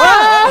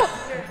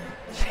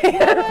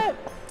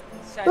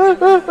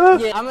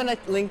 Yeah, I'm gonna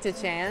link to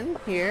Chan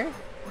here.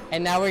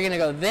 And now we're gonna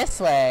go this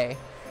way.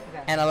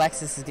 And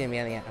Alexis is gonna be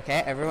on the end,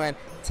 okay? Everyone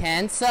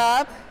tense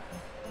up.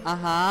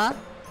 Uh-huh.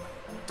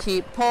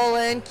 Keep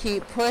pulling,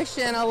 keep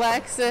pushing,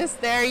 Alexis.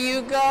 There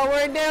you go.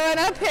 We're doing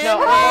a pinwheel. No,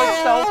 we're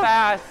going so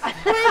fast.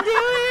 We're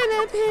doing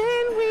a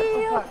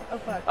pinwheel.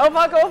 Oh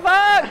fuck, oh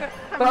fuck!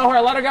 Throw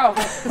her, let her go.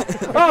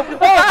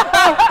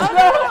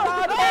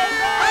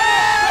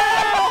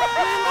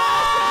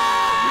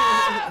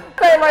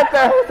 Save right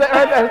there. Stay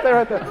right there. Stay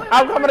right there.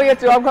 I'm coming to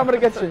get you. I'm coming to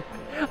get you.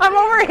 I'm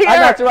over here. I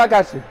got you. I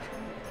got you.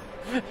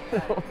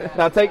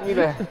 Now take me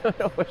there.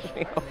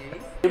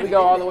 Did we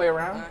go all the way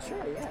around? Sure,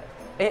 yeah.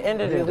 It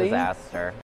ended in disaster.